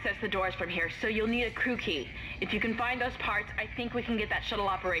can't access the doors from here, so you'll need a crew key. If you can find those parts, I think we can get that shuttle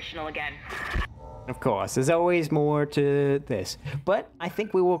operational again. Of course, there's always more to this. But I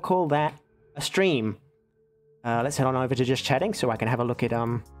think we will call that a stream. Let's head on over to just chatting so I can have a look at,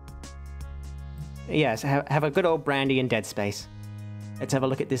 yes, have a good old Brandy in Dead Space. Let's have a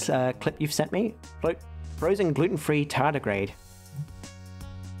look at this clip you've sent me. Frozen gluten-free tardigrade.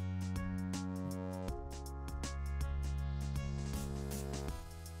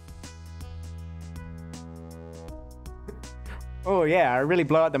 Oh yeah, I really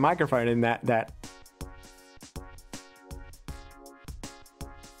blow out the microphone in that.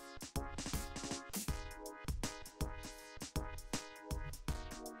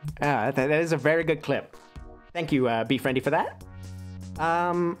 That is a very good clip. Thank you, Befriendy, for that.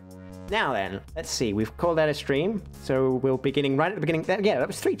 Now then, let's see. We've called that a stream, so we'll be beginning right at the beginning. Yeah, that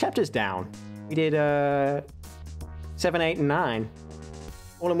was 3 chapters down. We did 7, 8, and 9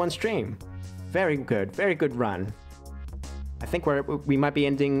 all in one stream. Very good run. I think we might be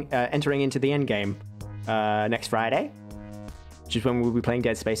entering into the end game next Friday, which is when we'll be playing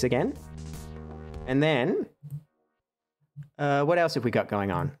Dead Space again. And then, what else have we got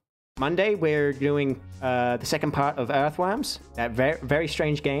going on? Monday, we're doing the second part of Earthworms, that very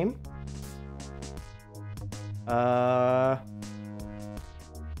strange game. Let's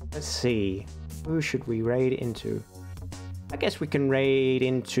see. Who should we raid into? I guess we can raid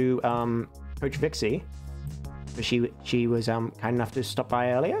into Coach Vixie. She was kind enough to stop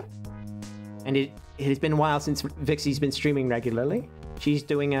by earlier. And it has been a while since Vixie's been streaming regularly. She's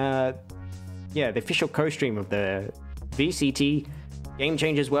doing the official co-stream of the VCT Game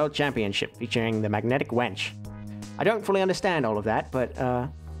Changers World Championship featuring the Magnetic Wench. I don't fully understand all of that, but I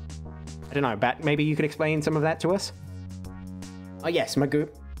don't know, Bat, maybe you could explain some of that to us? Oh yes, Magoo.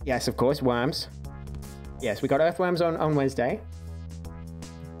 Yes, of course, Worms. Yes, we got Earthworms on Wednesday.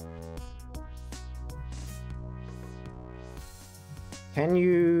 Can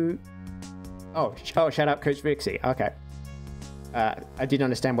you... Oh, shout out Coach Vixie. Okay. I didn't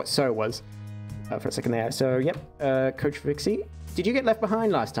understand what "so" was for a second there. So, yep, Coach Vixie. Did you get left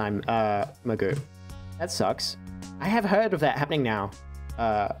behind last time, Magoo? That sucks. I have heard of that happening now.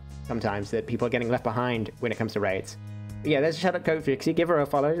 Sometimes, that people are getting left behind when it comes to raids. But yeah, there's a shout out Coach Vixie. Give her a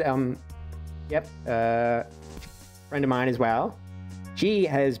follow. Yep. Friend of mine as well. She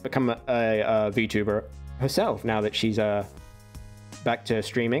has become a VTuber herself now that she's back to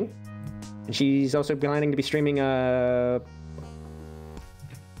streaming. And she's also planning to be streaming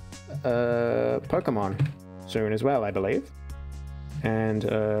Pokemon soon as well, I believe. And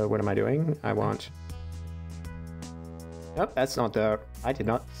what am I doing? I want... Nope, that's not the... I did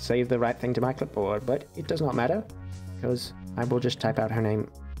not save the right thing to my clipboard, but it does not matter, because I will just type out her name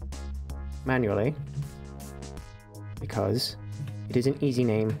manually, because it is an easy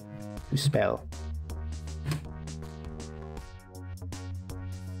name to spell.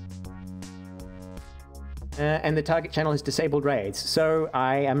 And the target channel is disabled raids, so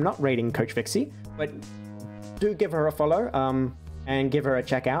I am not raiding Coach Vixie, but do give her a follow, and give her a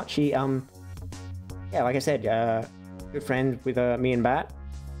check out. She yeah, like I said, good friend with me and Bat.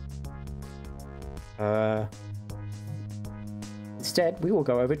 Instead, we will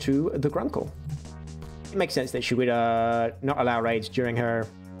go over to the Grunkle. It makes sense that she would not allow raids during her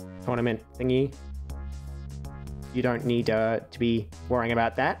tournament thingy. You don't need to be worrying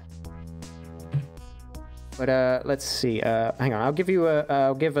about that. But let's see. Hang on, I'll give you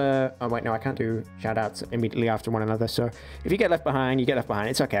oh wait, no, I can't do shoutouts immediately after one another. So if you get left behind, you get left behind.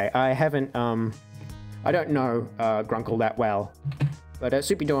 It's okay. I haven't I don't know Grunkle that well, but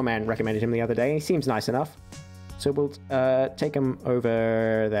Soupy Doorman recommended him the other day. He seems nice enough. So we'll take him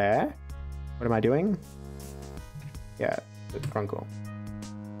over there. What am I doing? Yeah, with Grunkle.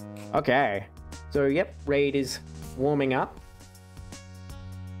 Okay. So yep, raid is warming up.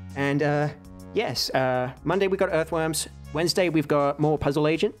 And yes, Monday we got Earthworms. Wednesday we've got more Puzzle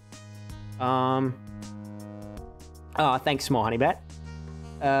Agent. Thanks, Small Honeybat.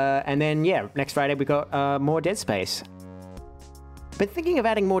 And then yeah, next Friday we got more Dead Space. Been thinking of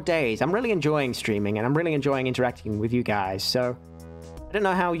adding more days. I'm really enjoying streaming and I'm really enjoying interacting with you guys. So I don't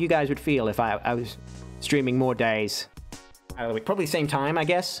know how you guys would feel if I was streaming more days. Probably same time, I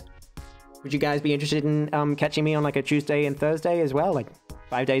guess. Would you guys be interested in catching me on like a Tuesday and Thursday as well, like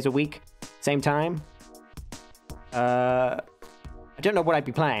 5 days a week, same time? I don't know what I'd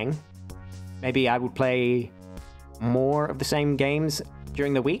be playing. Maybe I would play more of the same games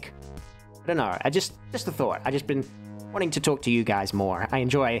during the week. I don't know. Just a thought. I just been wanting to talk to you guys more. I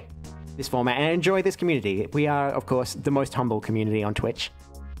enjoy this format and I enjoy this community. We are, of course, the most humble community on Twitch.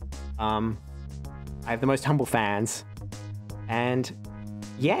 I have the most humble fans, and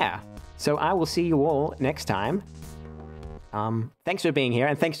yeah. So I will see you all next time. Thanks for being here,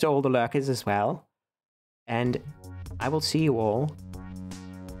 and thanks to all the lurkers as well. And I will see you all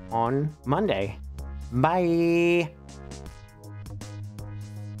on Monday. Bye!